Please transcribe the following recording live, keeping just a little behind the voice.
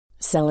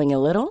Selling a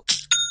little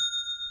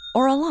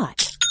or a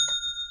lot?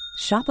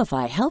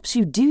 Shopify helps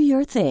you do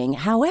your thing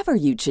however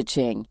you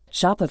cha-ching.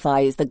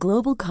 Shopify is the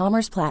global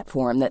commerce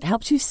platform that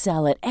helps you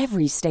sell at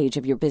every stage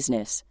of your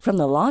business. From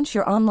the launch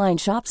your online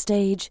shop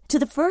stage to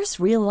the first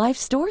real-life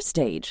store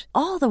stage,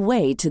 all the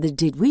way to the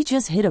did we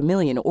just hit a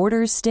million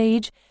orders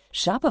stage.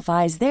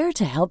 Shopify is there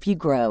to help you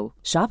grow.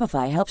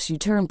 Shopify helps you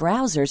turn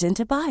browsers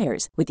into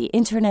buyers with the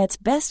internet's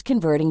best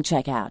converting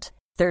checkout.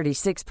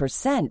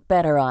 36%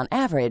 better on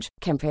average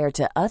compared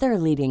to other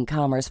leading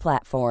commerce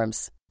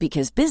platforms.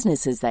 Because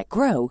businesses that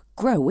grow,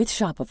 grow with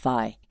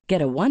Shopify.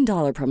 Get a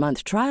 $1 per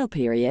month trial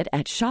period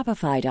at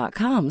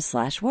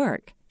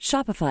shopify.com/work.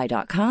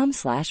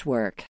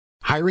 Shopify.com/work.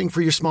 Hiring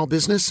for your small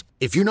business?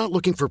 If you're not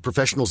looking for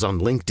professionals on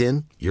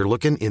LinkedIn, you're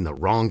looking in the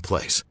wrong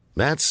place.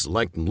 That's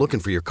like looking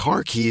for your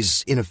car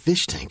keys in a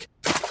fish tank.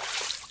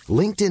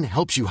 LinkedIn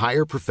helps you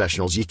hire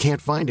professionals you can't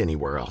find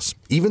anywhere else,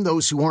 even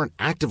those who aren't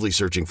actively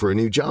searching for a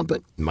new job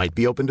but might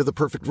be open to the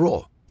perfect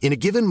role. In a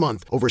given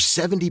month, over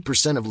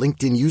 70% of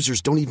LinkedIn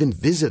users don't even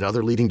visit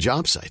other leading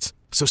job sites.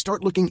 So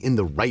start looking in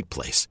the right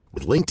place.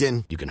 With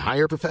LinkedIn, you can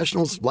hire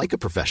professionals like a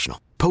professional.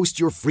 Post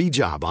your free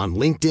job on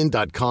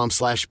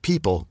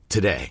linkedin.com/people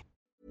today.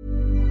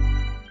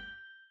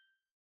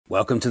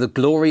 Welcome to the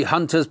Glory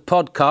Hunters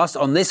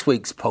podcast. On this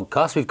week's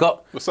podcast, we've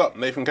got... What's up?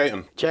 Nathan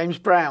Caton. James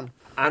Brown.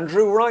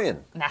 Andrew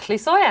Ryan. Natalie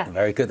Sawyer.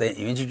 Very good.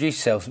 You introduced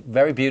yourselves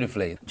very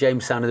beautifully.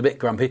 James sounded a bit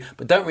grumpy,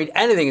 but don't read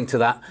anything into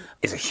that.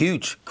 It's a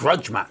huge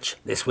grudge match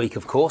this week,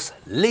 of course.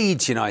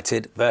 Leeds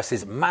United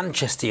versus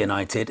Manchester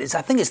United.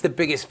 I think it's the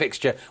biggest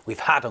fixture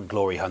we've had on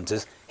Glory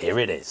Hunters. Here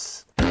it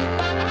is.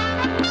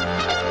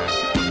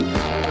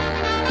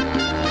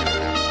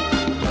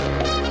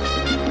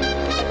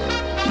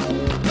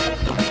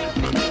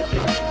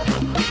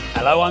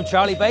 Hello, I'm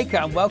Charlie Baker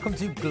and welcome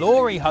to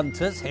Glory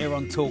Hunters here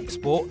on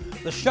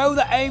TalkSport, the show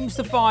that aims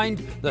to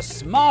find the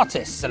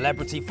smartest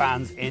celebrity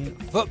fans in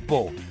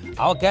football.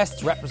 Our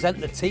guests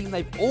represent the team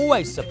they've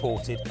always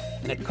supported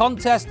in a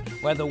contest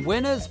where the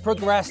winners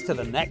progress to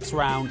the next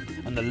round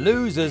and the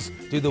losers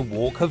do the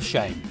walk of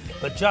shame.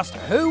 But just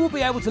who will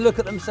be able to look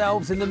at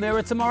themselves in the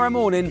mirror tomorrow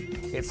morning?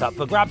 It's up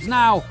for grabs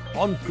now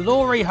on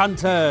Glory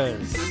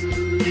Hunters.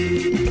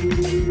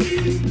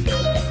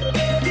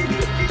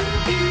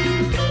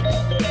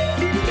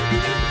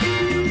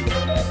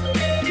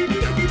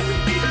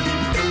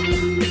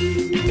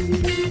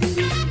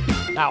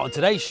 Now, on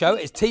today's show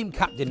is team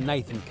captain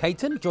Nathan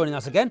Caton joining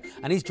us again,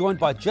 and he's joined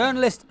by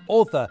journalist,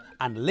 author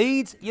and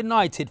Leeds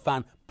United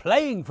fan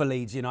playing for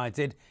Leeds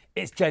United.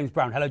 It's James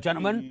Brown. Hello,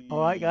 gentlemen.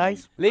 All right,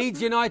 guys.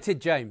 Leeds United,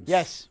 James.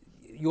 Yes.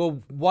 Your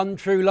one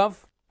true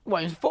love?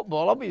 Well, in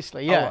football,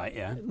 obviously, yeah. All right,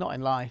 yeah. Not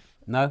in life.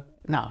 No?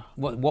 No.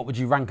 What would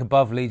you rank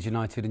above Leeds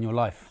United in your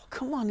life?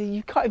 Come on,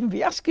 you can't even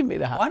be asking me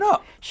that. Why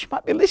not? She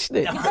might be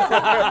listening.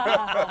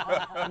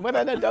 When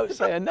I don't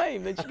say her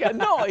name, then she get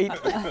annoyed.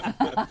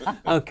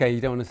 OK,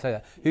 you don't want to say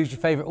that. Who's your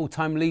favourite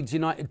all-time Leeds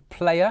United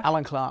player?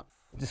 Alan Clark.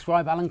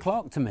 Describe Alan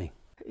Clark to me.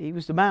 He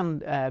was the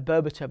man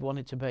Berbatov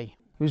wanted to be.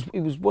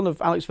 He was one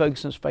of Alex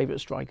Ferguson's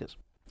favourite strikers.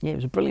 Yeah, he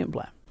was a brilliant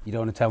player. You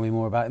don't want to tell me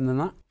more about him than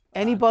that?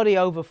 Anybody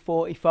over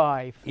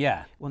 45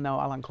 yeah. will know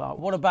Alan Clark.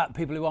 What about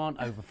people who aren't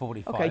over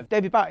 45? OK,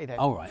 David Batty then.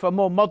 Oh, right. For a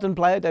more modern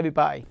player, David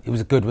Batty. He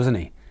was good, wasn't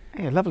he?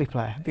 Yeah, lovely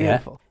player.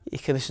 Beautiful. Yeah. You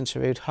can listen to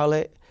Ruud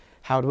Gullit,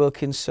 Howard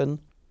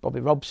Wilkinson,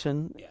 Bobby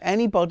Robson,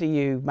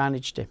 anybody who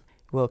managed him.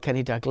 Well,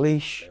 Kenny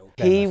Dalglish.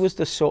 He was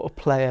the sort of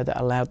player that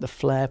allowed the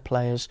flair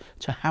players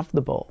to have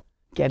the ball,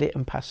 get it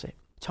and pass it.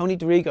 Tony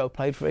Dorigo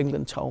played for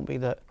England, told me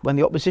that when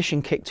the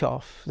opposition kicked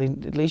off, they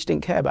at least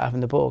didn't care about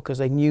having the ball because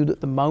they knew that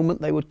the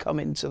moment they would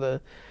come into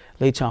the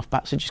Leeds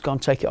half-backs, they'd just go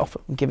and take it off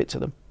and give it to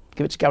them.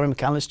 Give it to Gary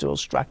McAllister or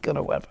Strachan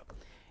or whatever.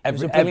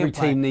 Every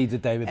team needs a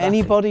David Batty.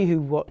 Anybody who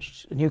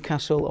watched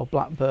Newcastle or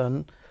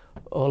Blackburn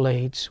or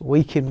Leeds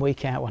week in,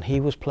 week out when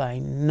he was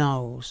playing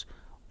knows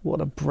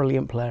what a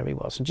brilliant player he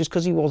was. And just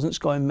because he wasn't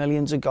scoring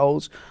millions of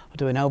goals or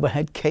doing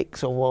overhead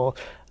kicks or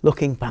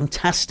looking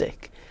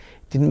fantastic,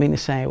 didn't mean to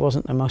say it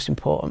wasn't the most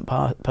important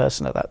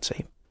person of that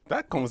team.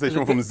 That conversation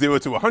went from 0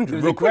 to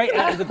 100 real quick. It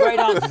was a great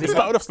answer. It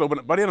started off slow,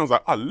 but by the end I was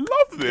like, I love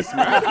this,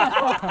 man.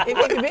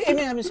 Even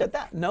having said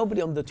that,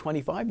 nobody under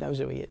 25 knows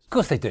who he is. Of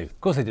course they do.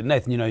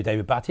 Nathan, you know who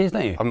David Batty is,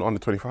 don't you? I'm not under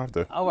 25,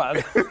 though. Oh,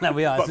 right. There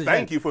we are. But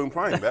thank you for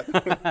implying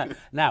that.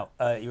 Now,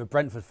 you're a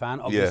Brentford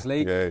fan,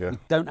 obviously. Yeah. We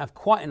don't have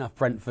quite enough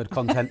Brentford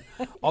content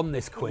on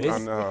this quiz.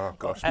 Oh,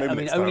 gosh. Maybe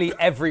next only time.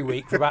 every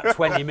week for about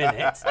 20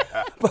 minutes.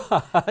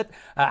 But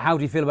how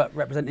do you feel about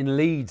representing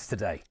Leeds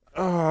today?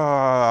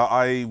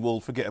 I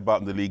will forget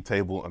about the league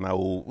table and I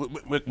will...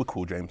 We're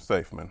cool, James.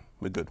 Safe, man.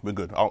 We're good.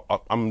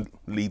 I'm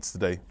Leeds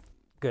today.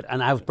 Good.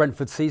 And how's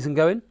Brentford's season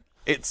going?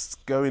 It's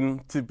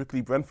going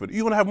typically Brentford.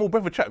 You want to have more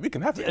Brentford chat? We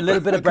can have it. A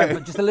little bit of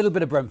Brentford, just a little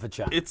bit of Brentford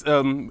chat. It's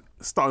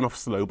starting off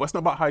slow, but it's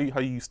not about how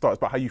you start, it's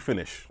about how you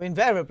finish.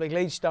 Invariably,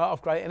 Leeds start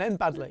off great and end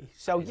badly.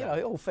 So,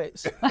 it all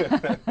fits.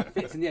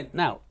 Fits in the end.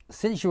 Now,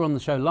 since you were on the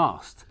show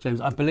last,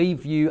 James, I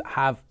believe you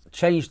have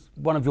changed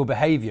one of your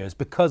behaviours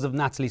because of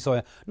Natalie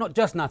Sawyer. Not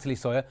just Natalie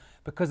Sawyer,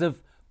 because of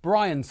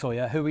Brian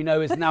Sawyer, who we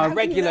know is now a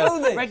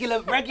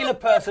regular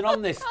person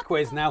on this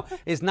quiz now,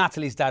 is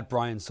Natalie's dad,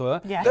 Brian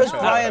Sawyer. Yeah. Does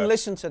Brian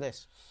listen to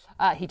this?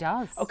 He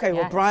does. Okay,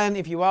 well, Brian,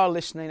 if you are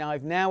listening,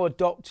 I've now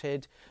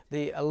adopted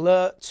the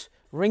alert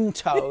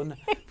ringtone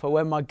for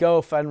when my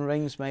girlfriend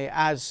rings me,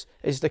 as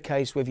is the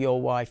case with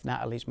your wife,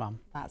 Natalie's mum.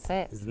 That's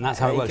it. And that's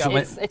how it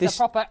works. It's a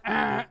proper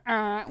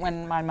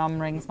when my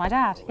mum rings my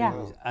dad.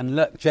 Yeah. And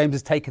look, James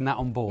has taken that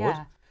on board.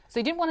 Yeah. So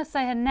you didn't want to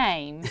say her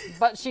name,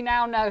 but she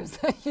now knows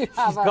that you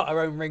have She's got her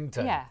own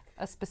ringtone. Yeah,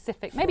 a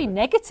specific, maybe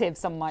negative,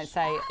 some might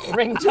say,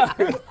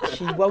 ringtone.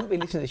 She won't be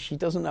listening to this. She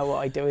doesn't know what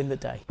I do in the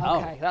day.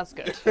 Okay, that's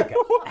good.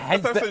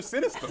 Hence That's the, so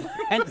sinister.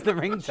 hence the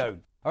ringtone.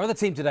 Our other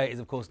team today is,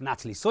 of course,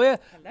 Natalie Sawyer,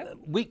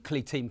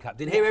 weekly team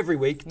captain, here every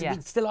week. Do we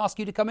still ask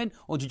you to come in,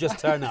 or do you just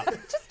turn up?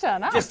 Just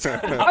turn up. Just turn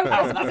up. Hope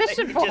there's a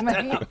position for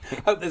me.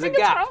 Hope there's a Fingers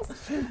gap.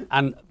 crossed.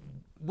 And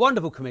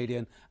wonderful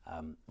comedian.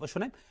 What's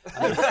your name?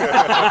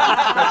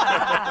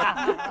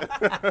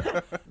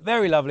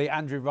 Very lovely,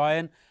 Andrew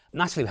Ryan.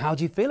 Natalie, how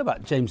do you feel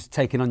about James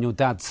taking on your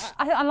dad's?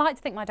 I like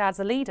to think my dad's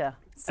a leader.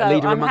 So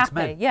leader I'm amongst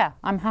happy. men. Yeah,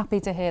 I'm happy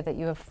to hear that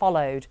you have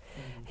followed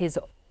his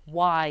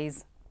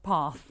wise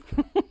path.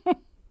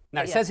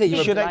 Now, it says here You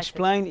you're should delighted.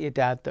 explain to your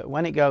dad that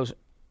when it goes,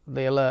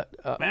 the alert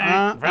on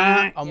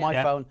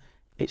my phone,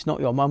 it's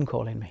not your mum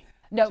calling me.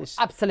 No, Just-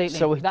 absolutely.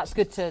 so That's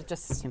good to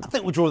just... I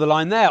think we'll draw the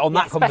line there on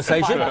that specify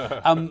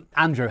conversation.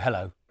 Andrew,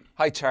 hello.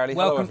 Hi, Charlie.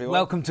 Hello, Welcome, everyone.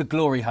 welcome to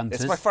Glory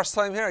Hunters. It's my first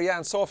time here, yeah,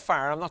 and so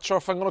far I'm not sure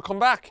if I'm going to come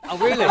back. Oh,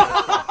 really?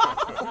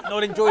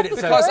 Not enjoyed it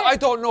so Because I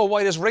don't know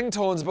why there's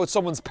ringtones about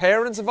someone's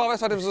parents involved. I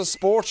thought it was a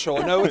sports show.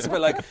 Now it's a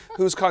bit like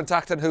who's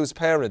contacting whose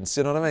parents,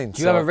 you know what I mean?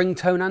 Do you have a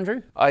ringtone,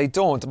 Andrew? I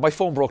don't. My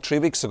phone broke 3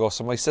 weeks ago,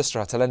 so my sister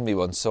had to lend me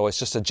one. So it's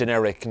just a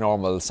generic,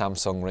 normal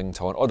Samsung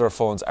ringtone. Other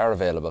phones are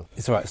available.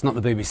 It's all right, it's not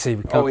the BBC.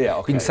 We can't, Oh, yeah, You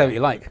okay, can say yeah. what you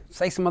like.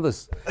 Say some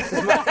others.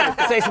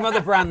 Say some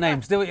other brand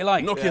names. Do what you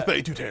like. Nokia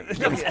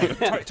 3210.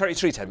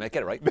 3310, mate,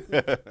 get it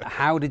right.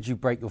 How did you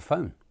break your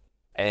phone?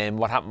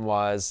 What happened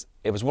was,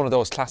 it was one of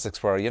those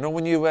classics where, you know,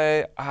 when you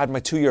I had my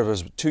 2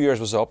 years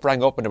was up,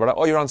 rang up and they were like,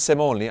 oh, you're on SIM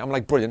only. I'm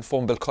like, brilliant,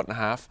 phone bill cut in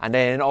half. And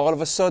then all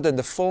of a sudden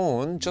the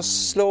phone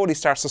just slowly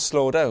starts to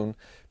slow down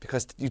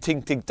because you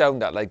think deep down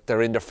that like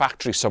they're in their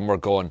factory somewhere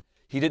going,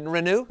 he didn't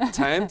renew,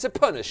 time to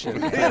punish him.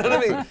 You know what I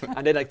mean?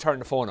 And then like turn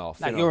the phone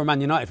off. Now, you know? you're a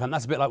Man United fan.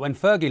 That's a bit like when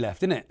Fergie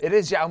left, isn't it? It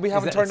is, yeah, and we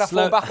haven't turned that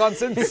slow- phone back on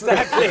since.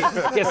 Exactly.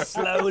 Just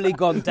slowly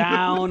gone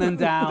down and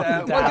down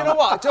and down. Well, you know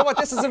what?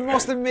 This is the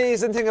most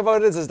amazing thing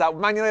about it is that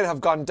Man United have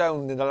gone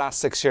down in the last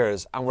 6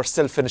 years and we're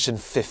still finishing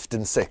 5th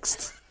and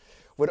 6th.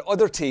 With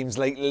other teams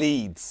like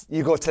Leeds,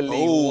 you go to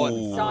League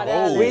One. Start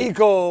early. We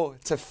go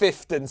to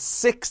 5th and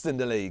 6th in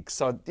the league.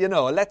 So, you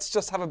know, let's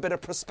just have a bit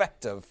of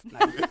perspective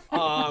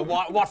on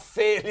what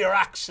failure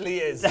actually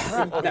is.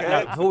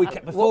 Okay?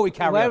 Before we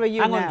carry Where on, are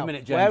you hang now? on a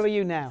minute, James. Where are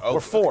you now? We're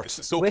 4th.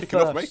 It's still We're kicking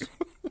off, first.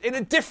 mate. In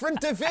a different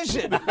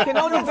division. It can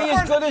only be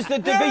as good as the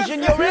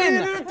division you're in.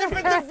 In a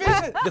different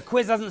division. The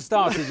quiz hasn't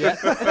started yet.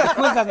 The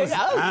quiz hasn't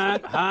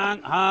started.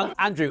 Hang.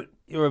 Andrew,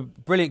 you're a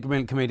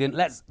brilliant comedian.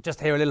 Let's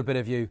just hear a little bit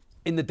of you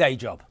in the day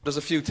job. There's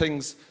a few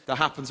things that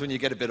happens when you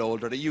get a bit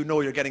older that you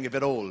know you're getting a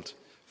bit old.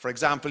 For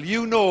example,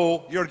 you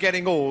know you're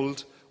getting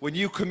old when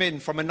you come in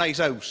from a night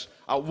out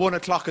at 1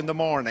 o'clock in the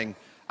morning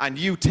and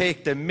you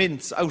take the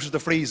mints out of the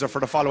freezer for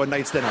the following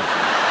night's dinner.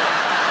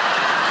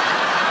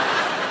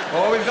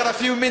 Oh, we've got a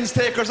few mince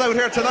takers out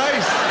here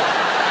tonight.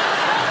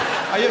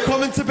 Are you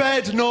coming to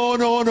bed? No,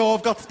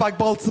 I've got spag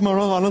bol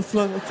tomorrow,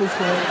 honestly.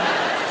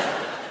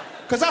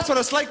 Because that's what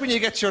it's like when you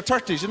get to your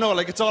 30s, you know,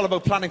 like it's all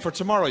about planning for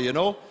tomorrow, you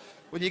know.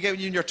 When you're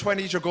in your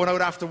 20s, you're going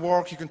out after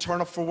work, you can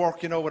turn up for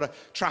work, you know, with a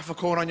traffic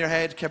cone on your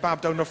head, kebab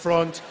down the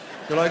front.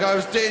 You're like, I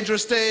was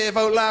dangerous Dave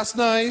out last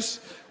night.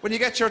 When you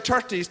get to your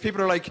 30s,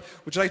 people are like,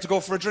 would you like to go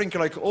for a drink?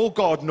 You're like, oh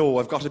God, no,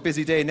 I've got a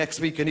busy day next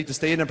week, I need to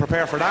stay in and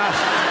prepare for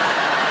that.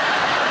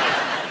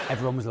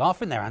 Everyone was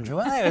laughing there, Andrew,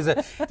 weren't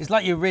they? It's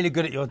like you're really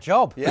good at your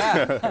job.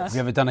 Yeah. Have you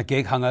ever done a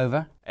gig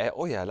hungover?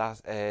 Oh yeah,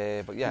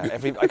 but yeah,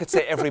 I could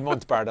say every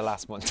month bar the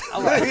last month.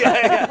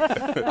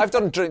 yeah. I've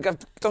done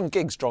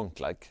gigs drunk,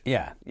 like.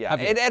 Yeah. Yeah.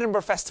 In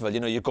Edinburgh Festival, you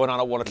know, you're going on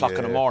at 1 o'clock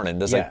in the morning.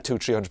 There's like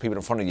 200-300 people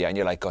in front of you, and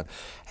you're like going,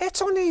 hey,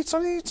 it's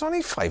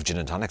only 5 gin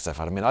and tonics I've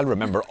had. I mean, I'll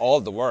remember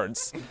all the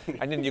words,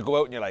 and then you go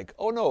out and you're like,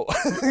 oh no,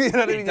 you know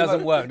what I mean? It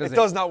doesn't work, does it? It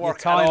does not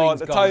work Your at all. timing's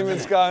The gone,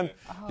 timing's gone.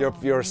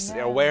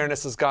 Your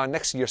awareness is gone.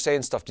 Next, you're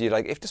saying stuff to you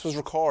like, if this was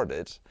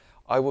recorded,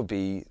 I would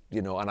be,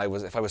 you know,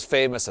 if I was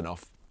famous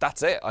enough.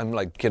 That's it. I'm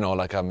like, you know,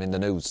 like I'm in the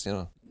news, you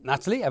know.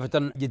 Natalie, ever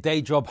done your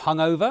day job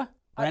hungover?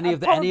 Any of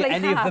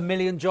the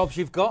million jobs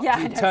you've got? Yeah,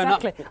 Do you no, turn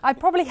exactly. I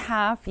probably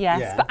have, yes.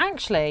 Yeah. But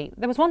actually,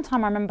 there was one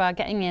time I remember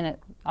getting in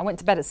I went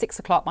to bed at 6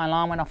 o'clock, my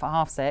alarm went off at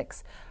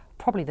 6:30.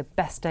 Probably the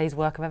best day's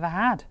work I've ever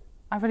had.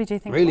 I really do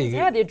think Really? it was.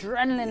 Yeah, the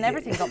adrenaline and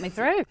everything got me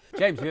through.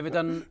 James, have you ever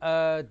done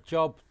a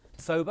job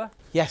sober?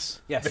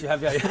 Yes. Yes, you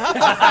have. Yeah.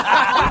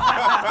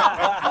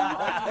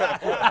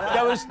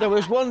 There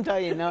was one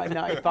day in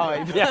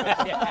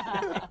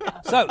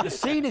 1995. So the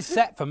scene is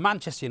set for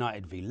Manchester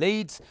United v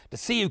Leeds. To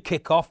see who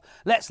kick off,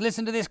 let's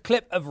listen to this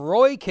clip of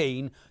Roy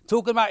Keane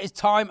talking about his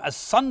time as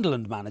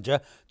Sunderland manager,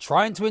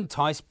 trying to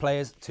entice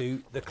players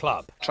to the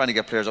club. Trying to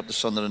get players up to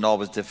Sunderland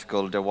always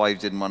difficult. Their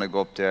wives didn't want to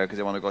go up there because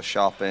they want to go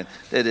shopping.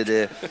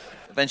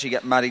 Eventually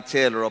get Matty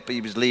Taylor up.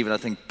 He was leaving, I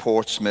think,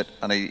 Portsmouth,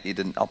 and he had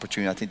an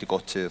opportunity, I think, to go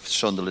to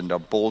Sunderland or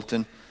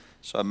Bolton.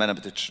 So I met him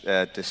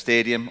at the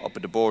stadium, up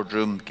at the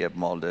boardroom, gave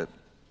him all the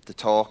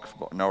talk,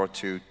 about an hour or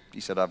two.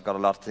 He said, I've got a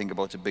lot to think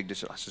about, it's a big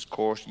decision. I said, of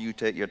course, you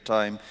take your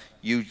time,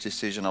 huge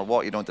decision. I'll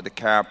walk you down to the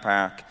car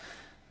park.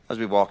 As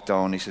we walked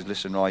down, he says,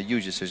 listen, Roy,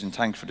 huge decision,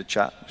 thanks for the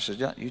chat. I said,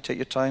 yeah, you take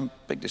your time,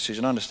 big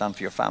decision, I understand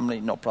for your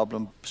family, no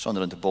problem.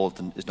 Sunderland to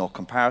Bolton is no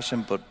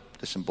comparison, but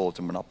listen,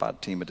 Bolton were not a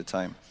bad team at the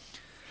time.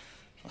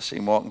 I see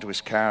him walking to his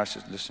car, I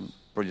said, listen,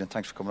 brilliant,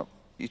 thanks for coming up.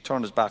 He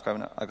turned his back,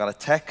 I got a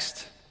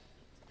text.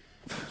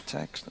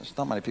 There's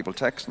not many people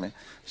text me.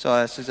 So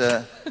I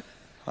said,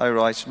 hi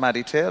Roy, it's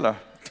Matty Taylor.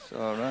 So,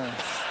 right.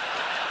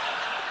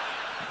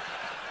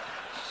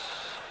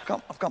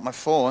 I've got my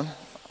phone.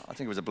 I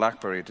think it was a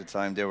BlackBerry at the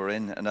time they were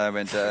in, and I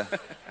went,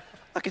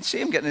 I can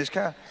see him getting in his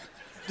car.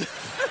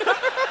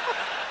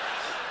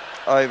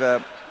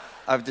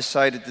 I've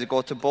decided to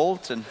go to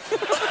Bolton.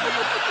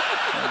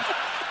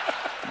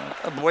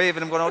 I'm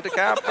waving him going out the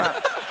car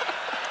park.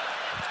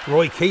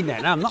 Roy Keane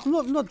there. Now, I'm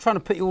not trying to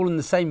put you all in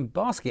the same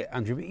basket,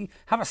 Andrew, but you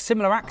have a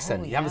similar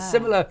accent. You have a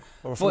similar...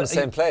 We're from the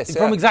same place,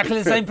 From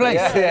exactly the same place.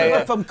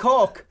 Yeah. From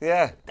Cork.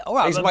 Yeah. All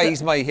right,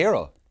 He's my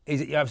hero.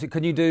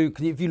 Can you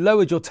if you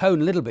lowered your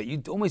tone a little bit,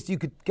 you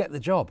could get the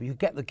job, you could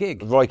get the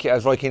gig.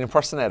 As Roy Keane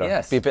impersonator.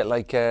 Yes. Be a bit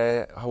like,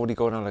 how would he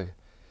go now? Like,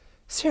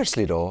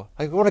 seriously though,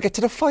 I want to get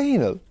to the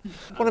final.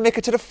 I want to make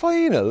it to the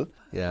final.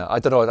 Yeah, I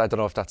don't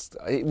know if that's...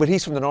 Well,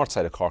 he's from the north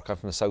side of Cork, I'm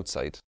from the south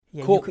side.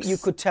 Yeah, you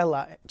could tell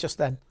that just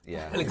then.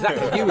 Yeah. Well,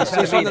 exactly. You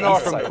He's from the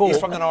north side. He's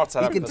from the north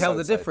side. You can tell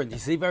the difference. You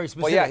see, very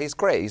specific. Well, yeah, he's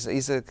great.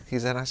 He's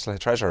an actual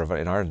treasure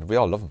in Ireland. We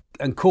all love him.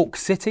 And Cork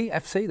City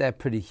FC, they're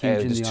pretty huge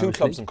in the There's two Irish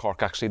clubs League. in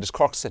Cork, actually. There's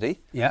Cork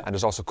City, and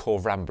there's also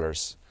Cove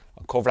Ramblers.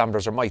 And Cove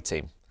Ramblers are my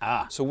team.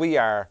 So we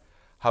are,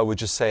 how would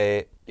you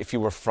say, if you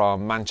were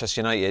from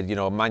Manchester United,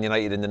 Man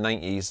United in the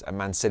 90s and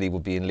Man City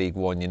would be in League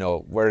One,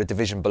 we're a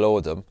division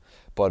below them.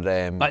 But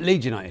like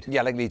Leeds United?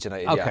 Yeah, like Leeds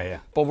United, yeah.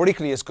 But we're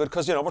equally as good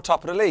because, we're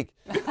top of the league.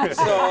 So it's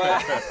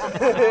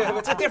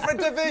a different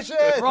division.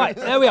 Right,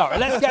 there we are.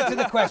 Let's get to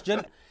the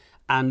question.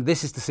 And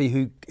this is to see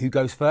who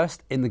goes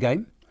first in the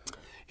game,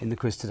 in the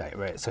quiz today.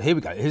 Right, so here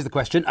we go. Here's the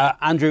question.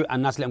 Andrew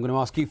and Natalie, I'm going to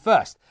ask you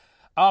first.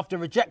 After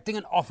rejecting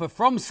an offer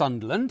from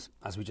Sunderland,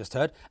 as we just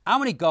heard, how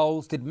many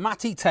goals did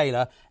Matty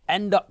Taylor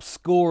end up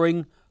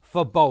scoring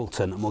for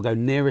Bolton? And we'll go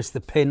nearest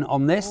the pin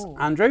on this.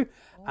 Andrew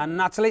and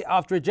Natalie,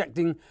 after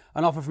rejecting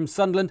an offer from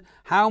Sunderland,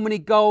 how many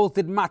goals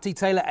did Matty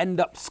Taylor end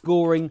up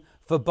scoring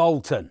for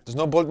Bolton? There's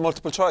no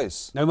multiple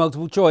choice. No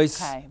multiple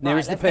choice. Okay,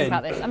 nearest let's the pin. think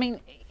about this. I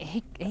mean,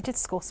 he did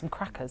score some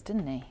crackers,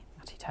 didn't he,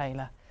 Matty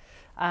Taylor?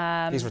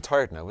 He's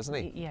retired now, isn't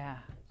he? Yeah,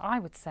 I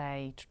would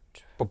say...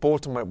 But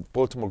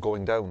Bolton were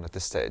going down at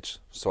this stage,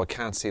 so I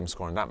can't see him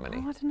scoring that many.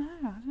 Oh, I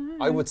don't know.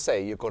 I would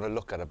say you're going to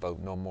look at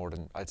about no more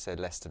than, I'd say,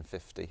 less than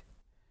 50.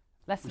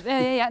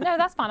 Yeah. No,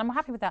 that's fine. I'm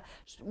happy with that.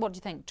 What do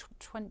you think?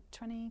 20?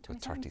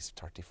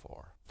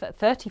 34.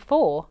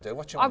 34?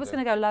 I was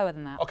going to go lower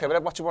than that. Okay,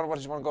 but what did you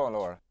want to go on,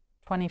 Laura?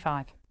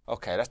 25.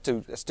 Okay, let's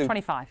do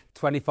 25.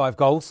 25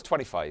 goals.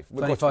 25.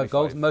 We'll 25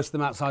 goals, most of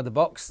them outside the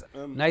box.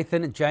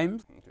 Nathan and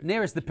James,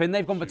 nearest the pin,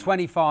 they've gone for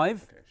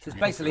 25. So it's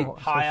basically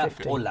higher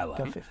or lower.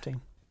 Go 15.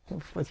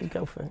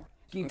 Go for it.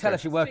 You can tell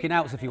us your working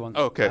outs if you want.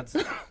 Okay.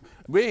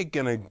 We're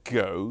going to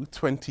go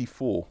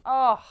 24.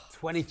 Oh,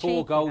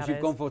 24 goals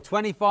you've gone for.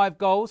 25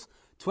 goals.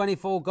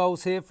 24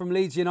 goals here from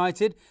Leeds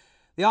United.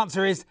 The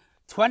answer is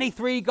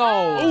 23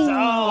 goals.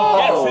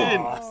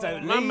 Yes, So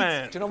my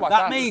man. Do you know what?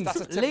 That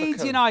means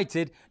Leeds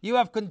United, you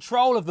have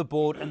control of the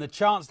board and the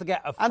chance to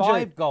get a Andrew,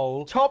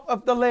 5-goal. Top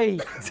of the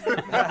league.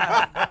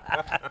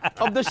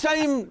 Of the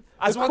same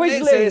As what quiz they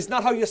league. say, it's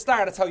not how you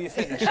start, it's how you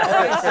finish.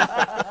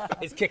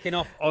 It's kicking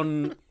off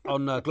on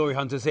Glory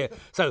Hunters here.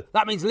 So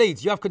that means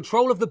Leeds, you have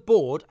control of the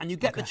board and you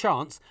get the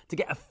chance to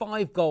get a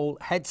 5-goal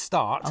head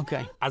start.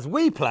 Okay. As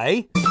we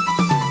play...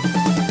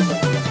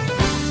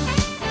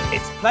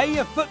 It's Play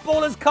Your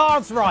Footballer's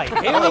Cards Right.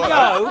 Here we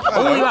go.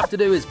 All you have to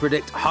do is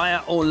predict higher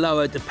or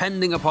lower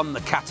depending upon the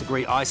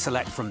category I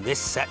select from this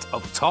set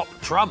of top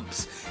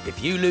trumps.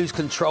 If you lose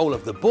control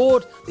of the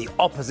board, the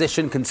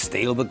opposition can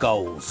steal the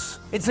goals.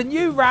 It's a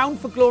new round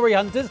for Glory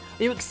Hunters.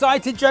 Are you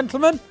excited,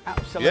 gentlemen?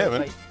 Absolutely. Yeah,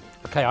 man.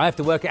 Okay, I have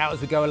to work it out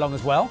as we go along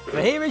as well.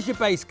 So here is your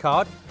base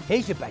card.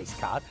 Here's your base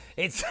card.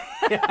 It's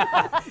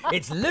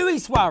it's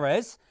Luis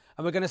Suarez,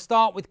 and we're going to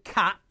start with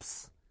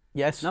caps.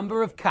 Yes.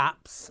 Number of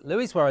caps,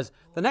 Luis Suarez.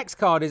 The next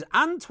card is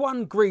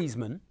Antoine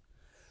Griezmann.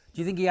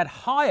 Do you think he had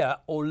higher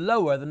or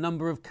lower the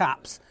number of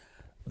caps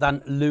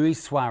than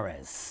Luis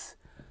Suarez?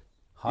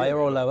 Higher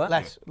or lower?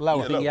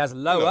 Lower. You think he has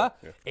lower?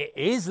 Yeah. It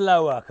is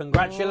lower.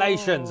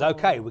 Congratulations.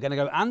 Okay, we're going to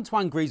go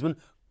Antoine Griezmann.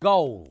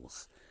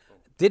 Goals.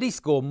 Did he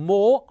score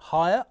more,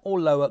 higher or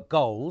lower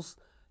goals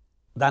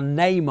than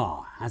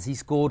Neymar? Has he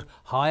scored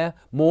higher,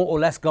 more or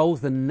less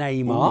goals than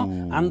Neymar?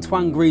 Ooh.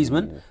 Antoine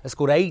Griezmann has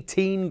scored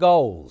 18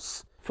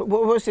 goals.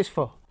 What was this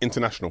for?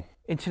 International.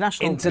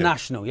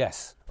 International,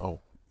 yes. Oh,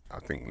 I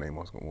think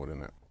Neymar's got more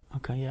than that.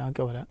 Okay, yeah, I'll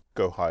go with that.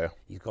 Go higher.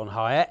 You've gone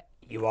higher.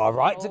 You are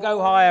right to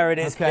go higher. It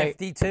is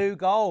 52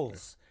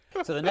 goals.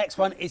 So the next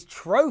one is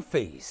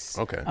trophies.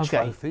 Okay.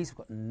 Trophies. We've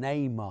got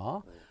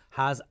Neymar.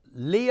 Has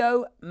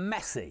Leo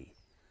Messi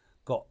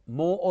got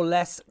more or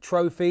less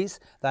trophies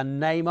than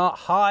Neymar?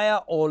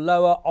 Higher or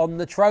lower on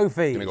the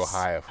trophies? I'm going to go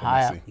higher for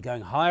Messi. You're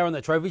going higher on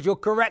the trophies. You're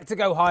correct to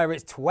go higher.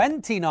 It's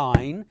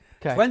 29.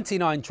 Okay.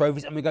 29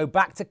 trophies. And we go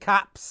back to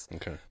caps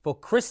Okay. for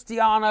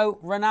Cristiano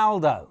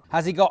Ronaldo.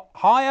 Has he got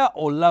higher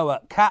or lower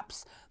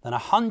caps than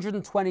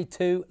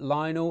 122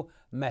 Lionel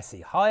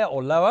Messi? Higher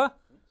or lower?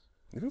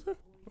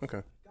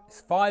 Okay.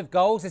 It's 5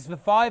 goals. It's for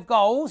 5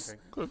 goals.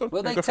 Okay.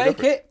 Will they Go for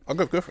take it? I'll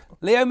go for it.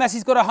 Leo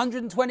Messi's got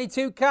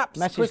 122 caps.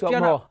 Messi's got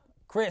more.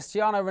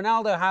 Cristiano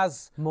Ronaldo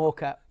has... More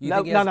caps.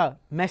 No.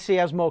 Messi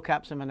has more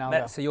caps than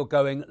Ronaldo. So you're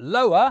going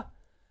lower.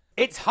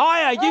 It's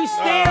higher. You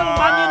steal.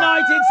 Man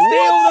United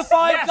steal the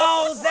 5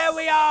 goals. There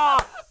we are.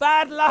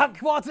 Bad luck.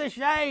 What a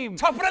shame.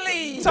 Top of the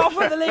league. Top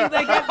of the league.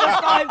 They get the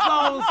 5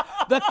 goals.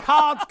 The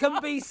cards can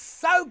be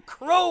so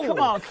cruel. Come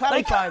on,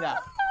 clarify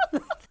that.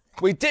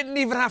 We didn't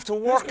even have to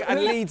work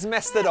and Leeds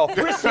messed it up.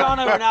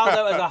 Cristiano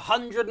Ronaldo has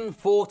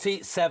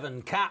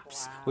 147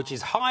 caps, which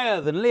is higher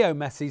than Leo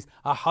Messi's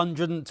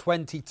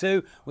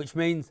 122, which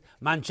means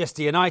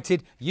Manchester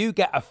United, you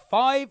get a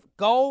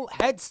 5-goal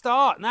head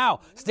start. Now,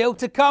 still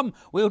to come,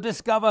 we'll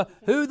discover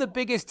who the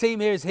biggest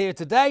team is here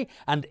today,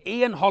 and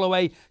Ian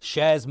Holloway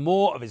shares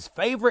more of his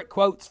favourite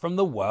quotes from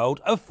the world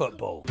of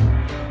football.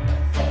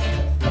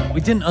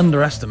 We didn't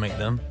underestimate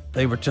them.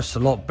 They were just a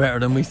lot better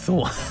than we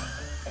thought.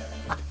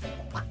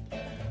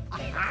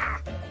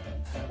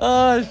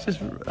 Oh, it's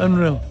just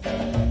unreal.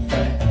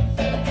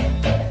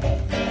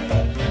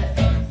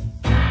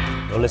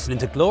 You're listening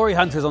to Glory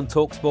Hunters on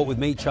TalkSport with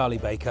me, Charlie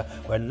Baker,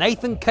 where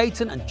Nathan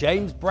Caton and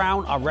James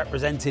Brown are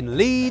representing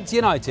Leeds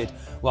United,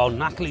 while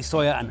Natalie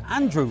Sawyer and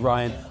Andrew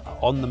Ryan are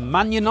on the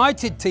Man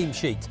United team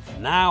sheet.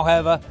 Now,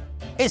 however,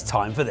 it's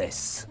time for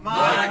this.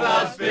 My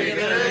club's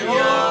bigger than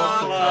your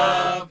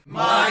club.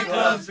 My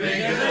club's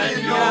bigger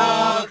than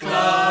your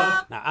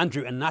club. Now,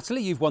 Andrew and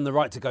Natalie, you've won the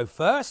right to go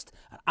first.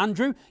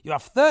 Andrew, you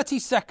have 30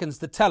 seconds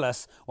to tell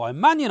us why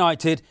Man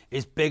United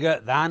is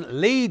bigger than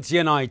Leeds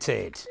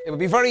United. It would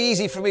be very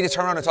easy for me to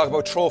turn around and talk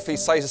about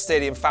trophies, size of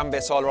stadium, fan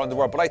base all around the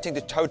world, but I think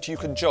that how you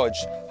can judge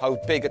how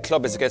big a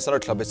club is against another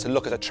club is to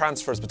look at the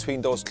transfers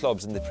between those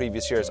clubs in the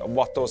previous years and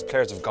what those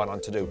players have gone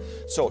on to do.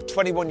 So,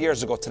 21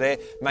 years ago today,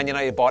 Man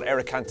United bought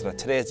Eric Cantona.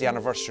 Today is the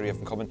anniversary of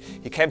him coming.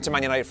 He came to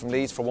Man United from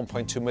Leeds for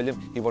 1.2 million.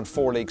 He won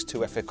 4 leagues,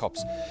 2 FA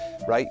Cups.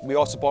 Right? We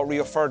also bought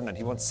Rio Ferdinand.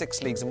 He won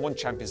 6 leagues and 1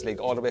 Champions League,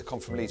 all the way come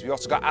from Leeds. We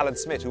also got Alan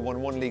Smith, who won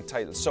 1 league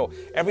title. So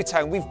every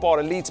time we've bought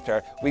a Leeds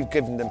player, we've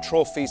given them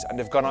trophies and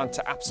they've gone on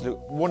to absolute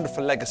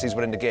wonderful legacies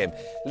within the game.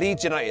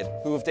 Leeds United,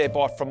 who have they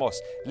bought from us?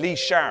 Lee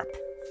Sharp,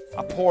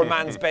 a poor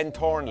man's Ben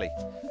Thornley.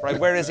 Right,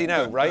 where is he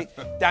now, right?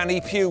 Danny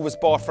Pugh was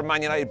bought from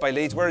Man United by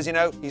Leeds. Where is he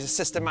now? He's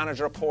assistant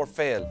manager at Port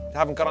Vale. They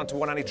haven't gone on to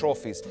win any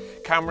trophies.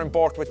 Cameron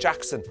Borthwick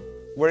Jackson,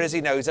 where is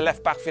he now? He's a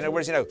left back for you now.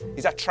 Where is he now?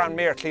 He's at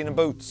Tranmere cleaning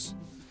boots.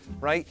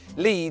 Right?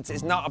 Leeds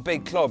is not a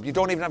big club. You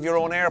don't even have your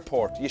own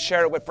airport. You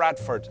share it with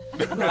Bradford.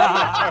 You're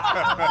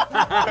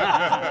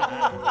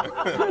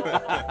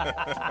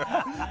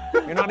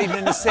not even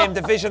in the same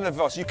division of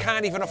us. You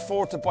can't even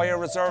afford to buy our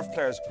reserve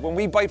players. When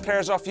we buy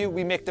players off you,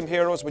 we make them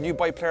heroes. When you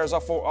buy players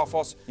off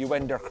us, you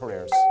end their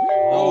careers.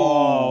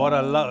 Oh, what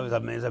a lot. It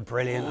was a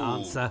brilliant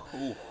answer.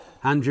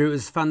 Andrew, it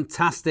was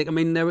fantastic. I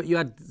mean, you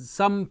had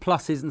some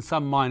pluses and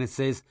some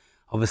minuses.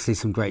 Obviously,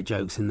 some great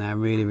jokes in there.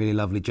 Really, really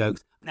lovely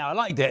jokes. Now, I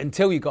liked it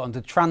until you got onto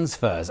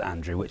transfers,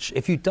 Andrew, which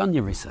if you'd done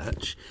your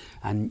research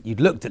and you'd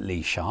looked at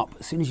Lee Sharp,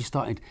 as soon as you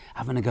started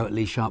having a go at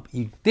Lee Sharp,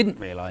 you didn't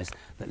realise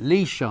that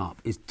Lee Sharp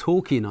is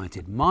Torquay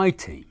United, my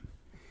team,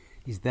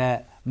 is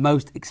their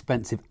most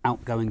expensive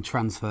outgoing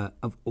transfer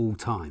of all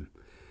time.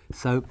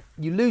 So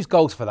you lose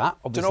goals for that,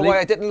 obviously. Do you know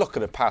why I didn't look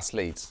at it past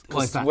Leeds?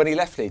 Because when he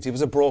left Leeds, he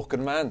was a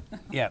broken man.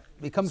 Yeah,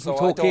 he comes from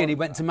Torquay and he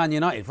went to Man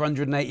United for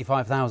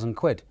 185,000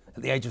 quid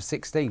at the age of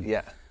 16.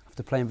 Yeah.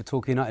 After playing for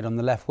Torquay United on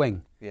the left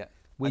wing. Yeah.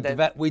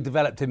 We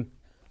developed him,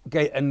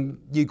 and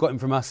you got him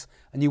from us,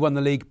 and you won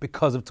the league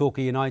because of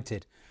Torquay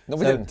United. No,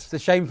 we didn't. It's a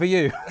shame for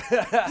you.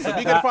 So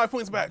we get 5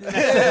 points back.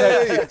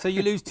 So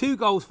you lose 2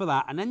 goals for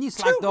that, and then you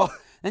slagged off.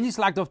 Then you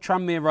slagged off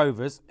Tranmere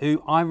Rovers,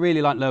 who I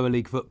really like lower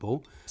league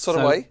football. So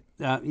do I.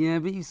 Yeah,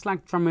 but you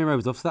slagged Tranmere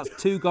Rovers off, so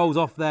that's 2 goals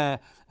off there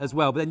as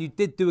well. But then you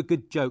did do a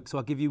good joke, so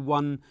I'll give you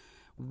one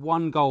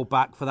goal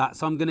back for that.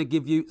 So I'm going to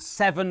give you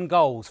 7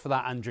 goals for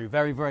that, Andrew.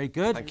 Very, very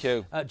good. Thank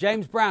you.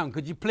 James Brown,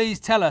 could you please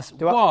tell us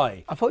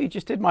why? I thought you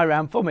just did my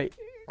round for me.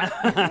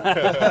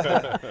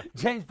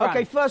 James Brown.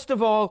 Okay, first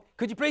of all,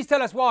 could you please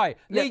tell us why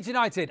Leeds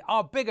United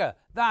are bigger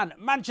than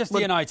Manchester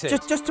United?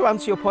 Just to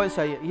answer your point,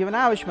 sir, you're an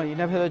Irishman. You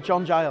never heard of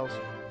John Giles?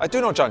 I do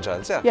know John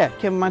Giles, yeah. Yeah,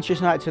 came from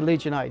Manchester United to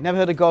Leeds United. Never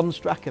heard of Gordon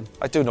Strachan?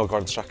 I do know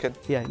Gordon Strachan.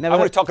 Yeah, I'm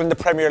only talking in the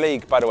Premier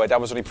League, by the way.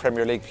 That was only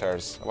Premier League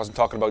players. I wasn't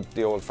talking about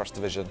the old First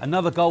Division.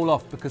 Another goal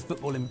off because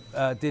football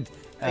did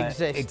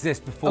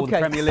exist before the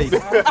Premier League.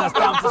 That's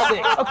down to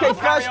 6. Okay,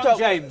 first up,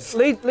 James.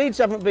 Leeds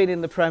haven't been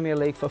in the Premier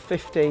League for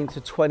 15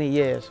 to 20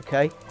 years,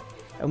 okay?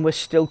 And we're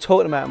still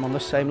talking about them on the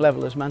same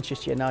level as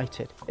Manchester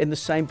United, in the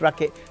same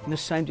bracket, in the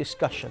same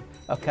discussion,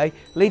 okay?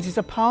 Leeds is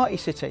a party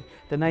city.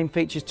 The name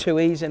features 2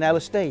 E's in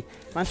LSD.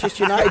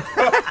 Manchester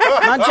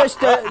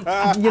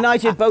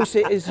United boasts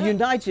it is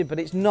United, but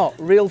it's not.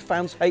 Real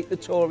fans hate the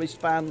tourist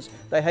fans.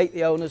 They hate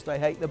the owners, they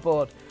hate the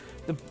board.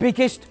 The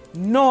biggest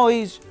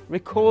noise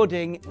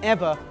recording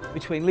ever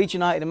between Leeds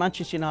United and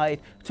Manchester United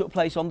took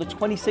place on the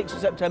 26th of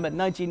September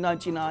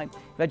 1999,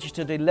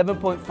 registered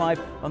 11.5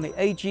 on the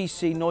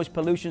AGC noise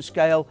pollution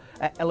scale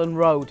at Ellen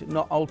Road,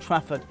 not Old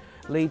Trafford.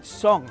 Leeds'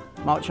 song,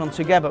 March On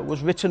Together,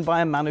 was written by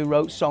a man who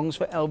wrote songs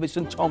for Elvis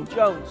and Tom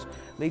Jones.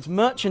 Leeds'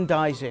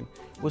 merchandising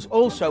was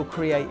also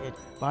created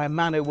by a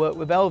man who worked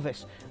with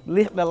Elvis.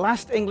 The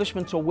last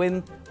Englishman to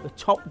win the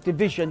top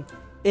division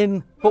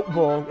in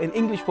football, in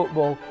English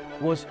football,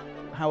 was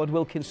Howard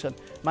Wilkinson.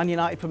 Man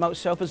United promotes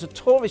itself as a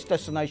tourist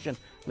destination.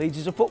 Leeds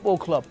is a football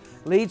club.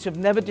 Leeds have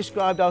never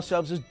described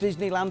ourselves as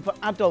Disneyland for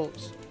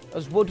adults,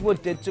 as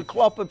Woodward did to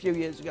Klopp a few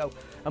years ago.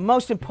 And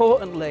most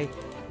importantly,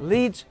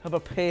 Leeds have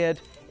appeared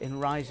in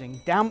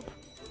Rising Damp,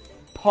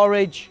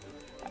 Porridge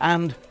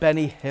and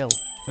Benny Hill.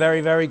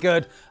 Very, very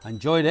good. I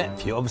enjoyed it.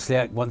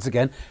 Obviously, once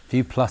again, a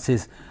few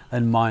pluses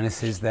and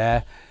minuses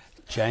there.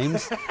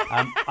 James,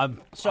 I'm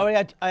sorry,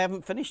 I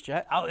haven't finished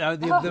yet. Oh, no,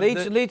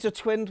 Leeds are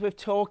twinned with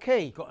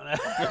Torquay. Not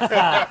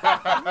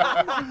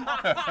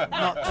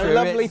a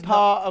lovely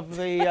part of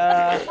the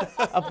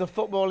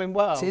footballing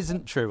world. It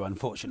isn't true,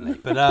 unfortunately.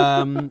 But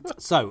I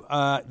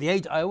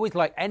always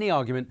like any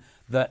argument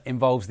that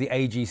involves the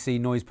AGC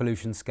noise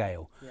pollution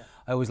scale. Yeah.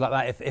 I always like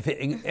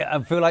that.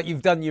 I feel like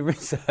you've done your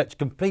research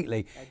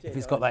completely. If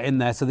it's got that in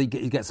there, so that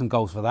you get some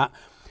goals for that.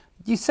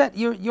 You said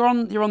you're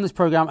on this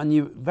programme and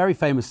you're very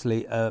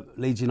famously a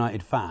Leeds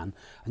United fan,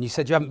 and you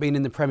said you haven't been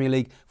in the Premier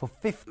League for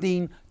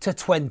 15 to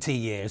 20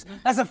 years.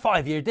 That's a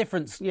 5-year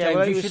difference, James. Yeah,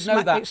 well, you should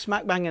know that. It's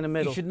smack bang in the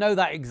middle. You should know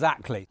that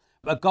exactly.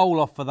 A goal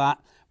off for that.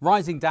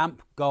 Rising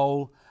Damp,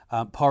 goal.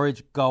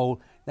 Porridge, goal.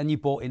 Then you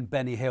brought in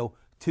Benny Hill,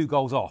 2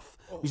 goals off.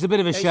 It's a bit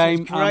of a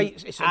shame.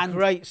 It's a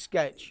great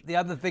sketch. The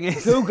other thing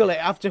is... Google it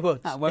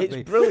afterwards.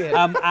 It's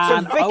brilliant.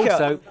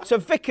 It's a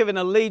vicar in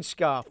a Leeds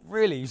scarf.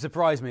 Really, you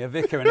surprised me. A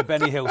vicar in a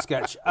Benny Hill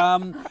sketch.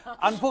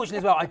 Unfortunately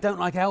as well, I don't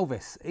like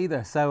Elvis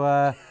either,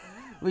 so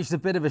which is a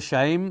bit of a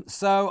shame.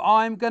 So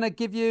I'm going to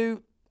give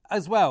you,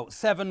 as well,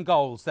 7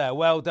 goals there.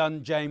 Well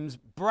done, James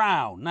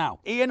Brown.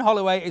 Now, Ian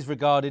Holloway is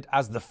regarded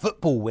as the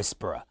football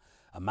whisperer.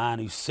 A man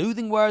whose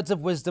soothing words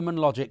of wisdom and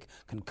logic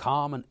can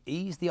calm and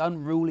ease the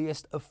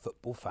unruliest of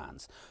football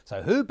fans.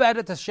 So who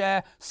better to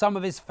share some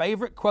of his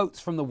favourite quotes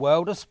from the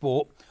world of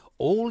sport?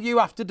 All you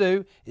have to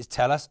do is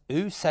tell us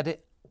who said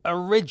it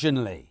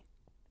originally.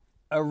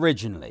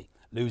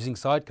 Losing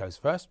side goes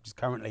first, which is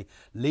currently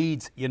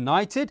Leeds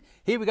United.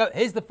 Here we go.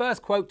 Here's the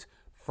first quote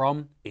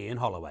from Ian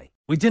Holloway.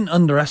 We didn't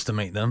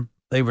underestimate them.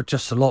 They were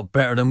just a lot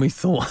better than we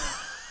thought.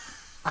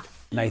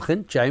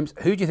 Nathan, James,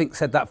 who do you think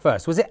said that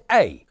first? Was it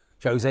A,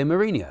 Jose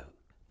Mourinho,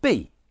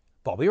 B,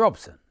 Bobby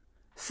Robson,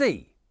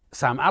 C,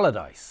 Sam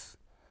Allardyce?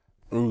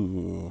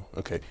 Ooh,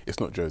 okay. It's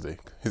not Jose.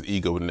 His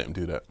ego wouldn't let him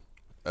do that.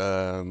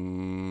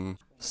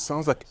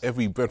 Sounds like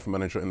every Brentford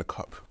manager in the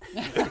cup.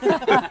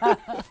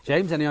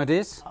 James, any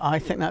ideas? I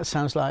think that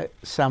sounds like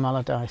Sam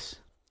Allardyce.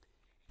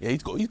 Yeah,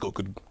 he's got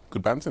good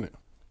bands in it.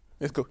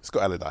 It's got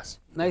Allardyce.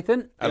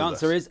 Nathan, the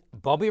answer is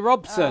Bobby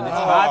Robson. It's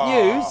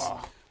bad news.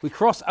 We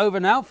cross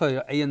over now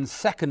for Ian's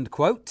second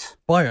quote.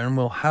 Bayern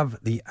will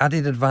have the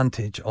added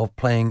advantage of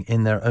playing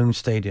in their own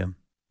stadium.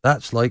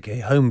 That's like a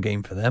home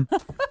game for them.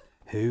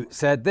 Who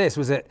said this?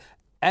 Was it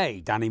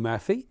A, Danny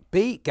Murphy,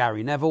 B,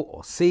 Gary Neville,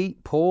 or C,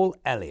 Paul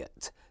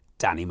Elliott?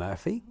 Danny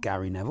Murphy,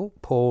 Gary Neville,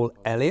 Paul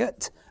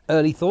Elliott.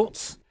 Early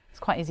thoughts? It's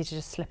quite easy to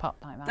just slip up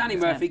like that. Danny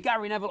Murphy,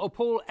 Gary Neville, or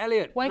Paul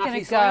Elliott? We're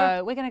going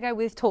to go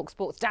with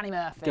TalkSport's Danny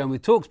Murphy. Going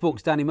with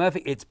TalkSport's Danny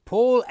Murphy. It's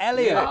Paul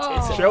Elliott.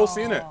 It's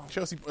Chelsea, innit?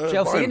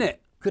 Chelsea in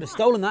it. Could have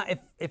stolen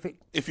that if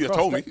you had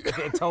told me. If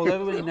it had told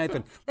everybody,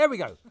 Nathan. There we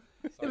go.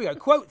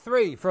 Quote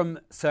 3 from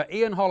Sir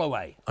Ian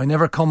Holloway. I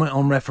never comment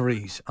on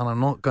referees, and I'm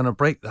not going to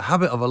break the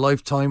habit of a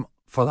lifetime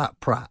for that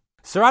prat.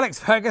 Sir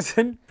Alex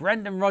Ferguson,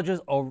 Brendan Rodgers,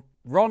 or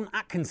Ron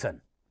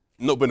Atkinson?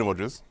 Not Brendan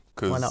Rodgers,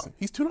 because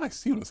he's too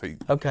nice. He wouldn't say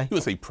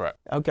prat.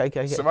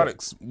 Okay. Sir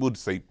Alex would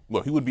say,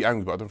 well, he would be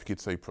angry, but I don't think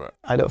he'd say prat.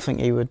 I don't think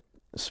he would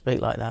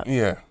speak like that.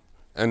 Yeah.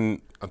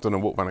 And I don't know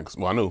what Van Exel...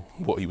 Well, I know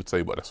what he would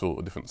say, but that's all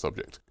a different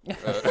subject.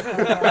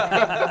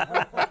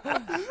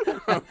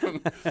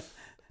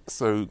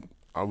 So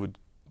I would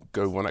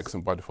go Ron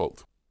Exel by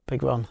default.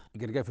 Big Ron.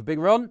 You're going to go for Big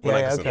Ron?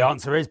 Yeah, okay. The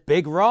answer is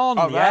Big Ron.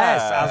 Oh,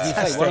 yes, as you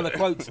say, one of the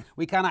quotes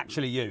we can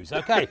actually use.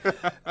 Okay.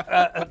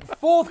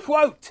 Fourth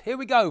quote. Here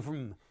we go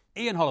from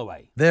Ian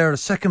Holloway. They're the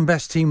second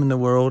best team in the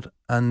world,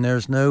 and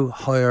there's no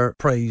higher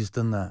praise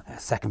than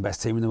that. Second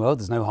best team in the world.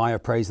 There's no higher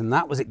praise than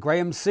that. Was it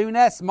Graham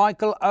Souness,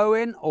 Michael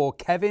Owen, or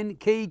Kevin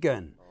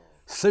Keegan?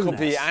 Souness, Could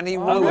be any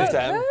one of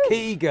them.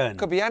 Keegan.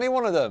 Could be any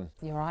one of them.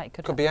 You're right.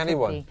 Could be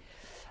anyone.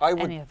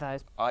 Any of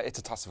those. It's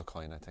a toss of a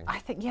coin, I think.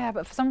 Yeah,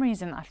 but for some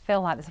reason I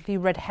feel like there's a few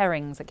red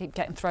herrings that keep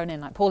getting thrown in.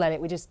 Like Paul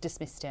Elliott, we just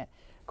dismissed it.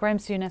 Graham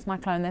Souness,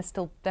 Michael Owen,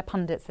 they're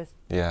pundits.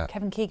 Yeah.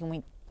 Kevin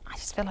Keegan, I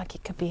just feel like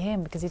it could be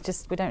him because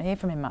we don't hear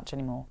from him much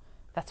anymore.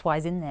 That's why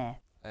he's in there.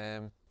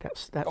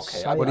 That's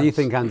okay. What do you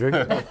think, Andrew?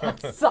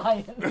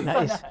 Science.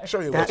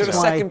 They're the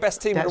second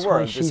best team in the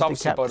world. It's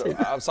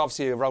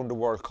obviously around the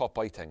World Cup,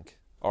 I think,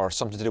 or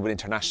something to do with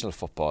international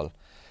football.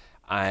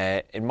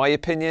 In my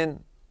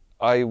opinion,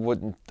 I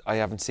would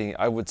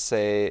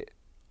say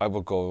I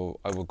would go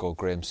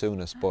Graham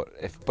Souness, but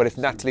if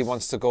Natalie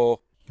wants to go,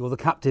 you're the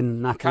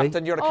captain, Natalie.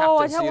 Captain, you're the captain. Oh,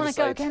 I don't want to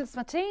go against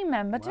my team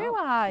member, do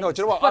I? No,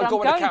 do you know what? But I'll go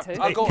with the captain.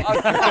 You're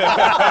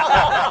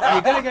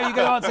going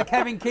to answer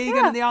Kevin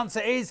Keegan, and the answer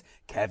is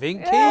Kevin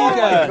Keegan. Oh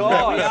my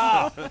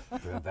God.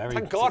 We are.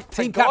 Thank God.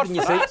 Team captain,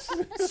 you see,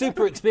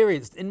 super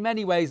experienced in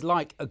many ways,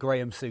 like a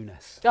Graham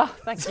Souness. Oh,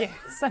 thank you.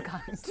 So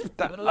kind. Do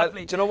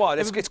you know what?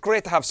 It's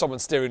great to have someone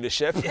steering the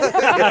ship.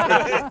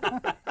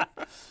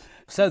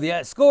 So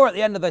the score at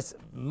the end of this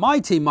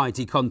mighty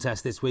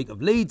contest this week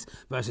of Leeds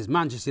versus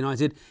Manchester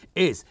United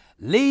is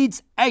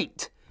Leeds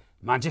 8,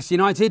 Manchester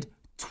United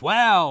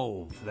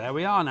 12. There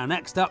we are. Now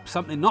next up,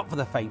 something not for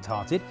the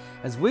faint-hearted,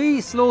 as we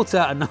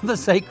slaughter another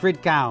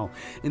sacred cow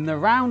in the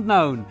round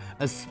known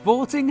as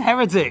Sporting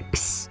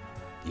Heretics.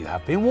 You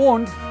have been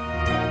warned.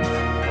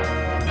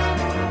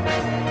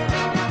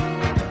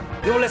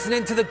 You're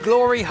listening to the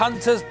Glory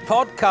Hunters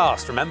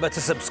podcast. Remember to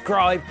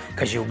subscribe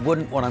because you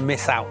wouldn't want to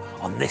miss out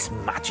on this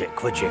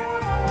magic, would you?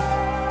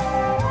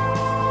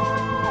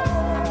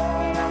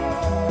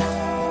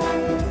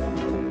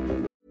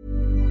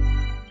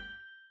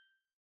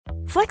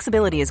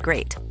 Flexibility is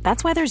great.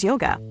 That's why there's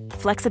yoga.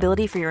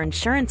 Flexibility for your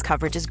insurance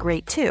coverage is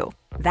great too.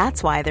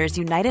 That's why there's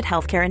United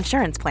Healthcare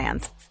Insurance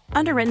Plans.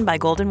 Underwritten by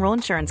Golden Rule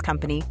Insurance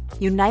Company,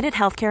 United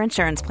Healthcare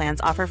Insurance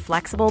Plans offer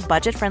flexible,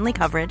 budget-friendly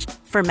coverage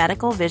for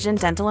medical, vision,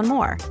 dental, and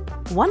more.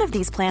 One of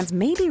these plans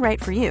may be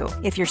right for you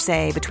if you're,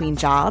 say, between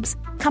jobs,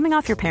 coming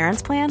off your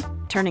parents' plan,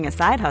 turning a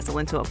side hustle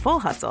into a full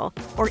hustle,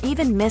 or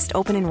even missed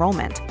open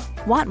enrollment.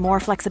 Want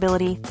more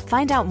flexibility?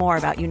 Find out more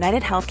about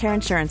United Healthcare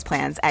Insurance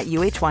Plans at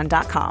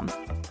uh1.com.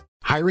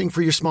 Hiring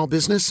for your small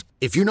business?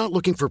 If you're not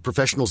looking for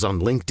professionals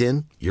on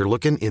LinkedIn, you're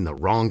looking in the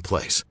wrong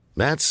place.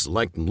 That's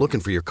like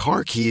looking for your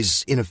car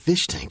keys in a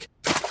fish tank.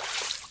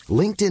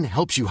 LinkedIn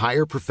helps you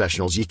hire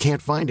professionals you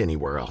can't find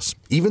anywhere else,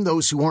 even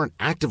those who aren't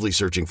actively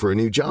searching for a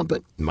new job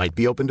but might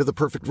be open to the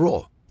perfect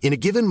role. In a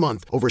given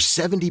month, over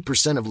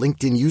 70% of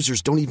LinkedIn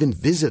users don't even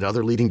visit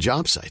other leading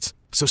job sites.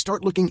 So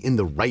start looking in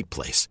the right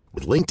place.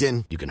 With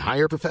LinkedIn, you can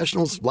hire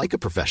professionals like a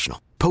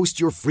professional.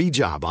 Post your free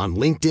job on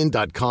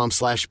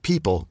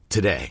linkedin.com/people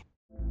today.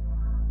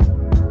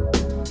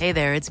 Hey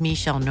there, it's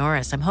Michelle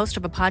Norris. I'm host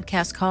of a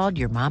podcast called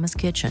Your Mama's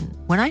Kitchen.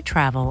 When I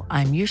travel,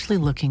 I'm usually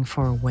looking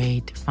for a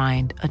way to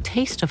find a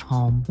taste of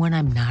home when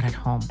I'm not at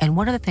home. And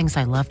one of the things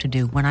I love to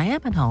do when I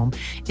am at home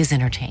is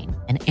entertain.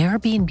 And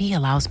Airbnb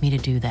allows me to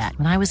do that.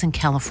 When I was in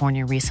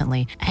California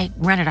recently, I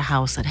rented a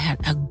house that had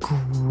a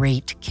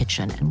great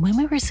kitchen. And when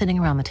we were sitting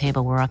around the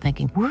table, we're all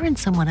thinking, we're in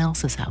someone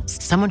else's house.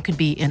 Someone could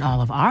be in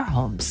all of our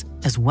homes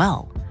as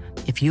well.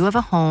 If you have a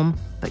home,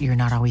 but you're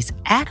not always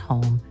at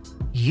home,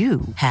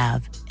 you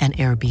have an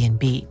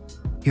Airbnb.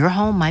 Your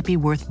home might be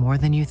worth more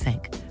than you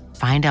think.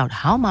 Find out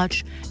how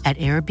much at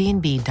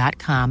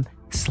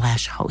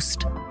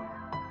airbnb.com/host.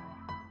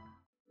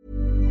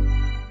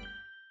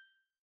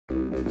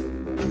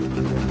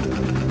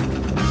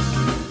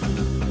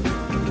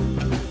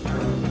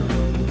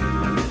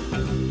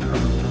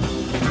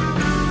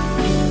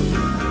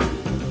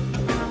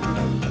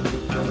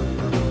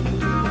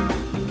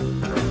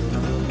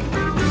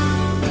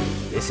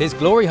 This is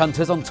Glory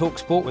Hunters on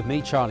TalkSport with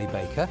me, Charlie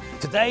Baker.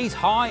 Today's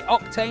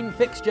high-octane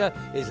fixture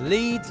is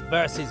Leeds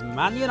versus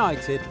Man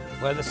United,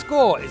 where the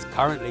score is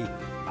currently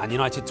Man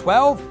United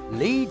 12,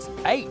 Leeds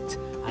 8.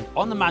 And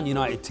on the Man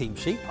United team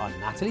sheet are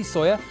Natalie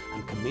Sawyer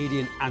and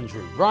comedian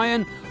Andrew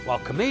Ryan, while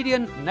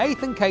comedian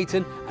Nathan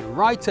Caton and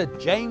writer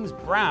James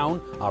Brown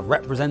are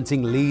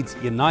representing Leeds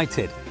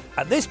United.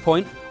 At this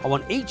point, I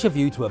want each of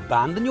you to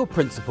abandon your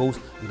principles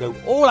and go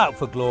all out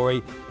for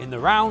glory in the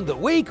round that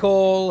we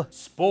call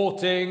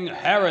Sporting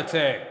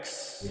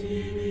Heretics.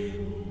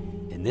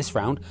 In this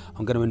round,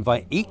 I'm going to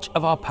invite each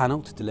of our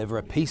panel to deliver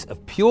a piece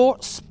of pure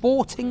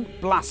sporting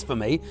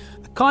blasphemy,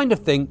 the kind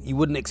of thing you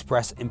wouldn't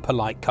express in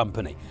polite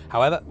company.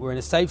 However, we're in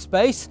a safe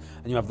space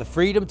and you have the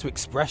freedom to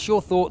express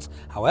your thoughts,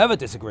 however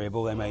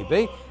disagreeable they may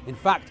be. In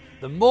fact,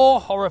 the more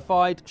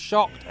horrified,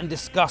 shocked and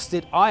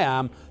disgusted I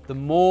am, the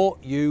more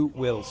you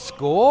will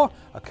score.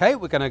 Okay,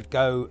 we're going to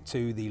go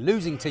to the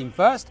losing team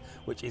first,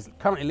 which is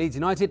currently Leeds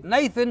United.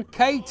 Nathan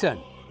Caton,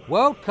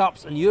 World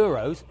Cups and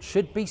Euros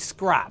should be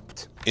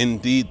scrapped.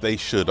 Indeed, they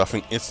should. I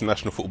think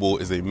international football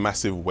is a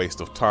massive waste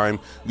of time.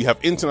 We have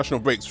international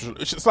breaks.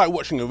 It's like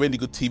watching a really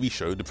good TV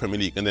show, the Premier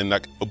League, and then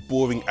like a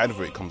boring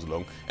advert comes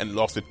along and it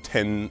lasted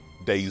 10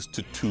 days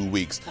to 2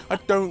 weeks. I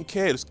don't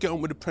care. Let's get on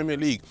with the Premier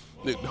League.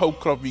 The whole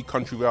club be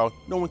country round.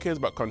 No one cares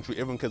about country.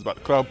 Everyone cares about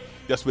the club.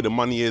 That's where the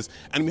money is.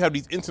 And we have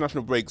these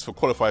international breaks for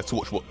qualifiers to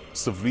watch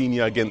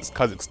Slovenia against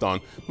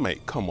Kazakhstan.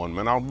 Mate, come on,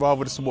 man. I'd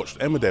rather just watch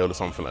Emmerdale or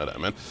something like that,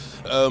 man.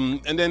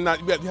 And then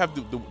we have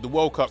the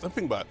World Cups. And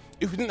think about it.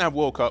 If we didn't have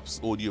World Cups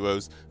or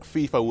Euros,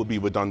 FIFA would be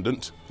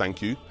redundant.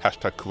 Thank you.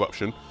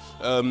 #corruption.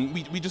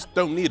 We just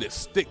don't need it.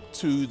 Stick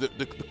to the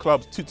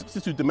clubs,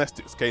 to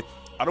domestics, okay?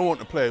 I don't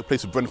want a player who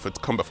plays for Brentford to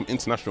come back from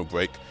international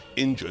break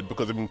injured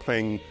because they've been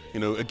playing,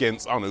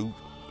 against, I don't know,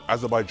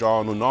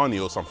 Azerbaijan or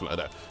Narnia or something like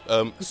that.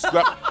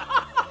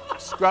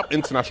 Scrap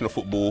international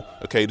football,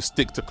 okay, to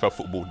stick to club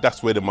football.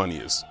 That's where the money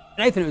is.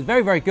 Nathan, it was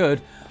very, very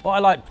good. What I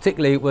liked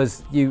particularly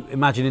was you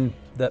imagining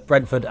that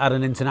Brentford had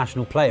an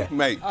international player.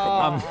 Mate,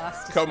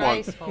 come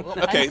on.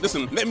 Okay,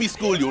 listen, let me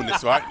school you on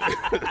this, right?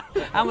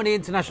 How many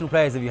international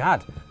players have you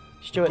had?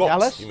 Stuart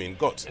Dallas. You mean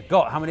Got?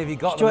 How many have you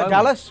got? Stuart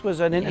Dallas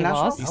was an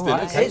international. He still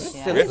is.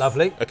 Yeah.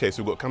 Lovely. Okay,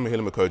 so we've got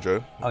Kamahila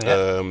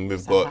Makojo.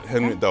 We've got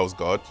Henrik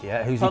Dalsgaard.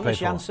 Yeah, who's he played for?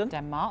 Janssen.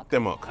 Denmark.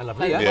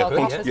 Lovely.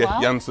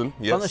 Janssen.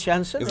 Yes. Thomas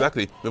Janssen.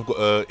 Exactly. We've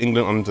got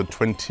England under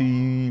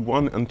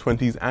 21 and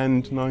 20s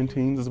and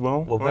 19s as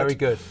well. Well, very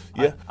good.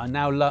 Yeah. I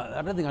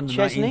don't think under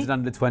 19s and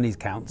under 20s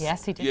counts.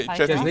 Yes, he did play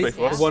Chesney,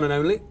 for us. The one and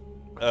only.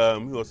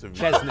 Who else have you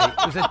Chesney.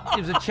 It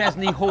was a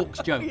Chesney Hawks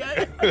joke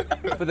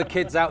for the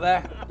kids out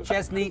there.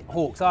 Chesney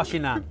Hawks. Ask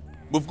your nan.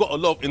 We've got a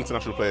lot of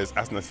international players,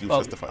 as Nasir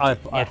testified.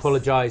 I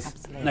apologise,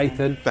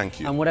 Nathan. Thank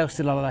you. And what else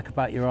did I like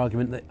about your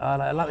argument?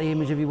 I like the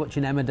image of you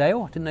watching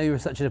Emmerdale. I didn't know you were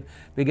such a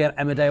big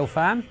Emmerdale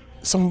fan.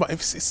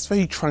 It's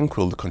very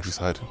tranquil, the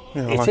countryside.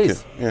 Yeah, I it like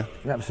is. it. Yeah,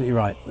 you're absolutely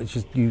right. Which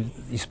is you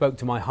spoke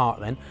to my heart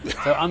then.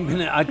 So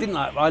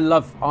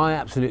I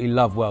absolutely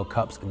love World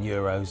Cups and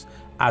Euros.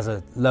 As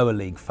a lower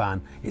league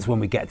fan, it's when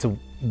we get to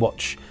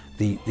watch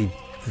the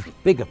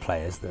bigger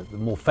players, the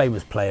more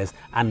famous players,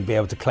 and be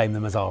able to claim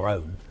them as our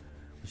own,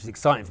 which is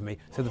exciting for me.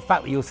 So the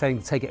fact that you're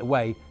saying to take it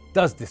away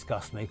does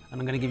disgust me,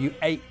 and I'm going to give you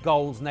 8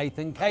 goals,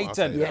 Nathan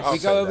Caton. We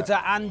go over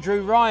to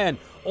Andrew Ryan.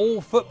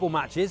 All football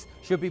matches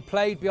should be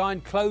played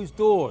behind closed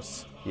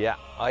doors. Yeah,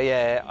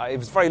 I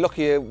was very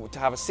lucky to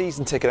have a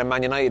season ticket at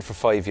Man United for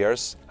 5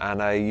 years,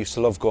 and I used to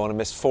love going. I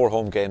missed 4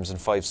 home games in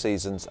 5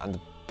 seasons,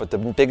 but the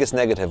biggest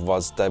negative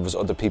was there was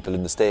other people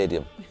in the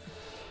stadium.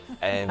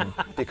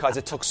 Because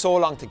it took so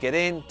long to get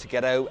in, to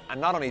get out,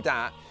 and not only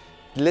that,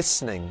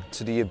 listening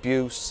to the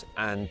abuse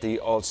and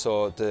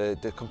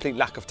the complete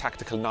lack of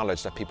tactical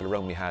knowledge that people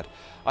around me had.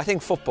 I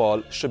think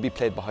football should be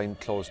played behind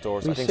closed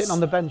doors. You're sitting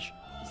on the bench.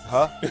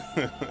 Huh?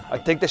 I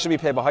think they should be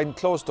played behind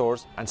closed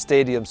doors, and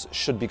stadiums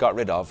should be got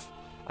rid of.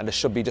 And there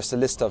should be just a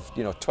list of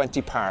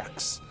 20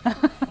 parks,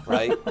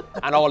 right?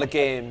 And all the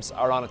games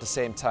are on at the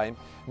same time.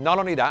 Not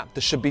only that,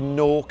 there should be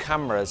no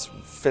cameras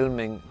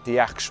filming the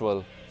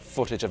actual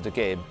footage of the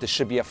game. There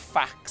should be a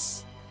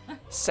fax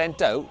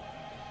sent out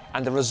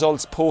and the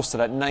results posted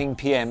at 9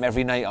 p.m.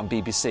 every night on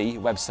BBC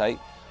website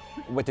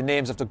with the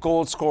names of the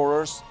goal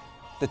scorers,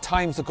 the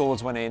times the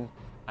goals went in,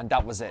 and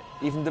that was it.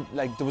 Even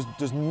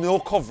there's no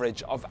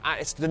coverage of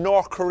it's the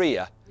North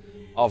Korea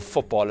of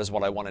football is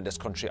what I want in this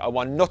country. I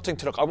want nothing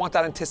to look. I want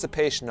that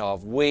anticipation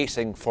of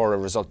waiting for a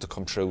result to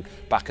come through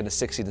back in the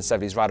 60s and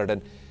 70s rather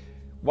than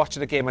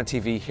watching a game on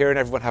TV, hearing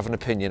everyone have an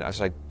opinion. I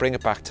was like, bring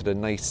it back to the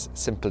nice,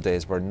 simple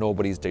days where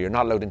nobody's there. You're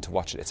not allowed in to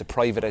watch it. It's a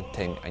private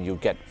thing, and you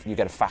get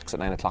a fax at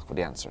 9 o'clock with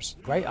the answers.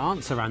 Great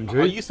answer,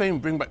 Andrew. Are you saying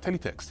bring back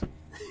teletext?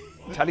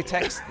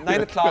 Teletext,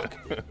 9 o'clock.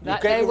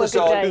 That day was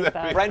good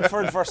day,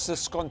 Brentford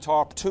versus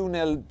Scunthorpe,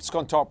 2-0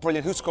 Scunthorpe,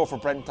 brilliant. Who scored for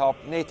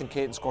Brentthorpe? Nathan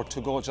Caton scored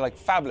 2 goals. You're like,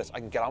 fabulous, I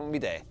can get on with my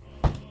day.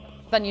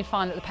 Then you'd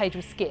find that the page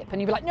would skip and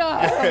you'd be like, no!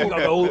 You've got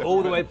to go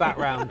all the way back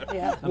round.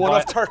 Yeah. 1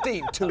 of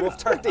 13, 2 of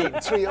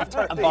 13, 3 of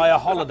 13. And buy a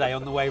holiday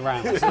on the way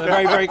round. So they're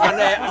very, very good.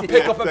 And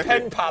pick up a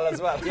pen pal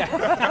as well. Yeah.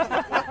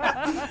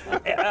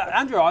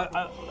 Andrew,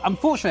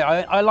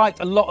 unfortunately, I liked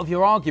a lot of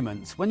your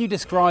arguments. When you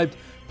described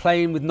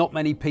playing with not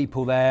many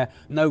people there,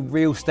 no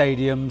real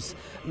stadiums,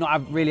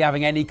 not really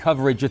having any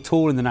coverage at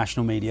all in the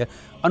national media.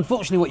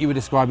 Unfortunately, what you were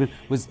describing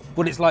was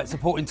what it's like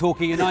supporting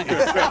Torquay United,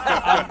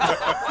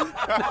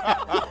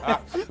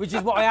 which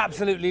is what I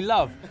absolutely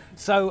love.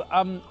 So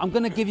I'm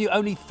going to give you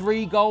only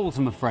 3 goals,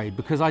 I'm afraid,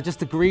 because I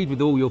just agreed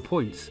with all your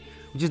points,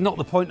 which is not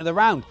the point of the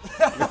round.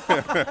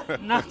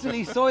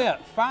 Natalie Sawyer,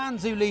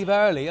 fans who leave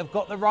early have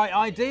got the right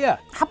idea.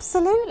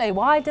 Absolutely.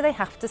 Why do they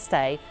have to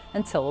stay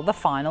until the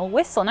final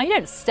whistle? Now, you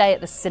don't stay at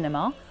the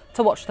cinema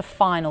to watch the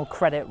final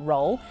credit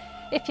roll.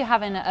 if you're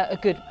having a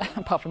good,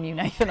 apart from you,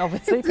 Nathan,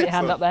 obviously, put your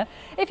hand up there.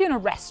 If you're in a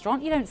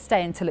restaurant, you don't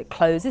stay until it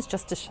closes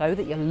just to show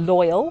that you're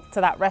loyal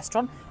to that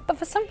restaurant. But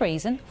for some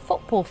reason,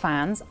 football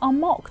fans are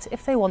mocked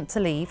if they want to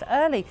leave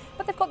early.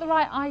 But they've got the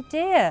right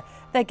idea.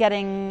 They're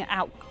getting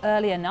out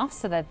early enough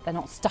so they're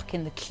not stuck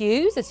in the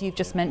queues, as you've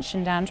just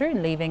mentioned, Andrew,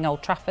 and leaving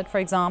Old Trafford, for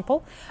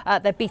example.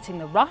 They're beating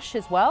the rush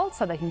as well,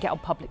 so they can get on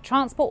public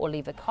transport or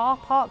leave the car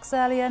parks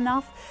early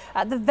enough.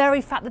 The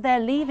very fact that they're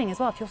leaving as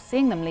well, if you're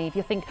seeing them leave,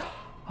 you think,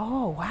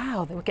 oh,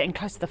 wow, they were getting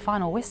close to the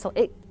final whistle.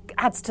 It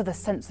adds to the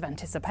sense of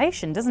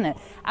anticipation, doesn't it?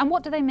 And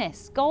what do they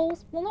miss?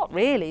 Goals? Well, not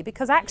really,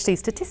 because actually,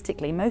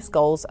 statistically, most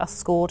goals are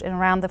scored in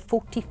around the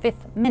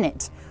 45th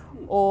minute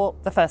or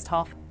the first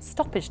half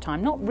stoppage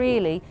time, not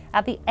really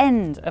at the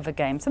end of a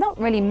game. So not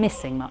really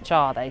missing much,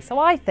 are they? So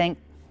I think,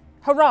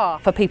 hurrah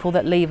for people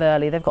that leave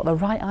early. They've got the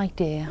right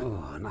idea.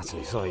 Oh,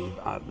 Natalie, sorry,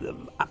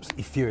 I'm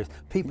absolutely furious.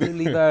 People who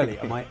leave early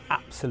are my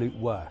absolute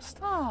worst.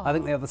 Oh. I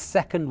think they are the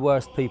second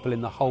worst people in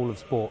the whole of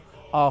sport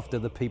after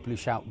the people who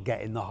shout,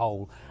 get in the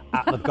hole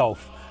at the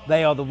golf.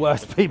 They are the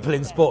worst people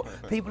in sport.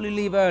 People who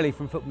leave early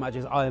from football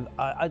matches, I'm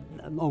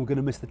going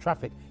to miss the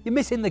traffic. You're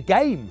missing the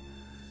game.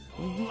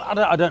 I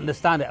don't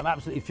understand it. I'm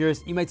absolutely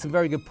furious. You made some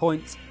very good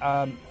points.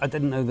 I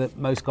didn't know that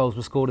most goals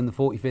were scored in the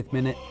 45th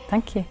minute.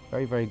 Thank you.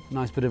 Very, very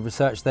nice bit of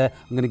research there.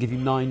 I'm going to give you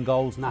 9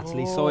 goals,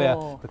 Natalie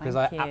Sawyer, because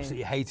I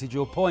absolutely hated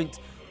your point.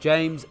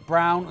 James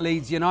Brown,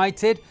 Leeds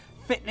United.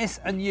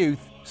 Fitness and youth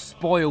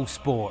spoil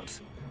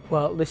sport.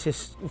 Well, this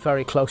is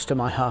very close to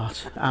my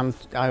heart, and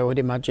I would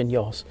imagine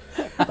yours.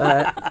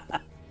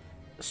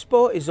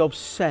 Sport is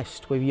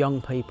obsessed with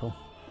young people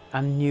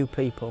and new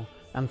people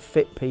and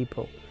fit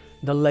people.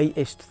 The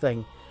latest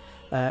thing.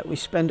 We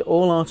spend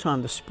all our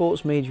time, the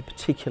sports media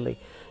particularly,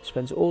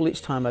 spends all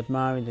its time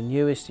admiring the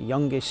newest, the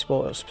youngest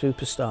sports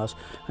superstars,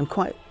 and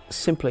quite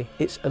simply,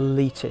 it's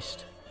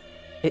elitist.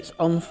 It's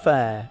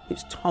unfair.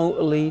 It's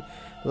totally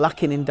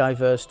lacking in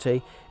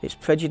diversity. It's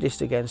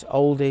prejudiced against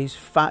oldies,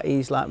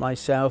 fatties like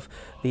myself,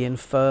 the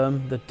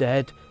infirm, the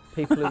dead,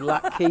 people who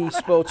lack key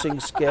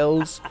sporting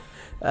skills.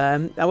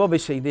 Now,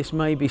 obviously, this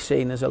may be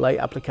seen as a late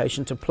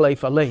application to play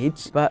for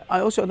Leeds, but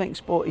I also think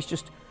sport is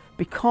just,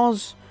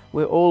 because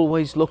we're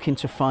always looking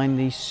to find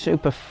these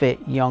super fit,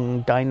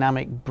 young,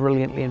 dynamic,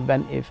 brilliantly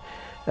inventive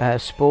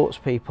sports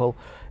people,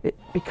 it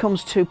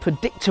becomes too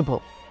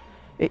predictable.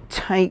 It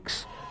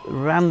takes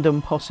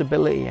random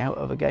possibility out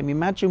of a game.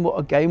 Imagine what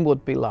a game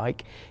would be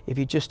like if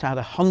you just had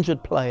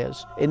 100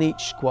 players in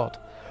each squad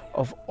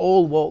of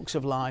all walks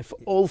of life,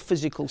 all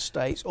physical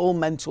states, all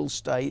mental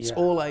states,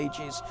 all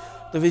ages.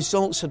 The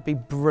results would be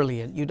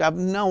brilliant. You'd have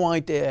no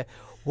idea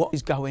what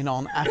is going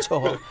on at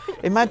all.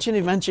 Imagine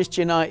if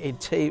Manchester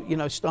United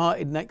team,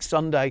 started next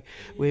Sunday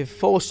with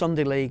 4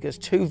 Sunday Leaguers,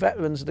 2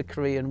 veterans of the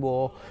Korean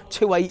War,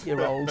 2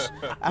 8-year-olds,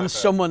 and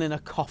someone in a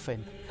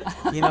coffin.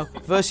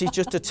 Versus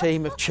just a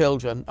team of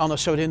children. Oh no,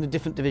 so we're in a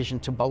different division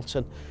to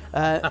Bolton.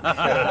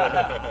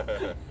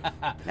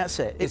 That's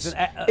it.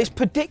 It's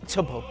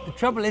predictable. The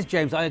trouble is,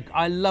 James,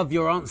 I love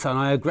your answer, and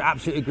I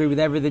absolutely agree with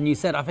everything you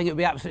said. I think it would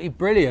be absolutely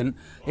brilliant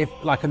if,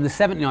 like in the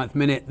 79th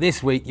minute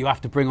this week, you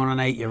have to bring on an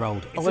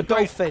 8-year-old. Or a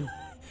dolphin.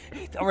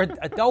 Or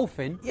a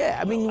dolphin? Yeah,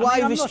 I mean,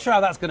 I'm not sure how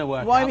that's going to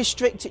work. Why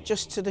restrict it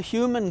just to the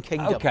human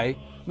kingdom? Okay,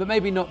 but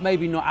maybe not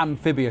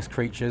amphibious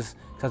creatures.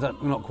 Because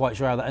I'm not quite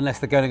sure how that, unless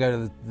they're going to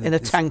go to in a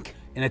tank.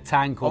 In a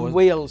tank or on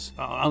wheels.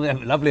 Oh,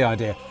 lovely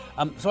idea.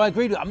 So I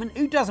agreed with. I mean,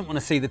 who doesn't want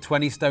to see the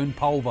 20-stone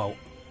pole vault?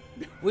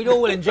 We'd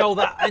all enjoy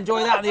that in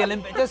the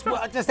Olympics.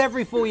 Just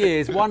every 4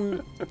 years,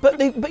 one. But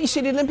you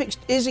see, the Olympics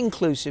is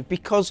inclusive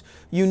because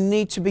you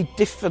need to be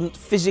different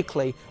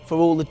physically for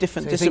all the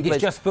different disciplines. Think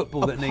it's just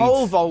football that needs. A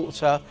pole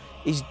vaulter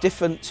is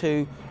different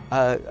to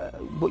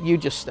what you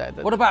just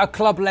said. What about a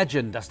club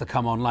legend has to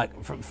come on,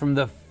 like from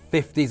the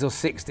 50s or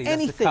 60s?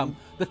 Anything.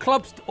 The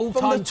club's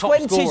all-time top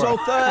scorer. From the 20s or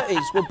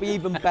 30s would be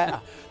even better.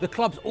 The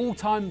club's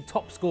all-time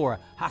top scorer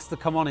has to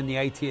come on in the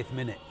 80th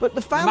minute. But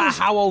the fans, no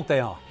matter how old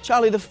they are.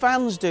 Charlie, the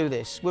fans do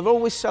this. We're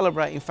always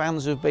celebrating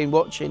fans who've been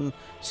watching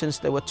since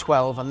they were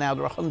 12 and now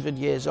they're 100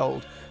 years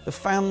old. The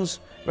fans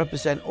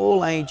represent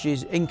all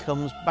ages,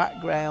 incomes,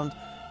 background,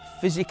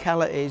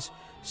 physicalities.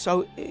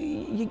 So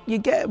you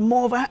get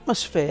more of an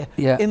atmosphere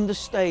in the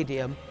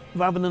stadium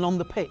rather than on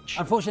the pitch.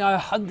 Unfortunately, I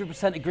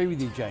 100% agree with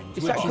you, James.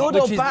 Is that good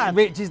or bad?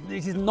 Which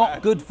is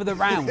not good for the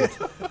round.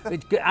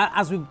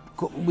 As we've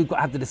got to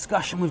have the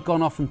discussion, we've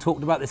gone off and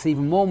talked about this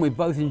even more, and we've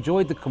both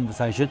enjoyed the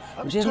conversation,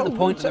 which isn't the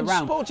point of the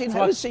round. Sporting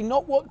heresy,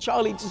 not what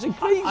Charlie disagrees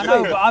with. I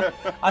know,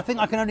 but I think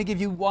I can only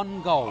give you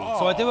 1 goal,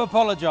 so I do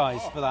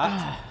apologise for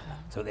that.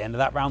 So at the end of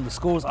that round, the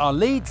scores are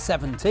Leeds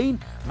 17,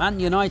 Man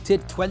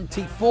United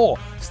 24.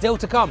 Still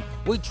to come,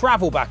 we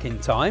travel back in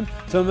time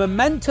to a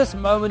momentous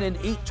moment in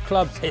each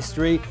club's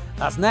history.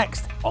 That's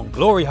next on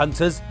Glory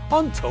Hunters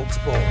on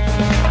TalkSport.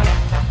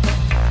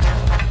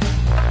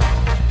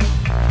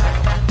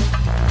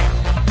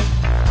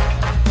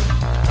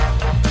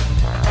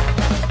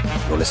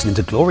 You're listening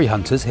to Glory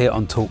Hunters here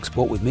on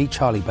TalkSport with me,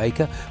 Charlie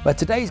Baker, where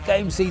today's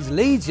game sees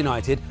Leeds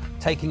United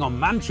taking on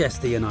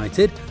Manchester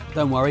United.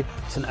 Don't worry,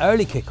 it's an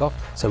early kickoff,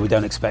 so we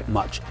don't expect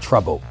much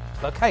trouble.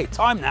 OK,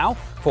 time now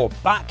for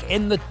Back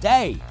in the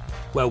Day,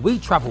 where we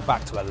travel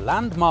back to a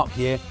landmark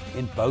year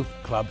in both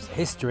clubs'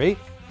 history.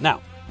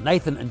 Now,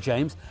 Nathan and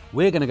James,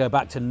 we're going to go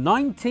back to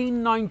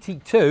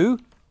 1992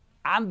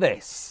 and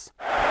this.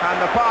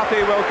 And the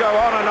party will go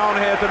on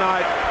here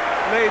tonight.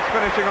 Leeds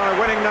finishing on a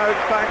winning note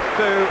thanks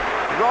to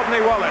Rodney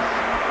Wallace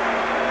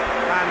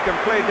and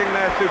completing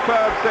their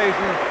superb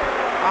season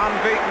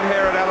unbeaten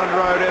here at Ellen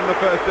Road in the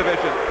First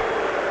Division.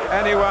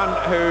 Anyone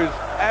who's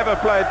ever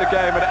played the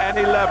game at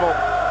any level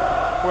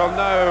will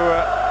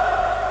know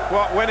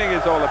what winning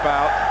is all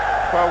about.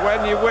 Well,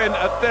 when you win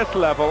at this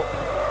level,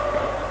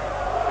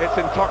 it's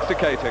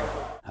intoxicating.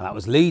 And that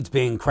was Leeds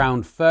being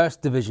crowned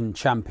First Division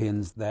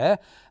champions there.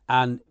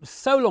 And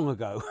so long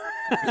ago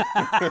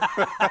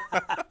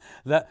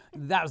that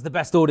was the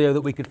best audio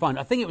that we could find.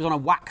 I think it was on a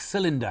wax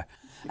cylinder.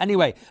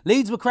 Anyway,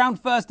 Leeds were crowned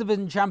First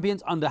Division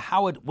champions under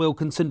Howard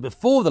Wilkinson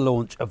before the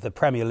launch of the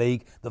Premier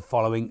League the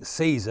following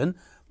season.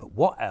 But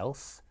what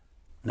else,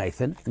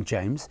 Nathan and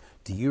James,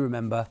 do you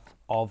remember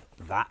of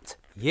that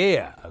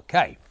year?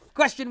 OK,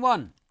 question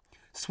 1.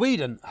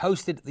 Sweden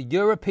hosted the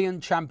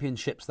European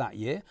Championships that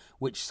year,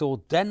 which saw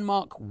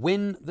Denmark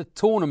win the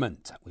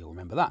tournament. We all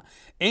remember that.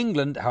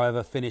 England,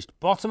 however, finished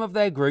bottom of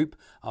their group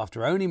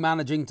after only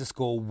managing to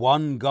score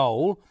 1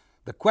 goal.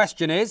 The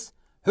question is,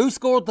 who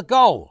scored the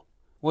goal?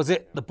 Was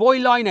it the boy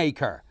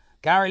Lineker,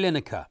 Gary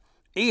Lineker,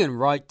 Ian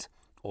Wright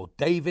or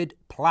David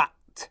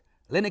Platt?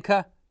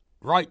 Lineker,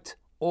 Wright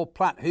or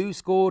Platt? Who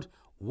scored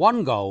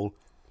 1 goal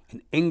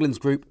in England's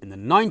group in the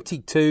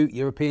 92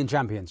 European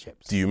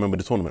Championships? Do you remember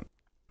the tournament?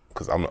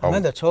 I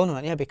remember the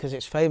tournament, yeah, because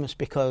it's famous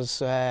because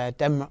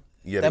Denmark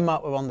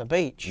were on the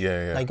beach.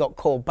 Yeah. They got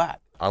called back.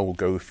 I will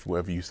go with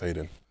whatever you say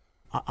then.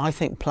 I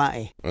think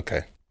Platty.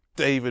 Okay.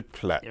 David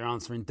Platt. You're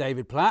answering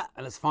David Platt.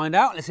 And let's find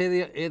out. Let's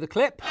hear the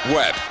clip.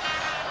 Webb.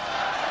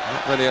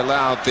 Not really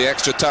allowed the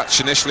extra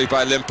touch initially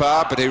by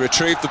Limpar, but he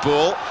retrieved the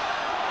ball.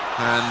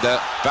 And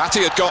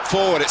Batty had got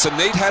forward. It's a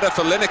neat header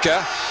for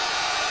Lineker.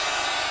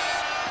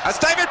 As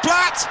David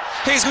Platt,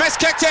 he's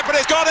miskicked it, but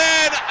it's gone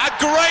in. A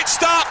great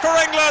start for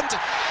England.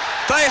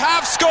 They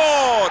have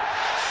scored.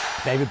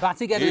 David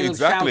Batty getting a little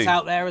shout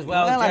out there as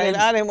well. Well,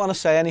 I didn't want to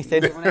say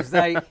anything.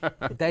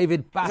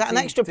 David Batty. Is that an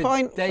extra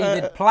point?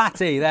 David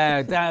Platty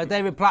there.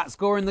 David Platt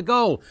scoring the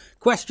goal.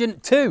 Question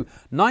 2.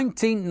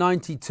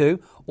 1992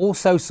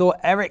 also saw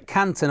Eric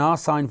Cantona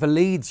sign for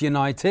Leeds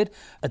United,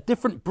 a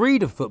different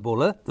breed of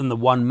footballer than the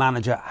one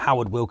manager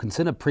Howard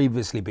Wilkinson had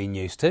previously been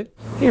used to.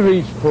 He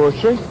reads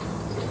poetry.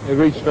 He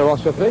reads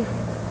philosophy.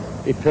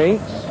 He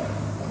paints.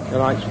 He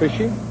likes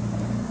fishing.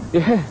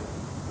 Yeah,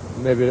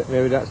 maybe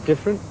that's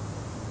different.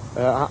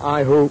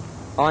 I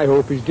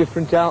hope he's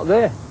different out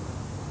there.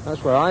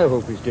 That's where I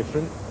hope he's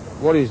different.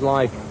 What he's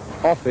like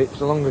off it,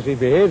 so long as he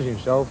behaves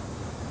himself,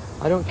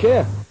 I don't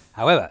care.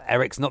 However,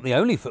 Eric's not the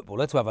only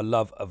footballer to have a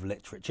love of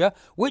literature.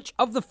 Which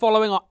of the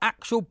following are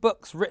actual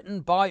books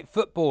written by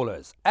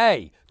footballers?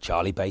 A.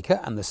 Charlie Baker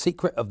and the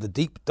Secret of the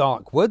Deep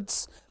Dark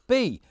Woods.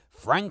 B.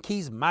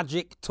 Frankie's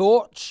Magic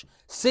Torch.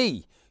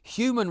 C.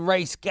 Human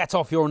Race, Get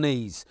Off Your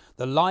Knees.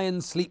 The Lion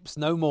Sleeps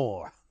No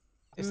More.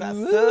 Is that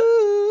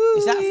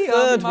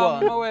third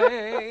one?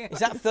 Is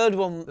that third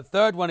one? The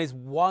third one is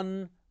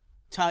one.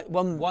 That's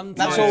all one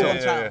title.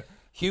 Yeah.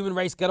 Human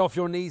Race, Get Off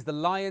Your Knees. The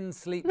Lion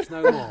Sleeps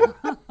No More.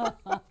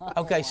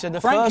 Okay, so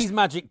the Frankie's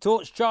Magic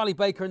Torch, Charlie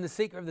Baker and the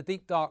Secret of the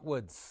Deep Dark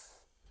Woods.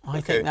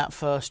 I think that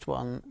first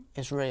one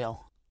is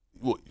real.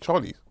 What,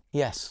 Charlie?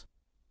 Yes.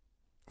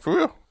 For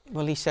real?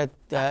 Well, he said,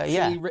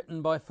 Actually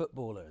written by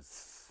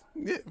footballers.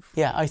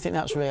 Yeah, I think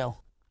that's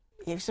real.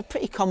 It's a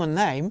pretty common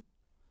name.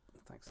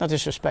 Thanks. No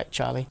disrespect,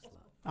 Charlie.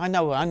 I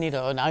know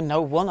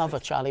one other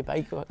Charlie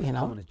Baker, you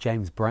know.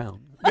 James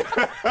Brown.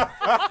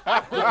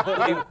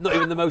 not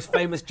even the most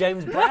famous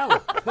James Brown.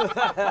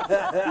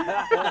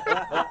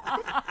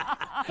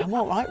 I'm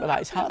all right with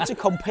that. It's hard to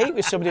compete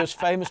with somebody who's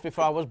famous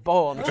before I was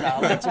born,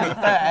 Charlie, to be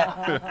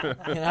fair.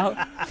 You know?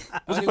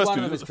 What's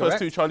the first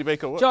two? Charlie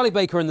Baker what? Charlie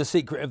Baker and the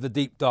Secret of the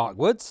Deep Dark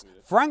Woods.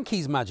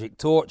 Frankie's Magic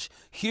Torch.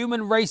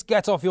 Human Race,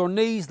 Get Off Your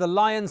Knees. The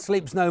Lion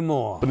Sleeps No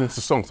More. But it's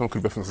a song. Someone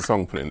could reference a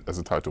song, put it in as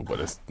a title, but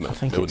I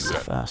think it's the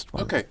first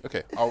one. Okay.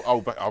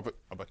 I'll back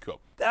you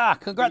up.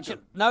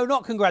 No,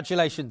 not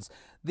congratulations.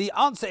 The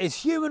answer is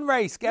Human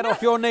Race, Get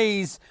Off Your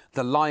Knees.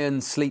 The Lion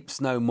Sleeps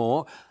No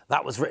More.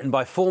 That was written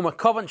by former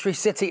Coventry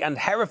City and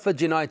Hereford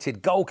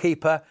United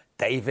goalkeeper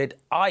David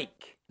Icke.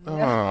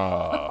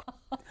 Oh.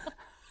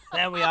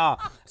 There we are.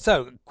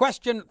 So,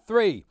 question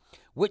 3.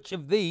 Which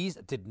of these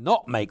did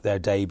not make their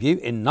debut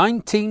in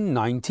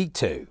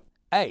 1992?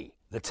 A.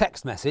 The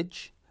text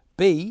message.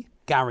 B.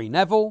 Gary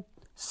Neville.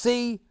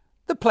 C.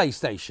 The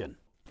PlayStation.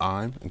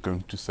 I'm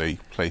going to say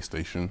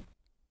PlayStation.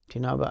 Do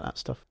you know about that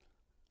stuff?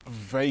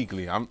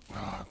 Vaguely.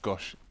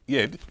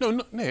 Yeah. No,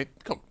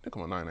 come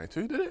on,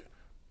 992, did it?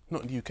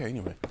 Not in the UK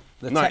anyway.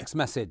 The text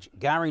message.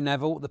 Gary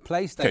Neville, the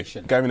PlayStation.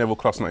 Okay. Gary Neville,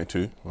 Class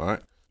 92, right?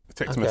 The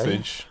text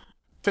message.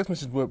 Text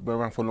messages were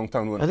around for a long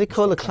time. Are they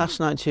called the Class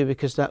 92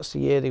 because that's the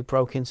year they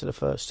broke into the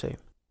first two?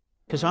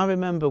 Because I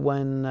remember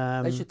when...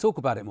 they should talk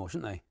about it more,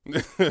 shouldn't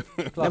they?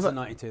 Class of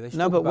 92, they should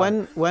No, talk but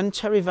about when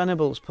Terry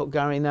Venables put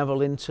Gary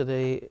Neville into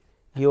the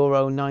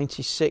Euro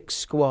 96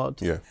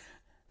 squad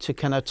to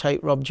kind of take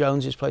Rob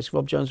Jones's place,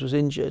 Rob Jones was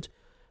injured,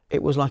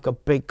 it was like a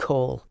big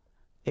call.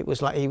 It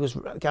was like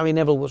Gary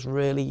Neville was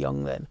really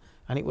young then,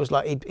 and it was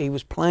like he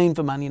was playing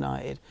for Man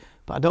United,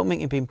 but I don't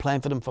think he'd been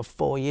playing for them for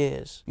 4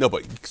 years. No,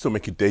 but you can still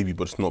make your debut,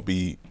 but it's not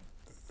be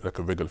like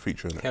a regular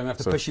feature in it. Okay, we have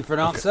to push you for an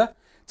answer.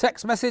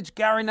 Text message,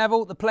 Gary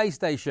Neville, the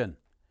PlayStation.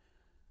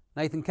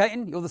 Nathan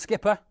Caton, you're the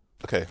skipper.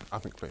 Okay, I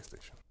think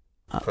PlayStation.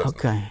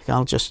 Okay,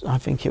 I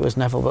think it was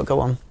Neville, but go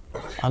on.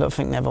 I don't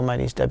think Neville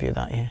made his debut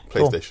that year.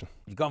 PlayStation.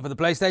 You've gone for the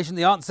PlayStation.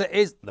 The answer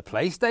is the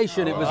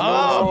PlayStation. It was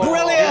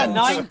brilliant!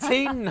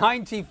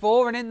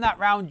 1994, and in that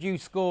round you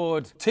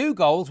scored 2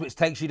 goals, which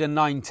takes you to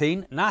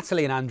 19.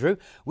 Natalie and Andrew,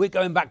 we're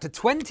going back to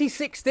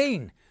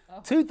 2016,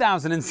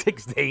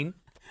 2016.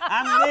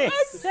 And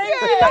this.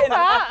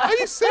 Are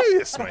you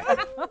serious, mate?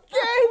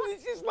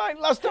 This is like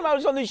last time I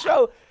was on the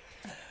show.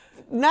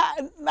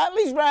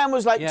 Natalie's round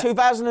was like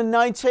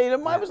 2019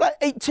 and mine was like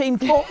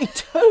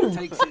 1842.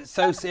 Takes it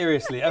so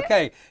seriously.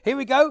 Okay, here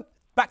we go.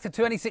 Back to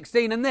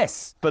 2016 and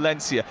this.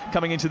 Valencia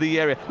coming into the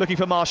area, looking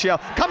for Martial.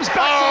 Comes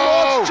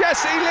back towards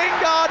Jesse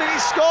Lingard and he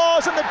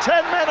scores and the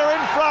 10 men are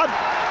in front.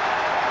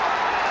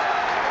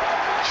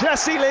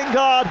 Jesse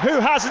Lingard, who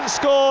hasn't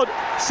scored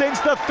since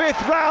the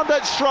 5th round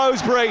at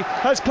Shrewsbury,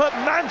 has put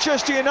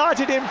Manchester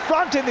United in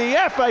front in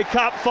the FA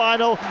Cup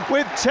final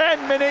with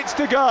 10 minutes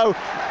to go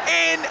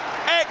in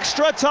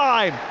extra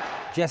time.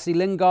 Jesse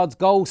Lingard's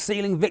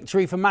goal-sealing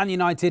victory for Man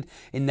United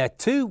in their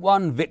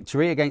 2-1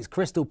 victory against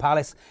Crystal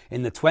Palace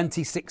in the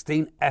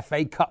 2016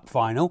 FA Cup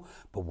final.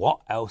 But what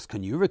else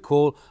can you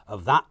recall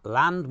of that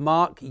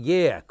landmark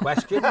year?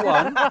 Question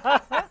 1.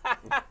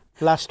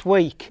 Last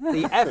week.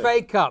 The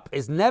FA Cup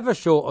is never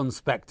short on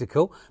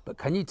spectacle, but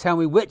can you tell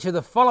me which of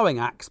the following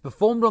acts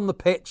performed on the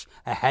pitch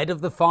ahead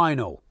of the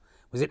final?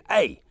 Was it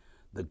A,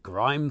 the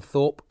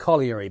Grimethorpe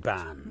Colliery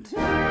Band?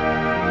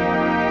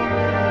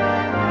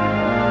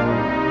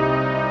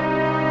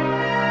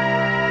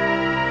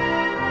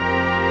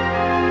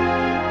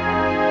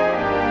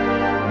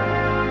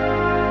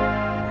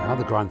 Now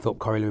the Grimethorpe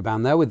Colliery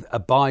Band there with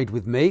Abide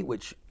With Me,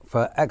 which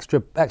for extra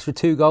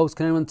 2 goals.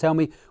 Can anyone tell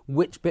me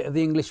which bit of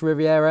the English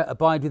Riviera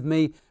Abide With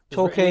Me?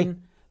 Torquay.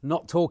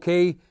 Not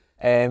Torquay.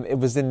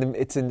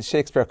 It's in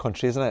Shakespeare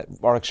country, isn't it?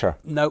 Warwickshire.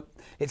 No,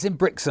 it's in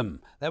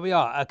Brixham. There we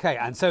are. Okay,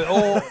 and so,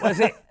 or was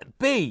it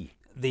B,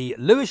 the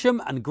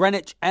Lewisham and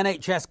Greenwich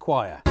NHS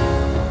Choir?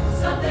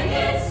 Something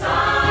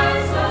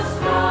inside so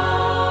strong.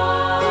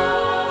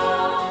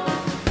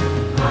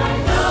 I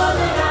know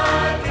that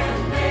I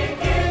can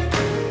make it.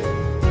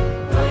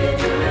 Though you're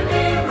doing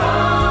me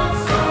wrong,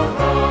 so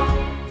wrong.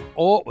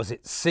 Or was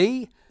it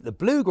C, the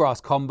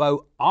Bluegrass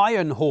combo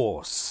Iron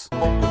Horse?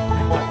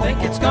 I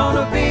think it's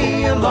gonna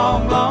be a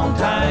long, long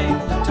time.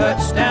 The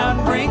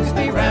touchdown brings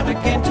me round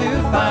again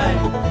to find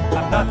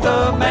I'm not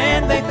the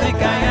man they think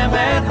I am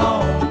at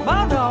home.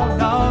 Oh, no,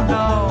 no,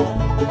 no.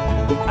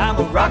 I'm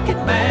a rocket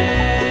man.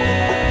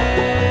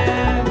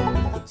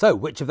 So,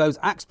 which of those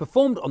acts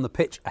performed on the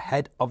pitch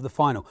ahead of the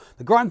final?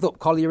 The Grimethorpe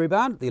Colliery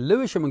Band, the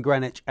Lewisham and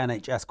Greenwich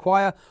NHS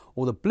Choir,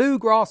 or the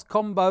Bluegrass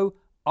combo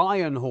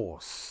Iron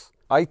Horse?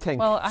 I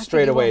think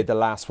straight away the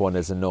last one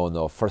is a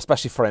no-no,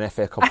 especially for an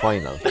FA Cup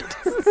final.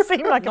 Doesn't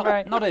seem like a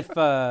very... Not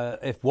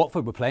if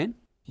Watford were playing.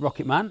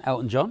 Rocket Man,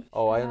 Elton John.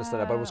 Oh, I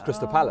understand that, but it was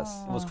Crystal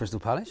Palace. It was Crystal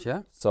Palace,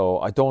 yeah. So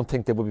I don't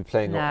think they would be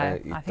playing. No,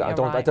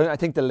 I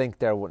think the link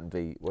there wouldn't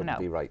be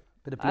right.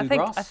 Bit of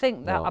I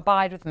think that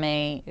Abide With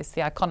Me is the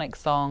iconic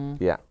song.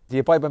 Yeah, the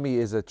Abide With Me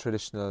is a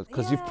traditional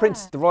because you've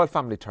Prince, the royal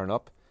family turn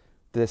up,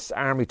 this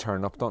army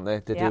turn up, don't they?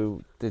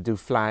 They do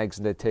flags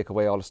and they take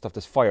away all the stuff.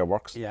 There's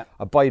fireworks. Yeah.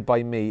 Abide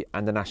By Me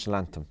and the national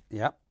anthem.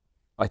 Yeah.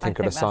 I think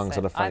are the songs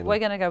of the final. We're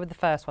going to go with the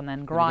first one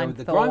then. Grimethorpe.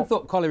 The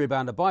Grimethorpe Colliery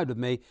Band, Abide With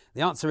Me.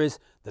 The answer is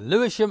the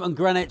Lewisham and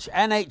Greenwich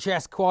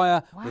NHS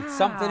Choir with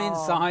Something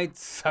Inside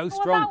So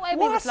Strong. That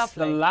was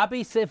lovely. The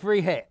Labby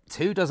Sifri hit.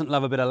 Who doesn't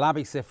love a bit of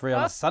Labby Sifri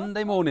on a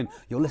Sunday morning?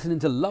 You're listening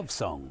to Love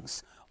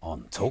Songs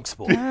on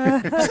TalkSport.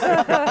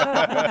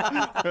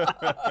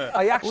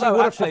 I actually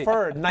would have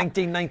preferred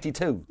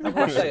 1992. I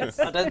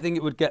don't think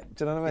it would get...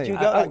 Do you know what I mean? Did you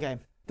go that game?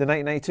 The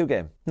 1992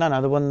 game?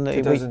 No, the one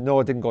that... No,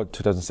 it didn't go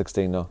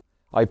 2016, no.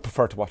 I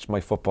prefer to watch my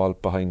football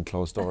behind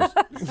closed doors.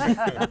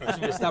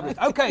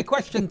 Okay,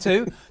 question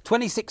 2.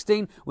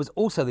 2016 was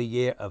also the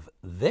year of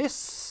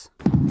this.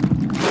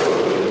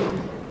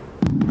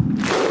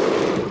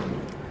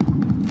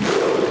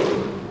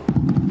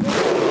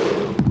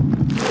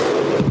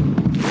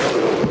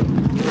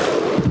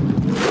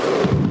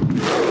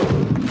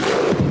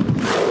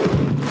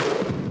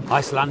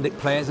 Icelandic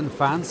players and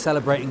fans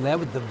celebrating there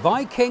with the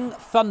Viking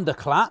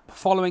Thunderclap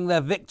following their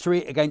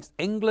victory against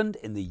England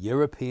in the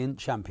European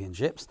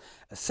Championships,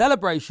 a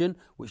celebration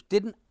which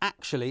didn't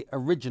actually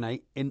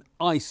originate in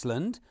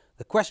Iceland.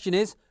 The question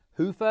is,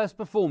 who first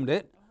performed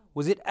it?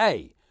 Was it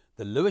A,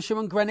 the Lewisham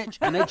and Greenwich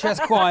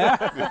NHS Choir,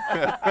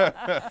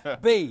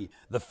 B,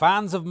 the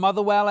fans of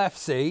Motherwell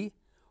FC,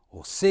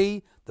 or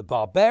C, the the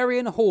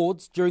barbarian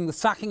hordes during the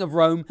sacking of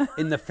Rome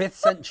in the 5th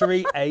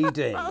century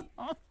AD?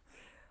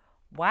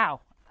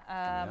 Wow.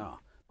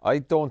 I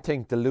don't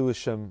think the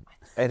Lewisham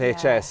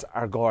NHS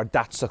are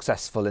that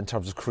successful in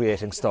terms of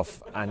creating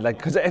stuff. And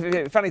because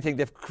if anything,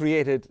 they've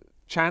created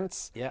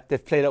chants. Yeah.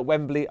 They've played at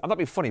Wembley. I'm not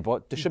being funny,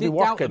 but they should be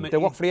working. They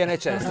work for the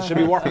NHS. They should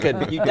be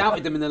working. You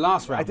doubted them in the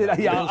last round. I did.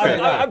 Yeah,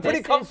 I'm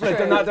pretty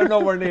confident they're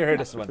nowhere near here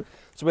this one.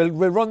 So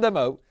we'll run them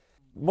out.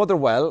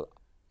 Motherwell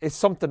is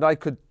something I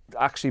could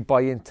actually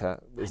buy into.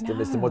 Is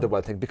the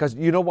Motherwell thing, because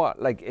you know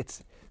what? Like,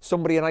 it's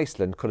somebody in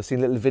Iceland could have seen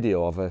a little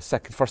video of a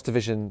First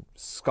Division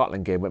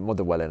Scotland game with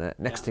Motherwell in it.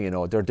 Next thing you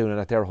know, they're doing it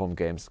at their home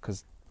games,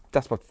 because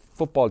that's what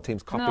football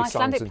teams copy songs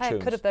and tunes.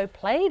 Icelandic could have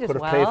played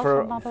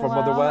for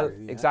Motherwell.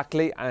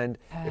 Exactly, and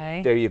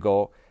there you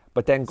go.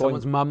 But then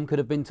someone's mum could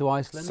have been to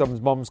Iceland. Someone's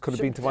mums could have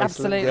been to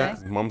Iceland. Absolutely. Yeah.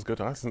 Mum's go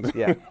to Iceland.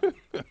 Yeah.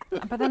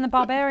 But then the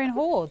barbarian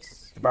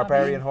hordes. The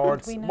barbarian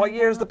hordes. What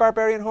year is the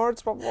barbarian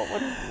hordes? What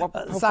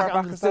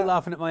I'm still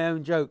laughing at my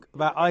own joke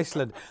about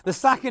Iceland. The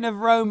sacking of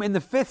Rome in the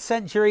 5th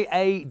century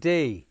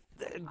AD.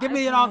 Give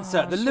me an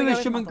answer. The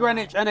Lewisham and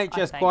Greenwich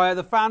NHS Choir,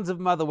 the fans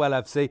of Motherwell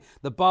FC,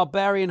 the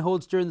barbarian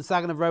hordes during the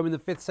sacking of Rome in the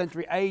 5th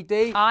century AD.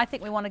 I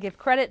think we want to give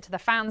credit to the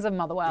fans of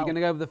Motherwell. You're going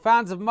to go with the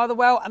fans of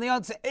Motherwell, and the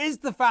answer is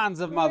the fans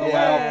of Motherwell.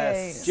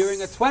 Yes.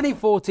 During a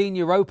 2014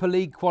 Europa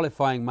League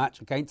qualifying match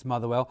against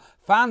Motherwell,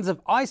 fans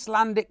of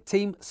Icelandic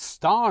team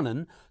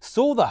Starnen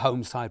saw the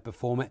home side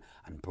perform it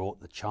and brought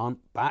the chant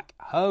back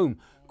home.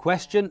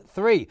 Question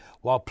 3.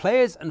 While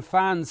players and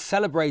fans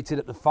celebrated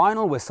at the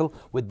final whistle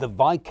with the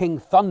Viking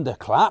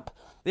thunderclap,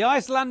 the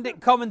Icelandic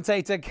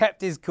commentator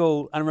kept his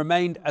cool and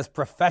remained as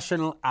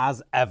professional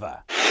as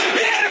ever.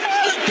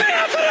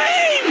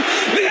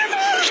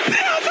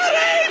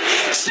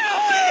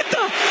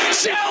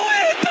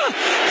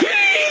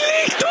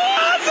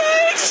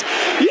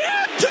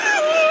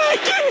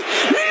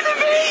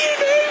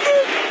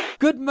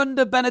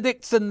 Gudmundur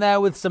Benediktsson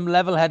there with some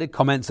level-headed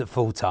comments at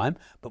full-time.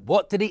 But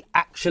what did he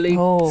actually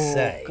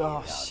say?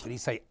 Gosh. Did he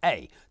say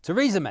A,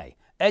 Theresa May,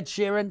 Ed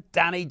Sheeran,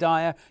 Danny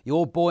Dyer,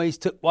 your boys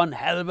took one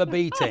hell of a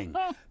beating?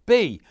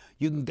 B,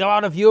 you can go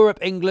out of Europe,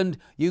 England,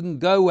 you can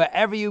go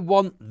wherever you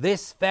want,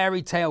 this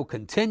fairy tale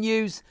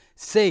continues?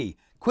 C,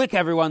 quick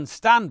everyone,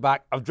 stand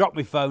back, I've dropped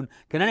my phone,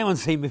 can anyone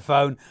see my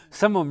phone?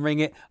 Someone ring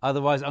it,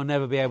 otherwise I'll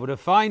never be able to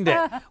find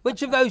it.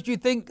 Which of those do you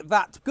think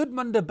that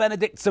Gudmundur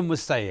Benediktsson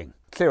was saying?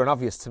 Clear and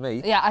obvious to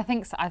me. Yeah, I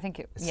think so. I think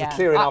it's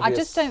clear and obvious.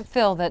 I just don't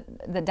feel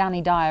that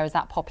Danny Dyer is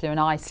that popular in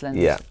Iceland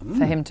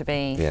for him to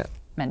be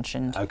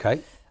mentioned.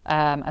 Okay.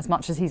 As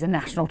much as he's a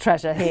national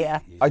treasure here.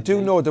 I do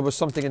know there was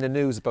something in the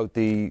news about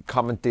the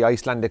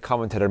Icelandic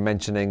commentator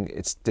mentioning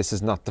this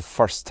is not the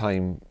first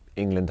time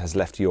England has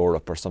left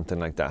Europe or something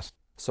like that.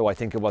 So I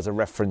think it was a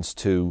reference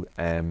to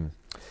them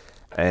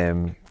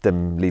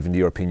leaving the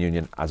European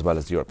Union as well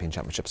as the European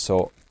Championship.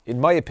 So in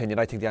my opinion,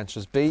 I think the answer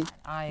is B.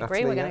 I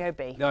agree, we're going to go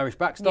B. The Irish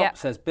backstop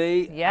says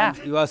B. Yeah.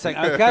 And you are saying,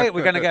 OK,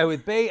 we're going to go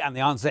with B, and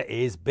the answer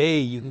is B.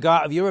 You can go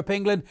out of Europe,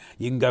 England,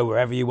 you can go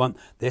wherever you want.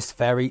 This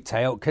fairy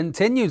tale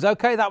continues.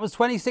 OK, that was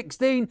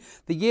 2016,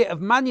 the year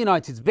of Man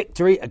United's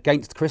victory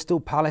against Crystal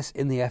Palace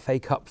in the FA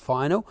Cup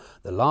final.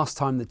 The last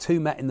time the two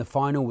met in the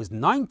final was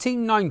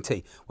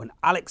 1990, when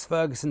Alex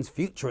Ferguson's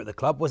future at the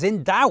club was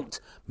in doubt.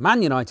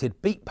 Man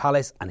United beat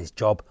Palace and his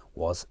job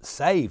was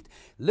saved.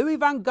 Louis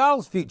van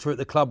Gaal's future at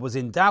the club was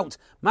in doubt.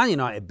 Man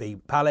United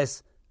beat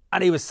Palace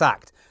and he was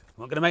sacked.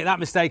 I'm not going to make that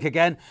mistake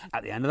again.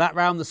 At the end of that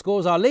round, the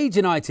scores are Leeds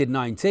United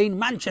 19,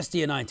 Manchester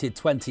United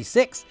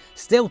 26.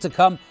 Still to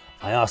come,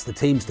 I asked the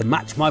teams to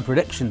match my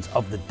predictions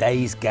of the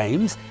day's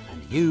games,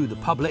 and you, the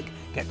public,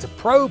 get to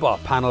probe our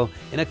panel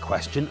in a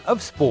question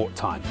of sport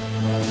time.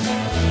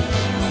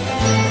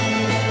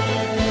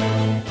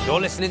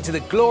 You're listening to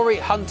the Glory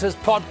Hunters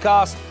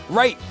podcast.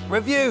 Rate,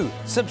 review,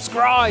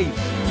 subscribe.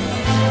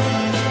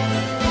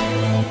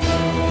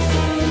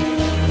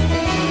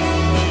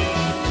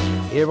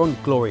 Here on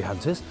Glory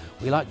Hunters,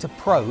 we like to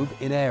probe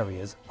in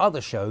areas other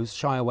shows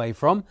shy away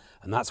from,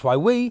 and that's why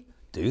we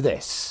do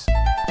this.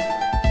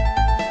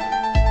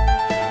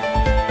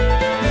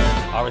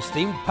 Our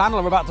esteemed panel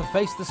are about to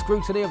face the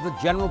scrutiny of the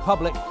general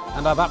public,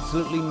 and I've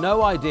absolutely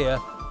no idea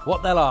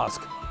what they'll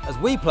ask as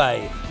we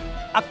play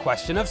A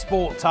Question of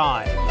Sport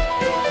Time.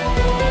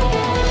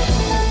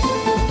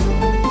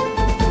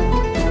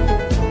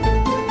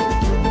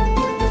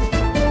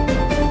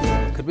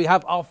 Could we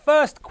have our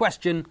first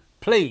question,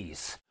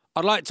 please?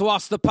 I'd like to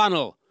ask the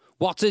panel,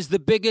 what is the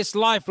biggest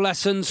life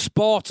lesson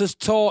sport has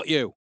taught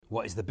you?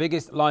 What is the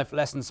biggest life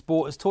lesson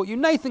sport has taught you?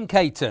 Nathan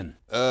Caton.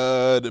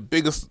 The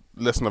biggest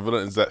lesson I've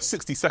learned is that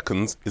 60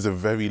 seconds is a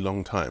very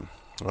long time,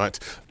 right?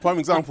 Prime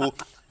example,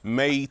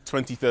 May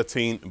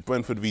 2013,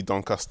 Brentford v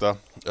Doncaster,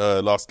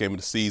 last game of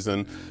the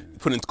season.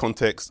 Put into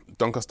context,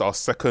 Doncaster are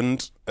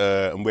second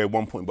and we're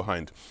 1 point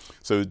behind.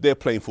 So they're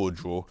playing for a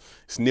draw.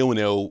 It's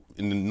 0-0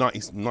 in the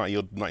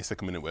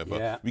 92nd minute, whatever.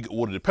 Yeah. We get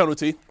awarded a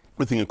penalty.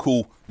 We're thinking,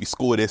 cool, we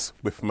score this,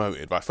 we're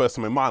promoted. Right, first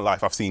time in my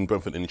life I've seen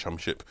Brentford in the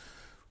Championship.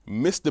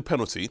 missed the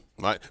penalty,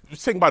 right? It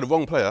was taken by the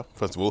wrong player,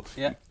 first of all.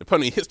 Yeah. The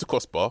penalty hits the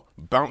crossbar,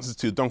 bounces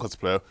to a Doncaster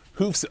player,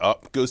 hoofs it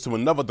up, goes to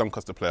another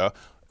Doncaster player.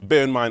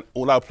 Bear in mind,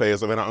 all our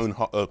players are in our own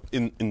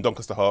in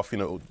Doncaster half,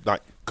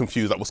 like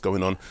confused at what's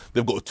going on.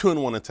 They've got a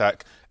 2-on-1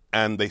 attack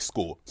and they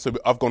score. So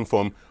I've gone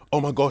from,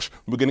 oh my gosh,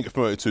 we're going to get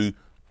promoted to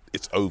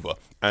it's over.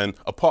 And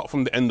apart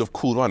from the end of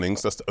Cool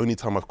Runnings, that's the only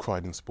time I've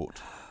cried in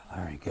sport.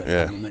 Very good.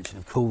 Yeah. You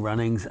mentioned Cool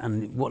Runnings,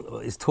 and what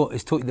it's taught you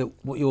that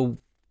what you're.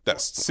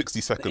 That's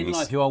 60 seconds. In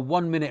life, you are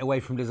 1 minute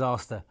away from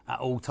disaster at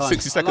all times.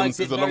 60 seconds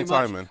is a long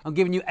time, man. I'm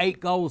giving you 8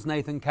 goals,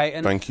 Nathan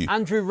Caton. Thank you.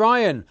 Andrew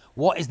Ryan,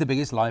 what is the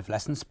biggest life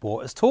lesson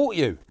sport has taught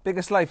you?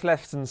 Biggest life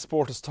lesson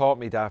sport has taught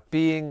me that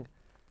being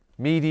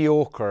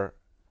mediocre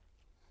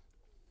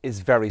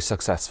is very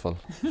successful.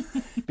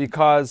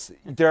 Because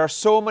there are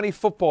so many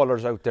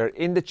footballers out there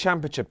in the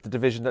Championship, the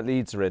division that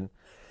Leeds are in,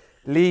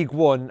 League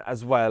One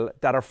as well,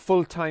 that are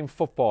full-time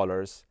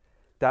footballers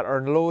that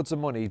earn loads of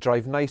money,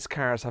 drive nice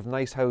cars, have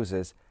nice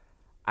houses,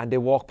 and they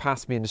walk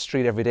past me in the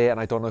street every day and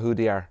I don't know who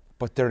they are,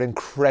 but they're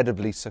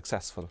incredibly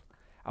successful.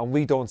 And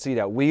we don't see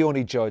that. We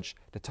only judge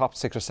the top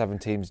 6 or 7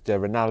 teams, the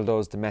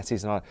Ronaldos, the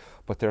Messis and all that.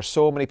 But there are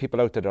so many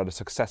people out there that are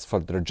successful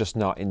that are just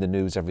not in the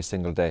news every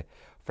single day.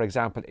 For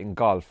example, in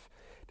golf,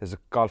 there's a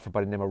golfer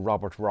by the name of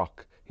Robert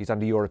Rock. He's on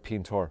the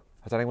European Tour.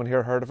 Has anyone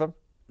here heard of him?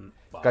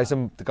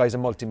 The guy's a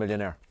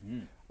multi-millionaire.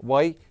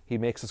 Why? He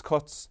makes his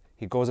cuts.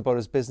 He goes about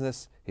his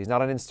business. He's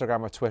not on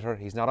Instagram or Twitter.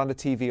 He's not on the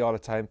TV all the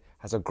time.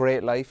 Has a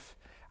great life.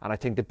 And I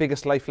think the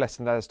biggest life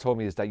lesson that has told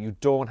me is that you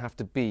don't have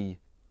to be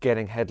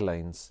getting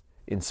headlines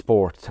in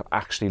sport to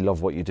actually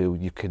love what you do.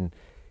 You can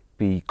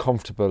be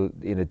comfortable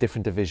in a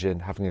different division,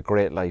 having a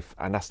great life.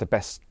 And that's the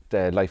best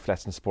life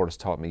lesson sport has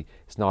taught me.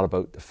 It's not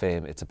about the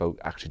fame. It's about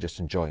actually just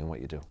enjoying what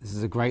you do. This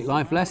is a great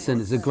life lesson.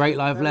 It's a great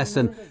life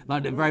lesson.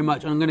 Liked it very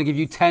much. I'm going to give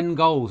you 10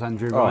 goals,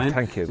 Andrew Ryan. Oh,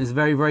 thank you. This is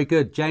very, very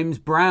good. James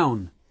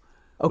Brown.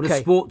 What has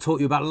sport taught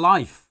you about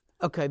life?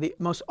 Okay, the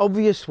most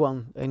obvious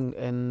one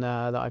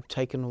that I've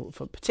taken,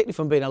 particularly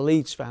from being a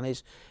Leeds fan,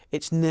 is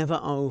it's never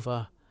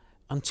over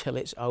until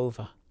it's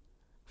over.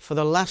 For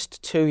the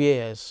last 2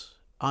 years,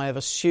 I have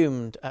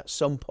assumed at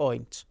some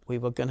point we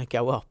were going to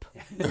go up.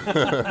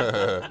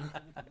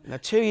 Now,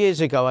 2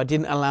 years ago, I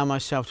didn't allow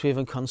myself to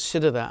even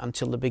consider that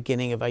until the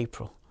beginning of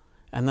April.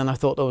 And then I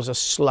thought there was a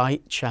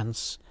slight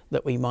chance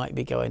that we might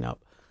be going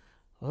up.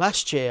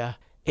 Last year,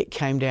 it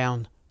came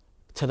down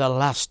to the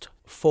last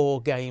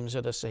 4 games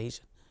of the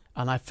season.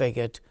 And I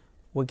figured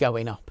we're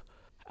going up.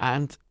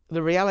 And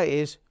the reality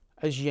is,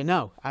 as you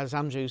know, as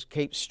Andrew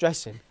keeps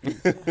stressing,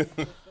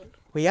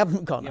 we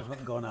haven't gone up. You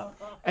haven't gone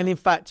up. And in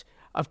fact,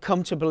 I've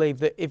come to believe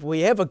that if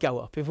we ever go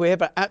up, if we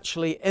ever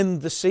actually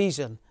end the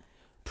season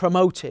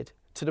promoted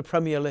to the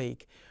Premier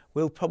League,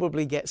 we'll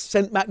probably get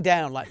sent back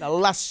down like the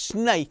last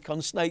snake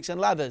on Snakes and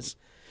Ladders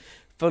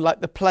for like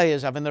the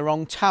players having the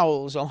wrong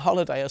towels on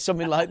holiday or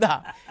something like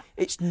that.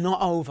 It's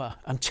not over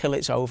until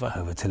it's over.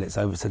 Over till it's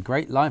over. It's a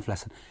great life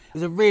lesson. It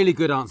was a really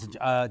good answer,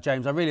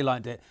 James. I really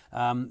liked it.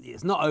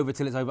 It's not over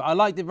till it's over. I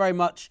liked it very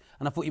much,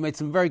 and I thought you made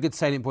some very good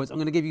salient points. I'm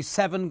going to give you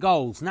 7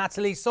 goals.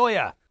 Natalie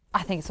Sawyer.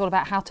 I think it's all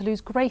about how to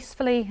lose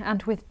gracefully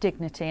and with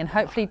dignity, and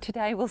hopefully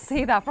today we'll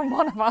see that from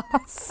one of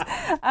us.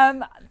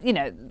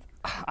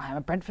 I'm a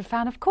Brentford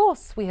fan, of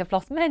course. We have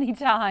lost many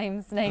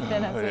times,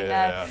 Nathan, as we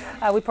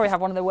know. We probably have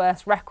one of the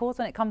worst records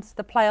when it comes to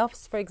the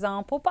playoffs, for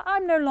example. But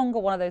I'm no longer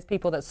one of those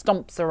people that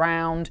stomps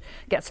around,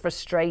 gets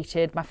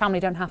frustrated. My family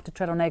don't have to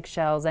tread on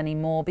eggshells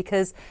anymore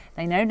because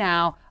they know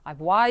now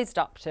I've wised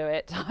up to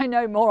it. I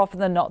know more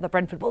often than not that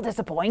Brentford will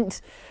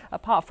disappoint.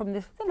 Apart from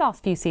the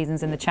last few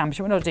seasons in the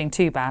Championship, we're not doing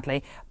too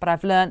badly. But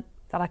I've learnt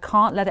that I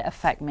can't let it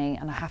affect me,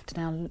 and I have to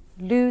now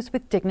lose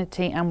with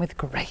dignity and with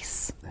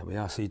grace. There we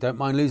are. So you don't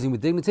mind losing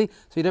with dignity,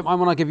 so you don't mind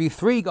when I give you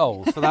 3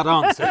 goals for that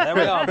answer. There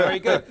we are. Very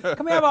good.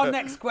 Can we have our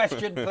next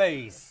question,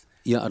 please?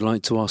 Yeah, I'd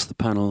like to ask the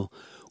panel,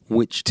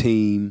 which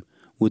team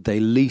would they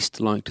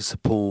least like to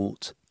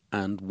support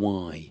and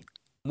why?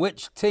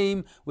 Which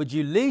team would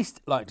you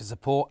least like to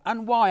support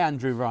and why,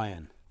 Andrew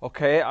Ryan?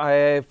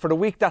 Okay, for the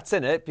week that's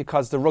in it,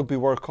 because the Rugby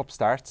World Cup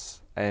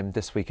starts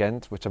this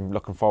weekend, which I'm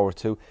looking forward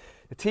to,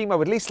 the team I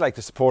would least like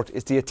to support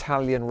is the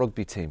Italian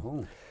rugby team.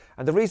 Ooh.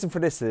 And the reason for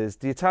this is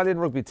the Italian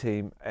rugby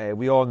team,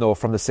 we all know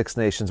from the Six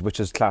Nations, which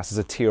is classed as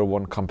a Tier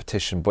 1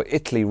 competition, but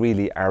Italy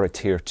really are a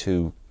Tier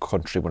 2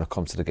 country when it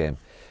comes to the game.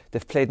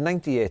 They've played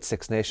 98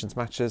 Six Nations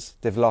matches,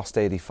 they've lost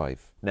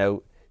 85.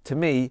 Now, to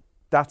me,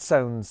 that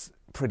sounds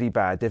pretty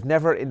bad. They've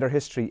never in their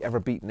history ever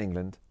beaten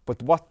England,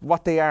 but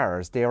what they are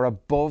is they are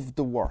above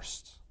the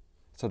worst.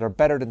 So they're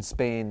better than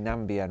Spain,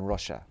 Namibia and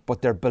Russia,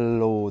 but they're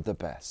below the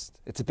best.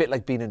 It's a bit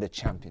like being in the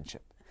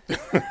Championship.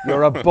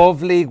 You're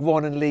above League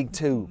 1 and League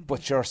 2,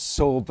 but you're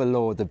so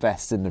below the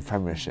best in the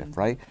Premiership,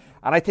 right?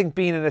 And I think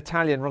being an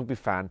Italian rugby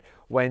fan,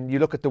 when you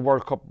look at the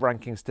World Cup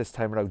rankings this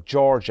time around,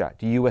 Georgia,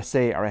 the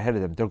USA are ahead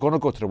of them. They're going to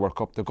go to the World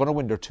Cup, they're going to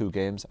win their 2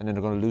 games, and then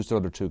they're going to lose their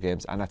other 2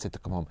 games, and that's it to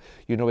come home.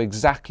 You know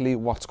exactly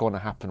what's going to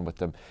happen with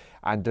them,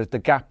 and the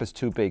gap is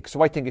too big.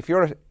 So I think if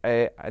you're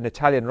an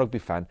Italian rugby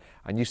fan,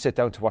 and you sit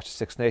down to watch the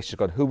Six Nations,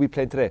 going, who are we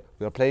playing today?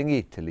 We are playing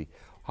Italy.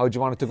 How do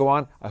you want it to go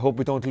on? I hope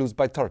we don't lose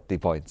by 30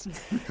 points.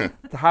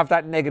 To have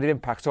that negative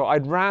impact. So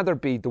I'd rather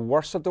be the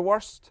worst of the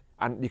worst,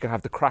 and you can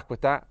have the crack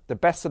with that, the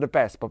best of the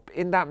best, but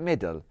in that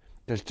middle,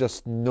 there's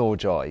just no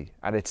joy.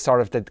 And it's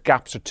sort of, the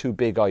gaps are too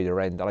big either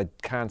end, and I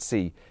can't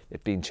see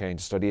it being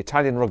changed. So the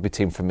Italian rugby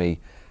team for me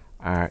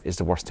is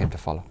the worst team to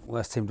follow.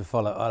 Worst team to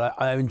follow.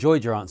 I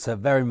enjoyed your answer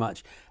very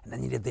much. And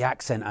then you did the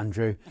accent,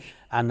 Andrew.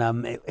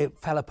 And it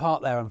fell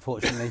apart there,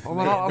 unfortunately. Oh,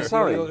 I'm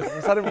sorry.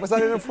 Was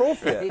that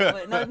inappropriate?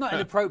 No, not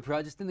inappropriate.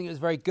 I just didn't think it was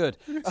very good.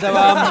 So,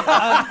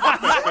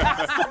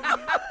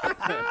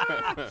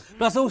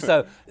 plus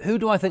also, who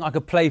do I think I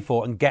could play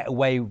for and get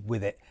away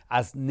with it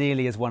as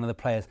nearly as one of the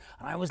players?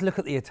 And I always look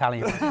at the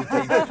Italian rugby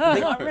team.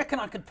 I reckon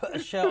I could put a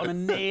shirt on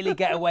and nearly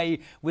get away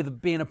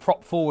with being a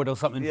prop forward or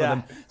something for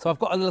them. So I've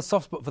got a little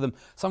soft spot for them.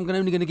 So I'm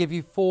only going to give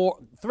you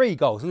 3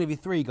 goals. I'm going to give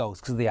you 3 goals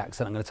because of the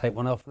accent. I'm going to take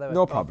one off there.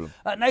 No problem.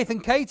 Nathan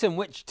Caton,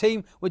 which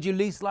team would you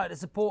least like to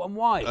support and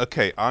why?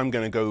 Okay, I'm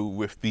going to go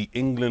with the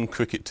England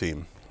cricket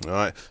team. All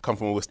right, come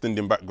from a West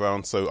Indian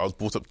background, so I was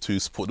brought up to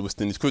support the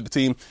West Indies cricket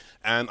team,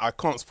 and I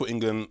can't support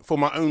England for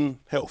my own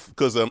health,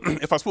 because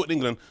if I supported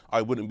England,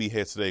 I wouldn't be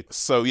here today.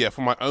 So yeah,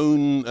 for my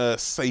own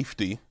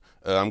safety,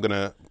 I'm going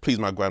to please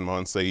my grandma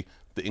and say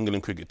the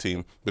England cricket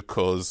team,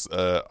 because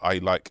I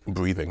like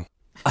breathing.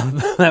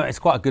 It's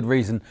quite a good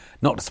reason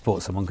not to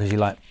support someone, because you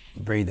like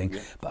breathing.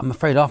 Yeah. But I'm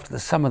afraid after the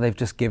summer they've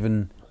just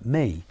given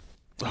me.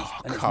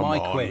 And it's my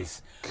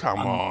quiz.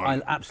 Come on.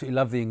 I absolutely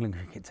love the England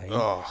cricket team.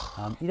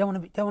 You don't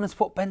want to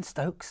support Ben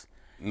Stokes?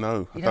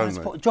 No, you don't want to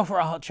support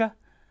Jofra Archer?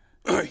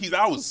 He's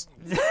ours.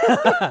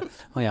 Oh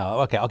yeah,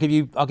 okay. I'll give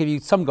you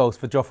some goals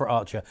for Jofra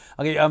Archer.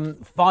 I'll give you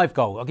 5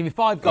 goals. I'll give you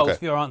 5 goals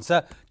for your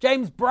answer.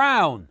 James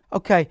Brown.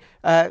 Okay,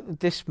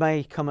 this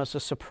may come as a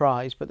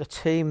surprise, but the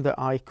team that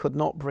I could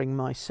not bring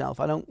myself,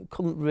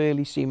 couldn't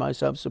really see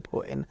myself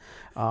supporting,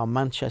 are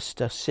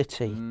Manchester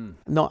City.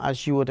 Not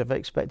as you would have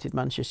expected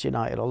Manchester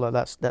United, although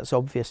that's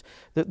obvious.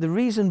 The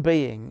reason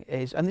being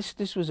is, and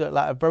this was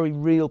a very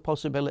real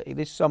possibility.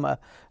 This summer,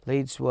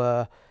 Leeds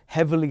were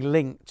heavily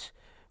linked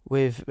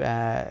with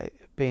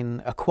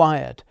being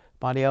acquired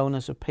by the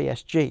owners of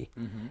PSG,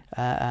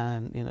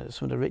 and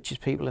some of the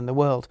richest people in the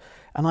world,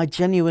 and I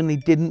genuinely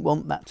didn't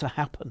want that to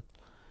happen.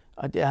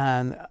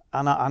 And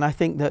I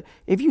think that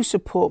if you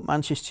support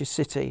Manchester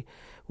City,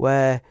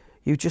 where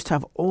you just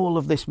have all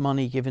of this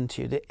money given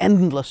to you, the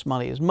endless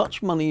money, as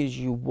much money as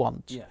you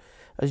want,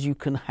 as you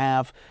can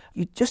have,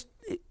 it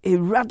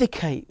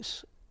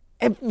eradicates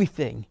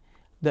everything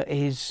that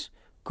is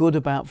good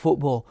about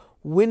football.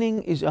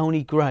 Winning is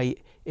only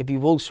great if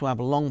you also have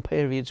long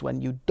periods when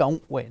you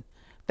don't win.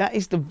 That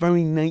is the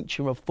very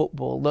nature of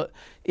football, that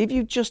if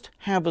you just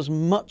have as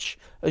much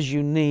as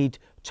you need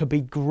to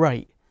be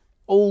great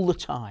all the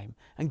time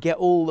and get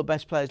all the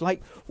best players,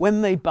 like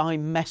when they buy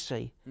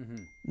Messi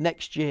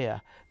next year,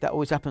 that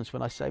always happens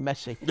when I say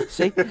Messi,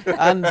 see?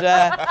 And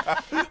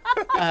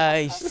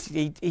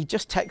he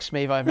just texts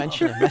me if I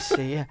mention him,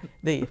 Messi,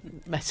 the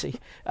Messi.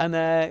 And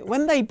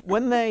when they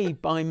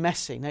buy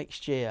Messi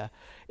next year,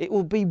 it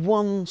will be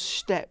one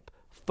step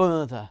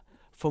further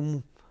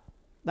from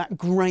that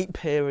great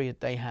period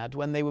they had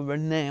when they were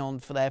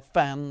renowned for their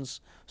fans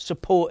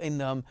supporting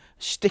them,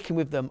 sticking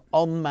with them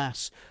en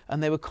masse,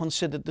 and they were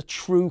considered the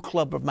true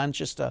club of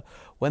Manchester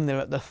when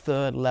they're at the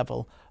 3rd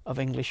level of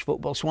English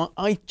football. So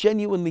I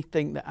genuinely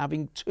think that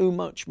having too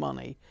much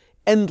money,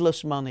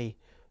 endless money,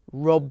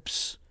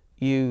 robs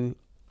you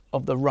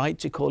of the right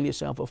to call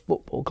yourself a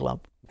football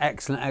club.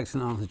 Excellent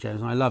answer,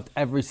 James. And I loved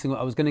every single...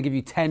 I was going to give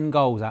you 10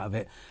 goals out of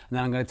it, and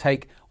then I'm going to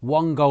take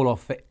 1 goal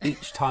off for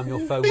each time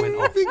your phone went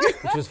off,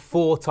 which was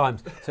 4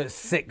 times. So it's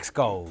 6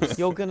 goals.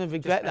 You're going to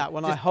regret that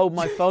when I hold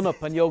my phone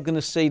up and you're going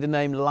to see the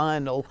name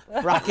Lionel,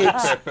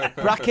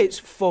 brackets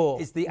 4.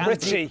 It's the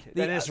Richie.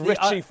 It's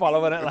Richie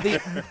following it.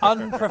 The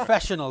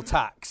unprofessional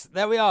tax.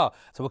 There we are.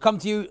 So we'll come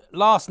to you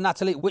last,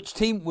 Natalie. Which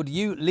team would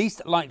you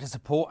least like to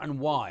support and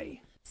why?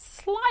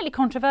 Slightly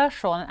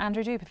controversial, and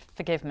Andrew, do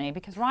forgive me,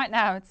 because right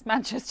now it's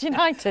Manchester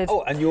United.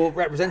 Oh, and you're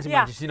representing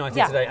Manchester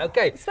United today.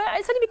 Okay. So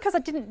it's only because I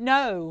didn't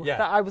know that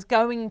I was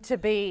going to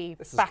be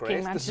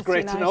backing Manchester United. This is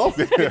great to know.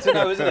 Good to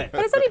know, isn't it?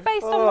 But it's only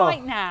based on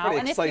right now,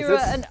 and excited. if you're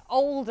an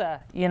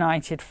older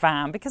United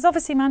fan, because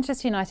obviously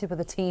Manchester United were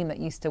the team that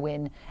used to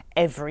win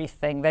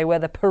everything. They were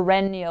the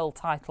perennial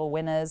title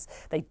winners.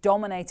 They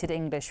dominated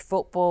English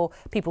football.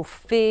 People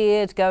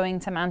feared going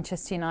to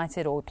Manchester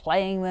United or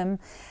playing them.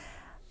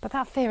 But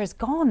that fear is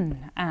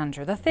gone,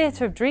 Andrew. The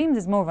theatre of dreams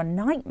is more of a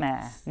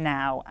nightmare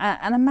now.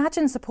 And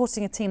imagine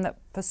supporting a team that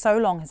for so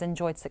long has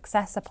enjoyed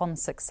success upon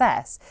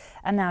success,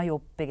 and now your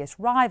biggest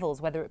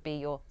rivals, whether it be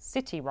your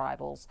City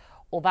rivals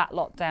or that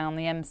lot down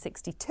the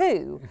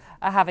M62,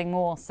 are having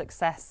more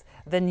success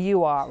than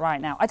you are right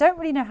now. I don't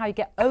really know how you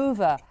get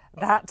over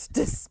that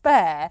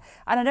despair,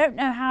 and I don't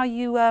know how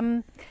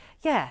you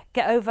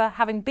get over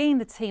having been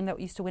the team that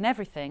used to win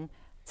everything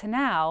to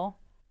now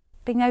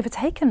being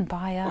overtaken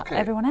by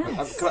everyone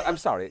else. I'm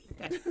sorry.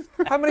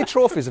 How many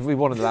trophies have we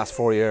won in the last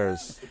 4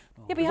 years?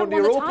 Yeah, but you haven't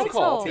won the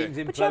title.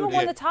 But you haven't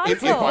won the title.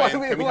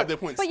 Can we have their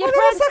points? But your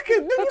bread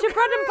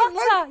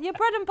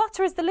and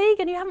butter is the league,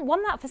 and you haven't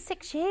won that for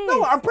 6 years.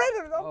 No, our bread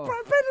and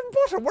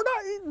butter. We're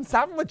not eating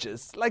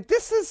sandwiches. Like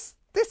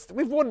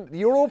we've won the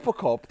Europa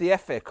Cup, the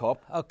FA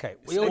Cup. Okay,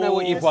 we all know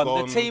what you've won.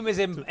 The team is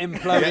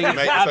imploding. It's an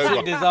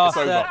absolute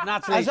disaster.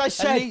 Natalie, as I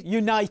said,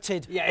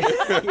 United. Yeah,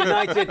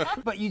 United.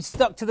 But you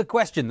stuck to the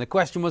question. The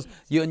question was,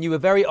 you were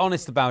very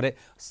honest about it.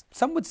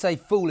 Some would say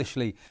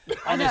foolishly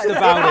honest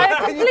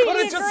about it. You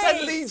could have just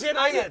said Leeds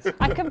United.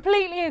 I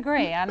completely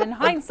agree. And in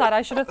hindsight,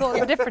 I should have thought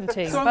of a different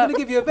team. So I'm going to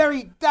give you a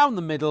very down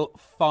the middle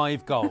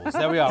 5 goals.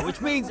 There we are. Which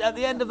means at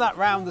the end of that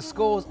round, the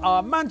scores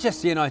are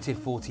Manchester United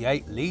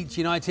 48, Leeds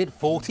United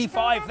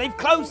 45. They've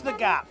closed the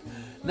gap.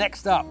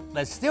 Next up,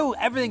 there's still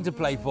everything to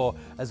play for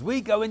as we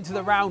go into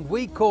the round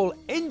we call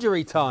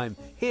Injury Time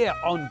here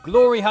on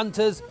Glory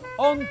Hunters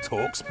on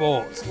Talk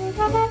Sport.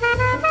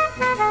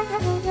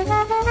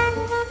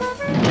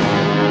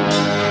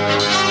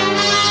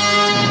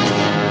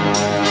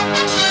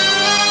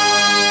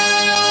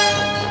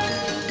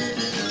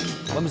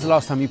 When was the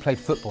last time you played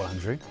football,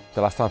 Andrew?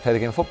 The last time I played a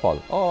game of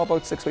football? Oh,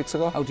 about 6 weeks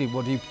ago. Oh, do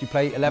you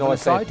play 11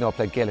 aside? I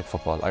played Gaelic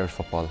football, Irish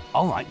football.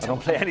 All right. I don't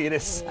play any of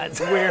this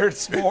weird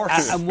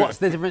sports. And what's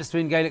the difference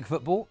between Gaelic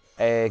football?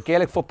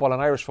 Gaelic football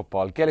and Irish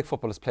football. Gaelic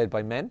football is played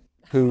by men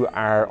who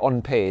are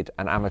unpaid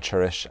and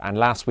amateurish. And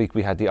last week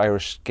we had the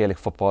Irish Gaelic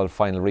football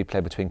final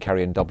replay between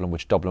Kerry and Dublin,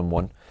 which Dublin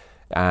won,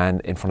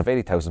 and in front of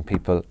 80,000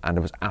 people. And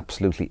it was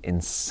absolutely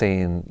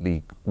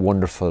insanely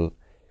wonderful,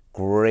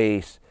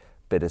 great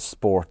bit of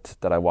sport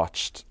that I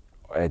watched.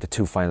 The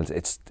 2 finals,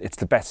 it's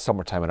the best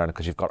summertime in Ireland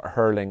because you've got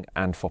hurling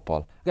and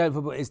football. Gaelic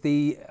football is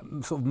the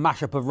sort of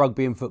mashup of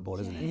rugby and football,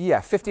 isn't it? Yeah,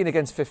 15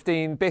 against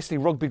 15. Basically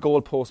rugby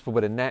goalpost but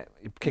with a net.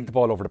 You kick the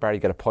ball over the bar, you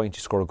get a point.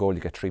 You score a goal, you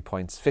get 3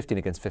 points. 15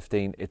 against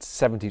 15. It's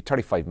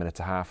 35 minutes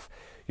a half.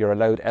 You're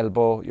allowed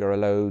elbow, you're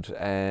allowed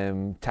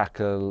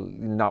tackle,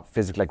 not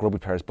physical like rugby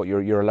players, but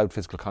you're allowed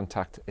physical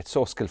contact. It's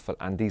so skillful,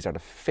 and these are the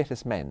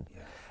fittest men.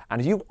 Yeah.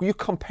 And you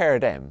compare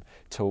them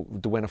to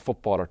when a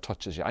footballer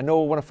touches you. I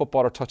know when a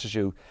footballer touches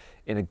you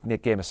in a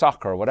game of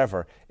soccer or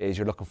whatever, is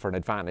you're looking for an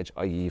advantage,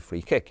 i.e.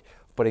 free kick.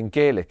 But in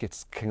Gaelic,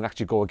 it can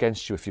actually go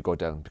against you if you go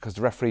down, because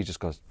the referee just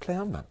goes, play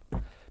on, man.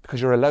 Because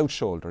you're allowed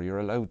shoulder, you're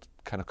allowed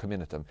kind of come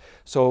in at them.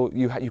 So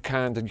you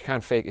can't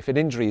fake. If an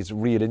injury is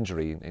real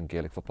injury in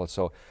Gaelic football,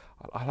 so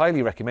I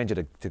highly recommend you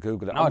to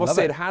Google it. I must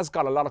say it has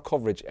got a lot of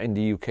coverage in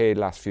the UK the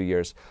last few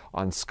years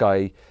on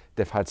Sky.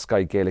 They've had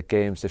Sky Gaelic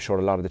games. They've showed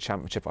a lot of the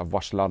championship. I've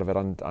watched a lot of it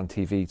on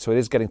TV. So it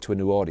is getting to a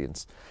new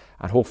audience.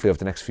 And hopefully over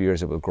the next few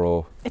years it will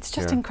grow. It's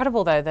just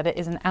incredible, though, that it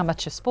is an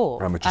amateur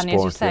sport. And as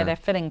you say, they're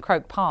filling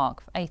Croke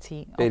Park,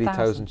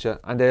 80,000. Yeah.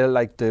 And they're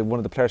like one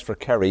of the players for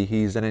Kerry,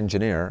 he's an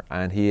engineer,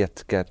 and he had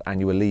to get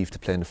annual leave to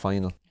play in the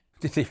final.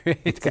 Did he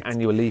really? To get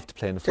annual leave to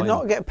play in the final.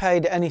 Did not get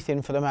paid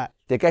anything for the match.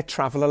 They get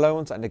travel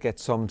allowance and they get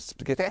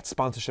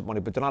sponsorship money,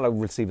 but they're not allowed to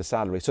receive a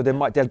salary. So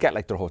they'll get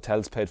like their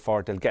hotels paid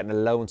for. They'll get an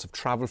allowance of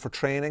travel for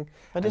training.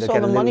 But does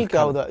all the money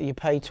go that you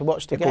pay to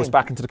watch the game? It goes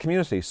back into the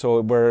community.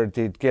 So where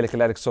the Gaelic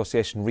Athletic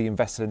Association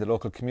reinvested in the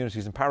local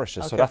communities and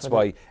parishes. So that's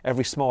why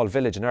every small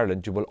village in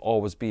Ireland, you will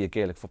always be a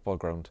Gaelic football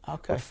ground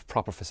with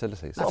proper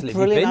facilities. Have you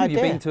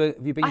been to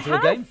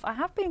a game? I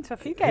have been to a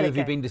few Gaelic games. Who have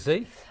you been to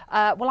see?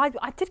 Well,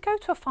 I did go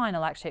to a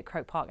final actually at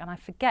Croke Park, and I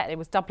forget it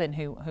was Dublin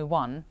who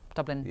won.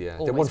 Dublin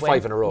they won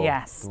 5 in a row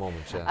yes. at the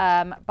moment,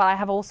 yeah. But I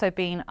have also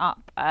been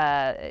up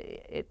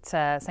at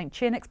St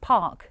Chianix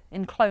Park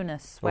in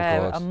Clonus,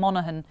 where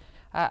Monaghan,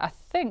 I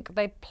think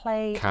they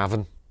played...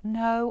 Cavan?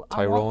 No,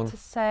 Tyrone. I want to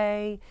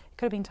say... It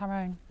could have been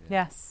Tyrone,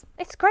 yes.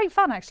 It's great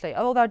fun, actually,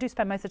 although I do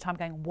spend most of the time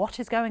going, what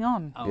is going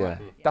on? Oh, yeah,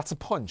 that's a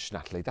punch,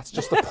 Natalie. That's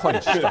just a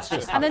punch.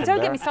 And then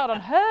don't get me started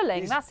on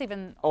hurling. That's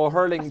even... Oh,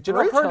 hurling. Do you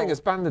know hurling is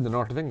banned in the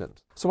north of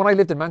England? So when I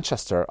lived in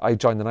Manchester, I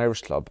joined an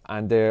Irish club,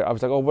 and I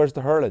was like, oh, where's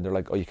the hurling? They're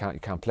like, oh, you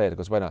can't play it. I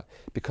goes, why not?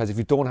 Because if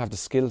you don't have the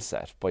skill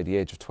set by the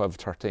age of 12 or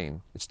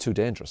 13, it's too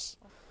dangerous.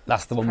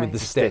 That's the one with the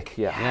stick.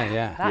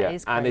 Yeah. That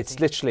is crazy. And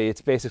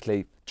it's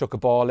basically chuck a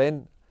ball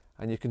in,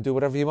 and you can do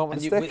whatever you want with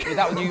the stick. With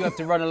that one, you have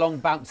to run along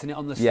bouncing it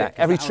on the stick. Yeah,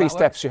 every 3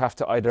 steps you have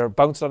to either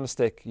bounce it on the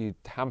stick, you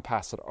hand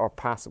pass it, or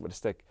pass it with a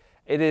stick.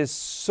 It is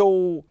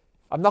so...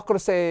 I'm not going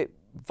to say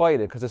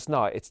violent, because it's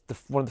not. It's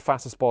one of the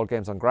fastest ball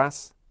games on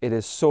grass. It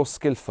is so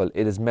skillful.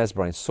 It is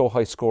mesmerising, so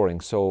high scoring.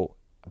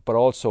 But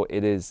also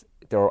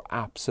there are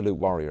absolute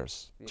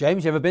warriors.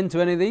 James, you ever been to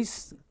any of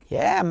these?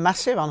 Yeah,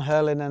 massive on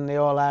hurling and the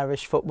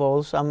All-Irish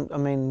footballs. I'm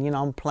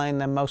playing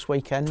them most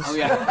weekends. Oh,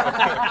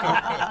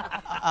 yeah.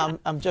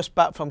 I'm just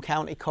back from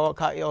County Cork,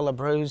 got all the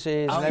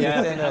bruises and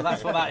everything. Yeah,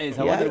 that's what that is.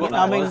 I didn't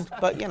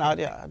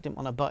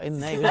want to butt in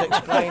there. He was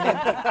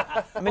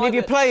explaining. If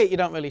you play it, you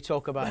don't really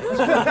talk about it.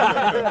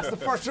 That's the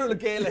first rule of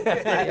Gaelic.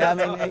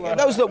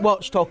 Those that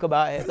watch talk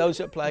about it. Those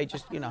that play,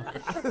 just, Do you want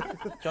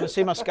to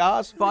see my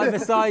scars?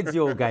 5-a-side's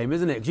your game,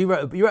 isn't it? You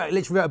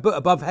literally wrote a book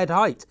above head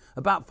height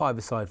about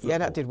 5-a-side football. Yeah,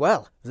 that did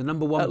well. The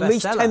number one bestseller. At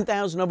least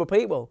 10,000 other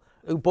people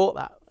who bought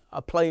that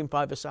are playing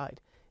 5-a-side.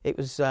 It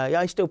was.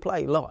 I still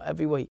play a lot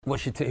every week.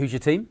 Who's your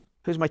team?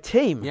 Who's my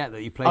team? Yeah,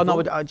 that you play. Oh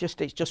for? no, it's just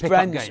Pick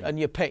friends, and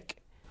you pick.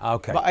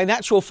 Okay. But in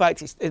actual fact,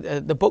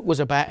 the book was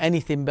about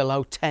anything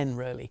below 10,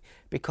 really,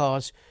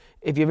 because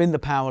if you're in the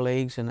power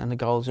leagues and the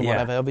goals and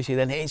whatever, obviously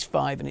then it is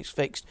 5 and it's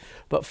fixed.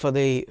 But for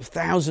the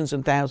thousands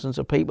and thousands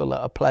of people that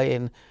are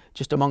playing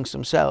just amongst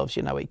themselves,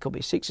 it could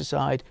be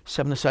 6-a-side,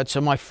 7-a-side. So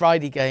my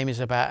Friday game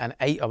is about an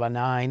 8 or a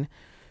 9.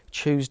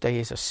 Tuesday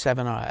is a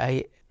 7 or an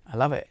 8. I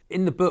love it.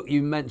 In the book,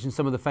 you mentioned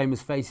some of the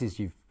famous faces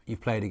you've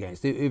played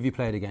against. Who have you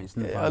played against?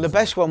 The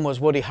best one was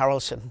Woody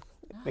Harrelson,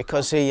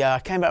 because he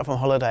came back from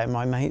holiday and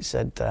my mate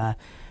said,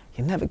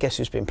 "You never guess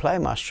who's been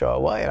playing match straight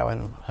away." And I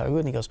went, "Who?"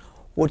 And he goes,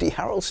 "Woody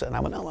Harrelson." I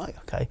went, "Oh, right,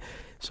 okay."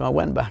 So I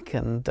went back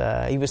and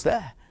he was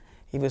there.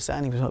 He was there,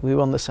 and we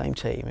were on the same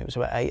team. It was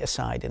about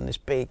 8-a-side in this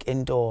big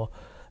indoor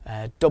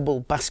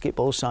double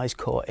basketball-sized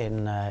court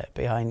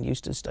behind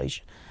Euston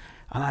Station.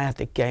 And I had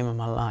the game of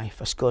my life.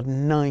 I scored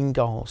 9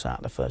 goals out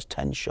of the first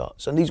 10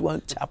 shots. And these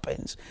weren't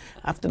tap-ins.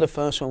 After the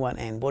first one went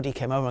in, Woody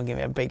came over and gave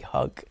me a big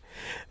hug.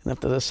 And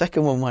after the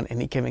second one went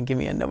in, he came and gave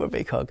me another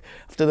big hug.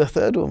 After the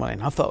third one went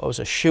in, I thought I was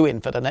a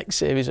shoo-in for the next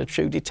series of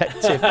True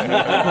Detective.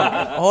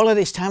 All of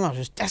this time, I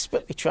was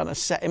desperately trying to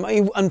set him.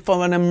 And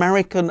for an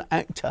American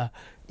actor,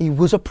 he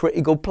was a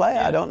pretty good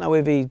player. I don't know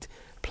if he'd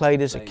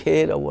played as a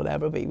kid or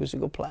whatever, but he was a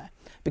good player.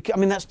 Because,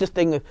 that's the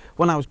thing,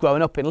 when I was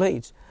growing up in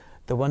Leeds,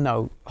 there were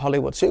no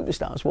Hollywood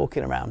superstars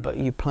walking around, but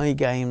you play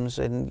games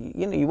and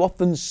you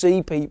often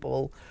see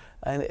people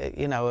and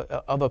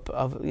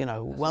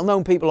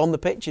well-known people on the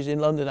pitches in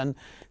London, and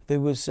there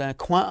was I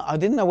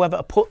didn't know whether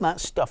to put that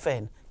stuff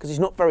in because it's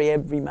not very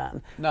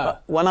everyman. No.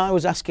 But when I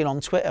was asking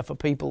on Twitter for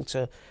people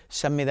to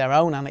send me their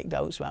own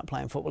anecdotes about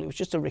playing football, it was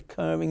just a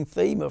recurring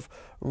theme of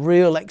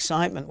real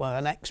excitement where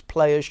an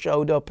ex-player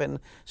showed up in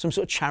some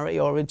sort of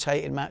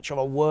charity-orientated match or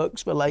a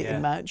works-related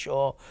match,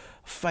 or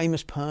a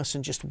famous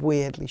person just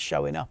weirdly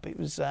showing up. It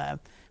was a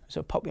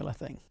popular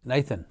thing.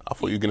 Nathan? I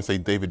thought you were going to say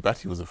David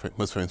Batty was the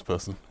most famous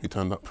person who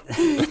turned up.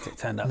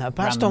 No,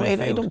 Batty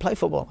don't play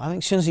football. I think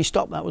as soon as he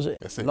stopped, that was it.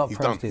 A lot of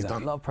pros do that. A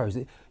lot of pros.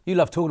 You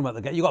love talking about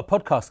the game. You got a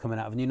podcast coming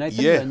out, haven't you,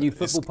 Nathan? Yeah. A new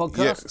football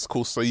podcast? Yeah, it's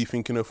called So You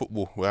Thinking of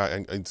Football,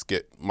 where I just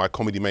get my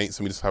comedy mates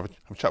and we just have a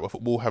chat about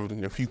football, have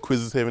a few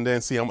quizzes here and there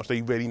and see how much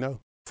they really know.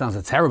 Sounds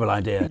a terrible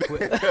idea.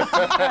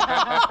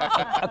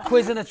 A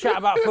quiz and a chat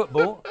about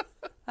football?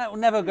 That will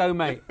never go,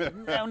 mate.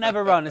 That'll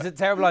never run. It's a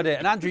terrible idea.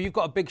 And Andrew, you've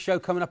got a big show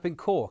coming up in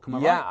Cork, am I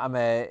right? I'm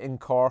in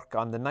Cork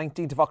on the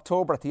 19th of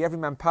October at the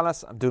Everyman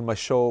Palace. I'm doing my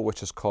show,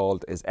 which is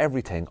called Is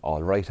Everything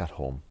All Right at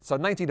Home? So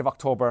 19th of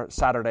October,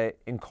 Saturday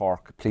in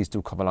Cork. Please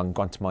do come along.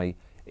 Go on to my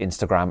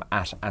Instagram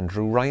at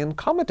Andrew Ryan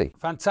Comedy.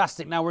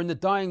 Fantastic. Now we're in the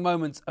dying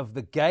moments of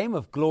the game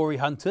of Glory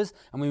Hunters,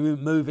 and we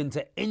move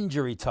into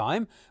injury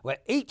time, where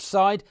each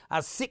side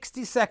has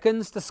 60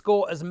 seconds to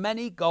score as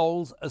many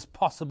goals as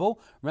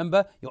possible.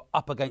 Remember, you're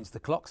up against the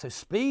clock, so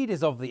speed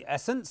is of the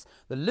essence.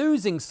 The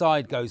losing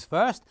side goes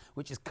first,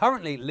 which is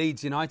currently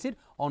Leeds United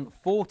on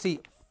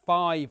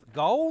 45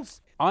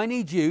 goals. I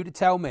need you to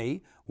tell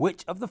me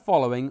which of the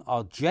following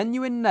are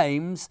genuine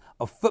names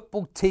of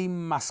football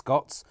team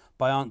mascots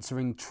by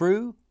answering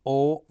true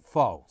or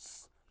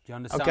false. Do you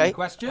understand the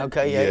question?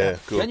 Okay, yeah.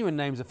 Cool. Genuine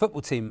names of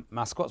football team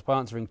mascots by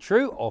answering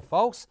true or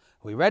false.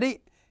 Are we ready?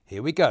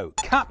 Here we go.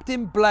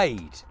 Captain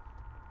Blade.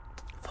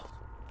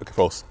 Okay,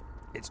 false.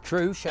 It's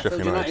true.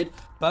 Sheffield United.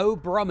 Beau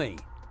Brummie.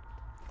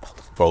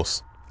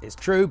 False. It's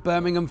true.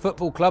 Birmingham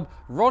Football Club.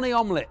 Ronnie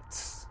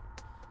Omlets.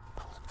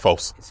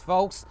 False. It's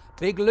false.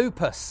 Big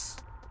Lupus.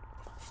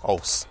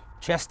 False.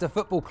 Chester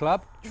Football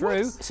Club. True.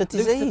 It's a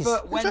disease.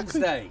 Lucifer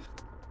Wednesday.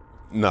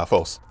 Nah,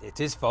 false. It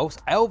is false.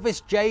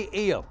 Elvis J.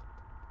 Eel.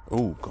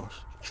 Oh,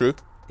 gosh. True.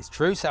 It's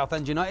true.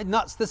 Southend United.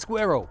 Nuts the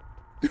Squirrel.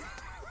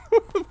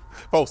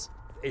 False.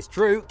 It's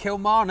true.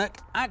 Kilmarnock.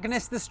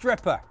 Agnes the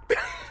Stripper.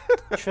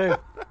 True.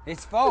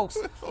 It's false.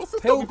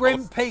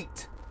 Pilgrim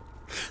Pete.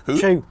 Who?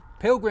 True.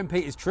 Pilgrim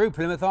Pete is true.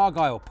 Plymouth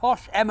Argyle.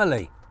 Posh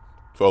Emily.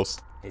 False.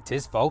 It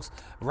is false.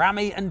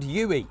 Rami and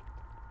Huey.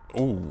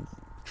 Oh,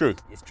 true.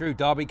 It's true.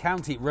 Derby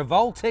County.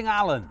 Revolting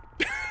Allen.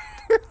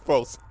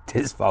 False. It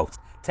is false.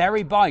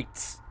 Terry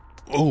Bites.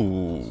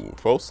 Oh,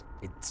 false.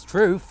 It's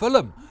true.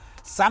 Fulham.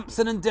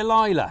 Samson and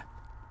Delilah.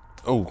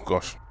 Oh,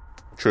 gosh.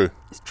 True.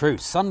 It's true.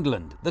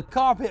 Sunderland. The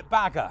Carpet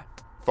Bagger.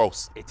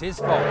 False. It is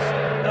false.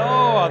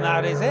 Oh, and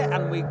that is it.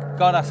 And we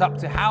got us up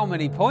to how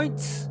many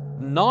points?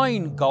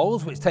 9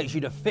 goals, which takes you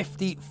to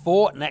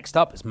 54. Next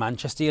up is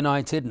Manchester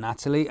United,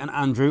 Natalie and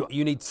Andrew.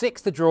 You need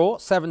 6 to draw,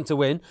 7 to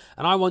win.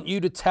 And I want you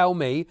to tell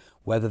me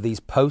whether these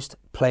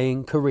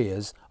post-playing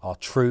careers are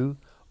true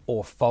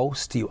or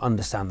false. Do you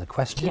understand the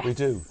question? Yes. We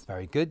do.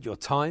 Very good. Your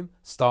time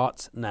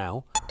starts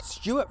now.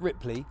 Stuart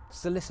Ripley,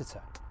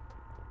 solicitor.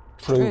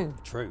 True.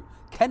 True.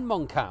 Ken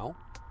Moncal,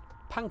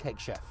 pancake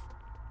chef.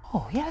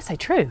 Oh, yeah, I say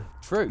true.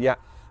 True. Yeah.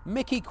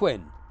 Mickey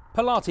Quinn,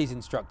 Pilates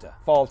instructor.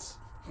 False.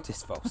 It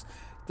is false.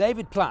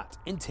 David Platt,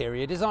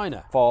 interior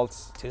designer.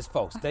 False. It is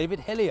false.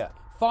 David Hillier,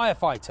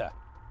 firefighter.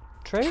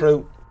 True.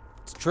 True.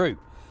 It's true.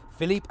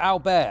 Philippe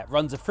Albert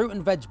runs a fruit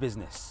and veg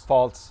business.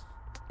 False.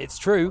 It's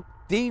true.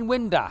 Dean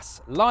Windass,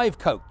 live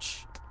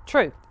coach.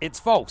 True. It's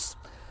false.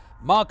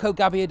 Marco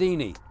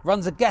Gabbiadini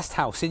runs a guest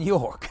house in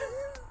York.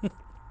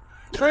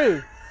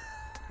 True.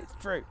 It's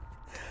true.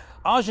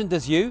 Arjen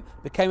Desjeux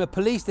became a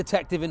police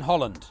detective in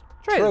Holland.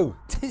 True.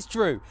 It is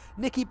true.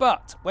 Nicky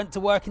Butt went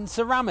to work in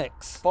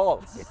ceramics.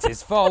 False. It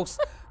is false.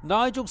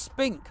 Nigel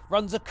Spink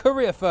runs a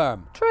courier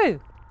firm.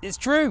 True. It's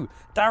true.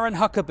 Darren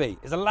Huckabee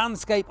is a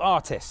landscape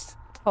artist.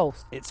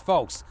 False. It's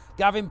false.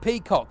 Gavin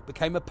Peacock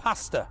became a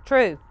pastor.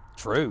 True.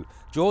 True.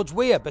 George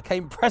Weah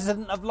became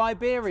president of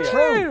Liberia.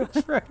 True.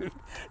 True.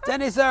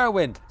 Dennis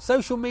Irwin,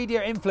 social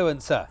media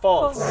influencer.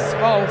 False. It's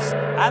false.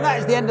 And that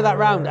is the end of that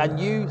round. And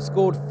you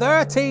scored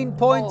 13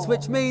 points,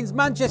 which means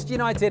Manchester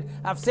United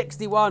have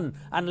 61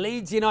 and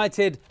Leeds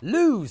United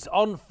lose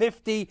on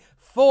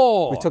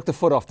 54. We took the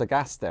foot off the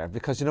gas there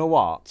because you know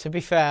what? To be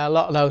fair, a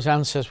lot of those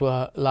answers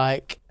were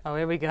like... Oh,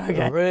 here we go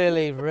again.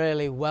 Really,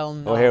 really well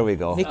known. Oh, here we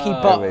go. Nicky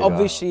Butt,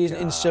 obviously, is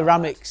in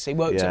ceramics. He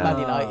worked at Man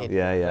United.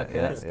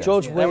 Yeah.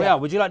 George There we Weah. are.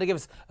 Would you like to give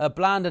us a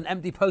bland and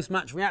empty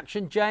post-match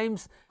reaction,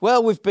 James?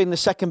 Well, we've been the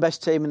second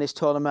best team in this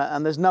tournament,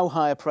 and there's no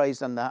higher praise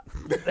than that.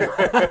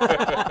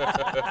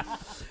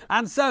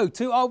 And so,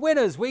 to our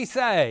winners, we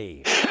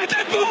say...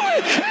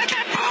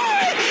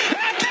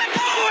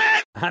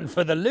 And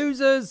for the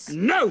losers...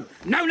 No!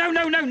 No, no,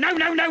 no, no, no,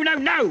 no, no, no,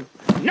 no!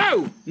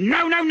 No!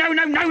 No, no, no,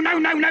 no, no, no,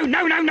 no, no,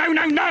 no, no, no,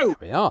 no, no!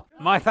 We are.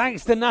 My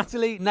thanks to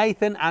Natalie,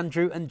 Nathan,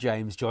 Andrew and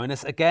James. Join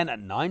us again at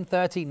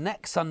 9:30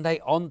 next Sunday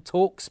on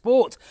Talk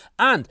Sport.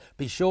 And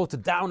be sure to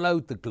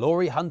download the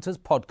Glory Hunters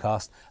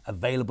podcast,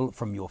 available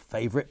from your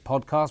favourite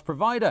podcast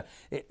provider.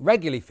 It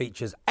regularly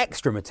features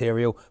extra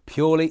material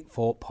purely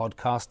for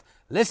podcast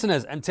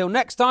listeners. Until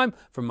next time,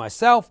 from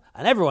myself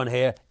and everyone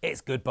here,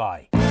 it's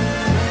goodbye.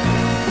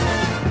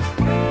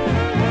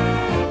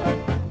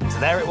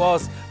 There it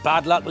was.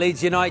 Bad luck,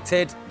 Leeds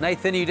United.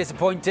 Nathan, are you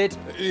disappointed?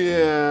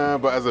 Yeah,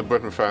 but as a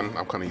Brentford fan,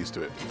 I'm kind of used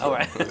to it. All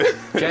right.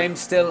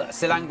 James, still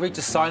angry,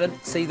 just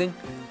silent, seething?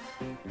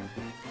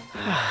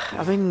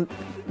 I mean,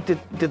 did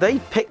they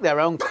pick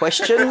their own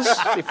questions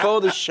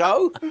before the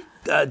show?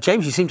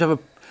 James, you seem to have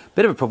a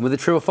bit of a problem with the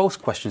true or false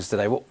questions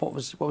today. What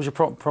was your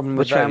problem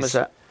with Which round those? was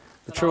that?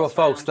 The true or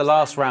false, the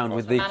last round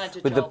with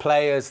the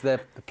players, the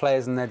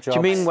players and their jobs. Do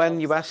you mean when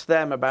you asked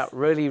them about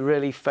really,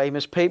 really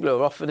famous people who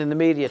are often in the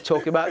media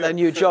talking about their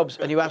new jobs,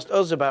 and you asked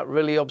us about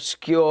really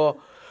obscure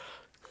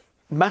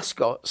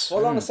mascots?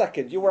 Hold on a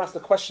second. You were asked a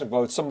question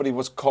about somebody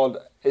was called,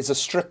 is a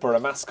stripper a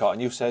mascot?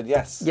 And you said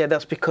yes. Yeah,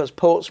 that's because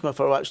Portsmouth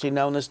are actually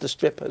known as the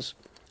strippers.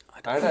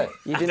 Are they?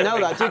 You didn't know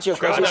that, did you?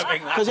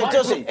 Because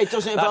it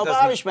doesn't involve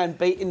Irishmen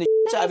beating the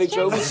shit out of each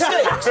other with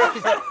sticks.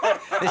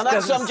 And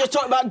that's, I'm just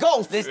talking about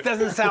golf. This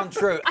doesn't sound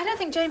true. I don't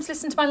think James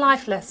listened to my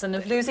life lesson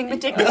of losing my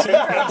dignity.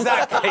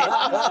 Exactly.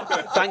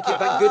 Thank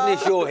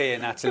goodness you're here,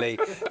 Natalie,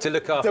 to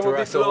look after There will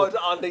us be all. blood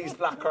on these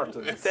black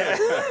curtains.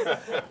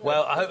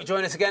 Well, I hope you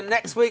join us again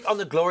next week on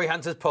the Glory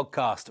Hunters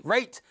podcast.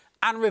 Rate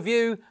and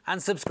review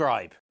and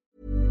subscribe.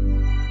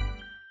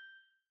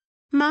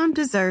 Mom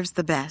deserves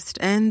the best,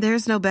 and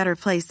there's no better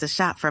place to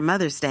shop for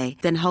Mother's Day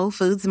than Whole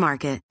Foods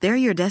Market. They're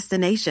your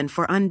destination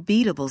for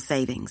unbeatable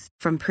savings,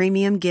 from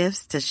premium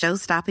gifts to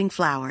show-stopping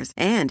flowers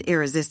and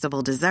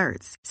irresistible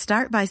desserts.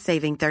 Start by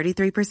saving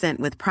 33%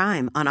 with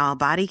Prime on all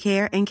body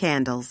care and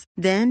candles.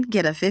 Then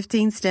get a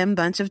 15-stem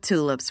bunch of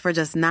tulips for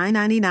just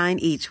 $9.99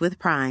 each with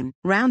Prime.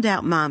 Round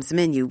out Mom's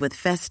menu with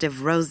festive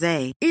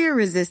rosé,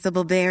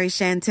 irresistible berry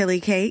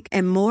chantilly cake,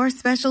 and more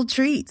special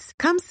treats.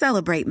 Come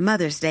celebrate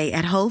Mother's Day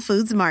at Whole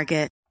Foods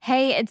Market.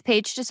 Hey, it's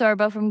Paige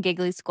DeSorbo from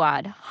Giggly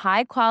Squad.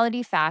 High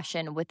quality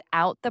fashion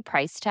without the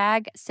price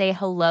tag. Say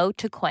hello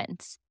to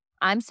Quince.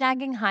 I'm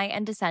snagging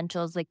high-end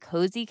essentials like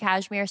cozy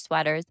cashmere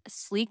sweaters,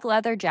 sleek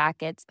leather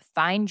jackets,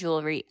 fine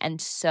jewelry,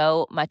 and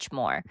so much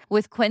more.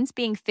 With Quince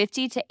being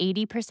 50 to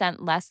 80%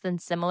 less than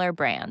similar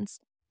brands.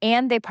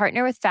 And they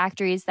partner with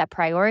factories that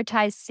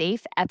prioritize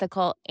safe,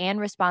 ethical, and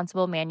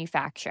responsible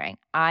manufacturing.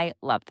 I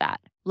love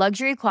that.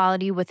 Luxury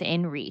quality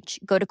within reach.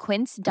 Go to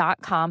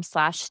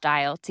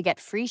quince.com/style to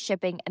get free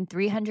shipping and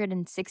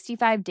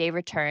 365-day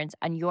returns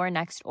on your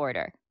next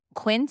order.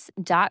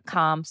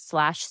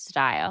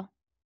 Quince.com/style.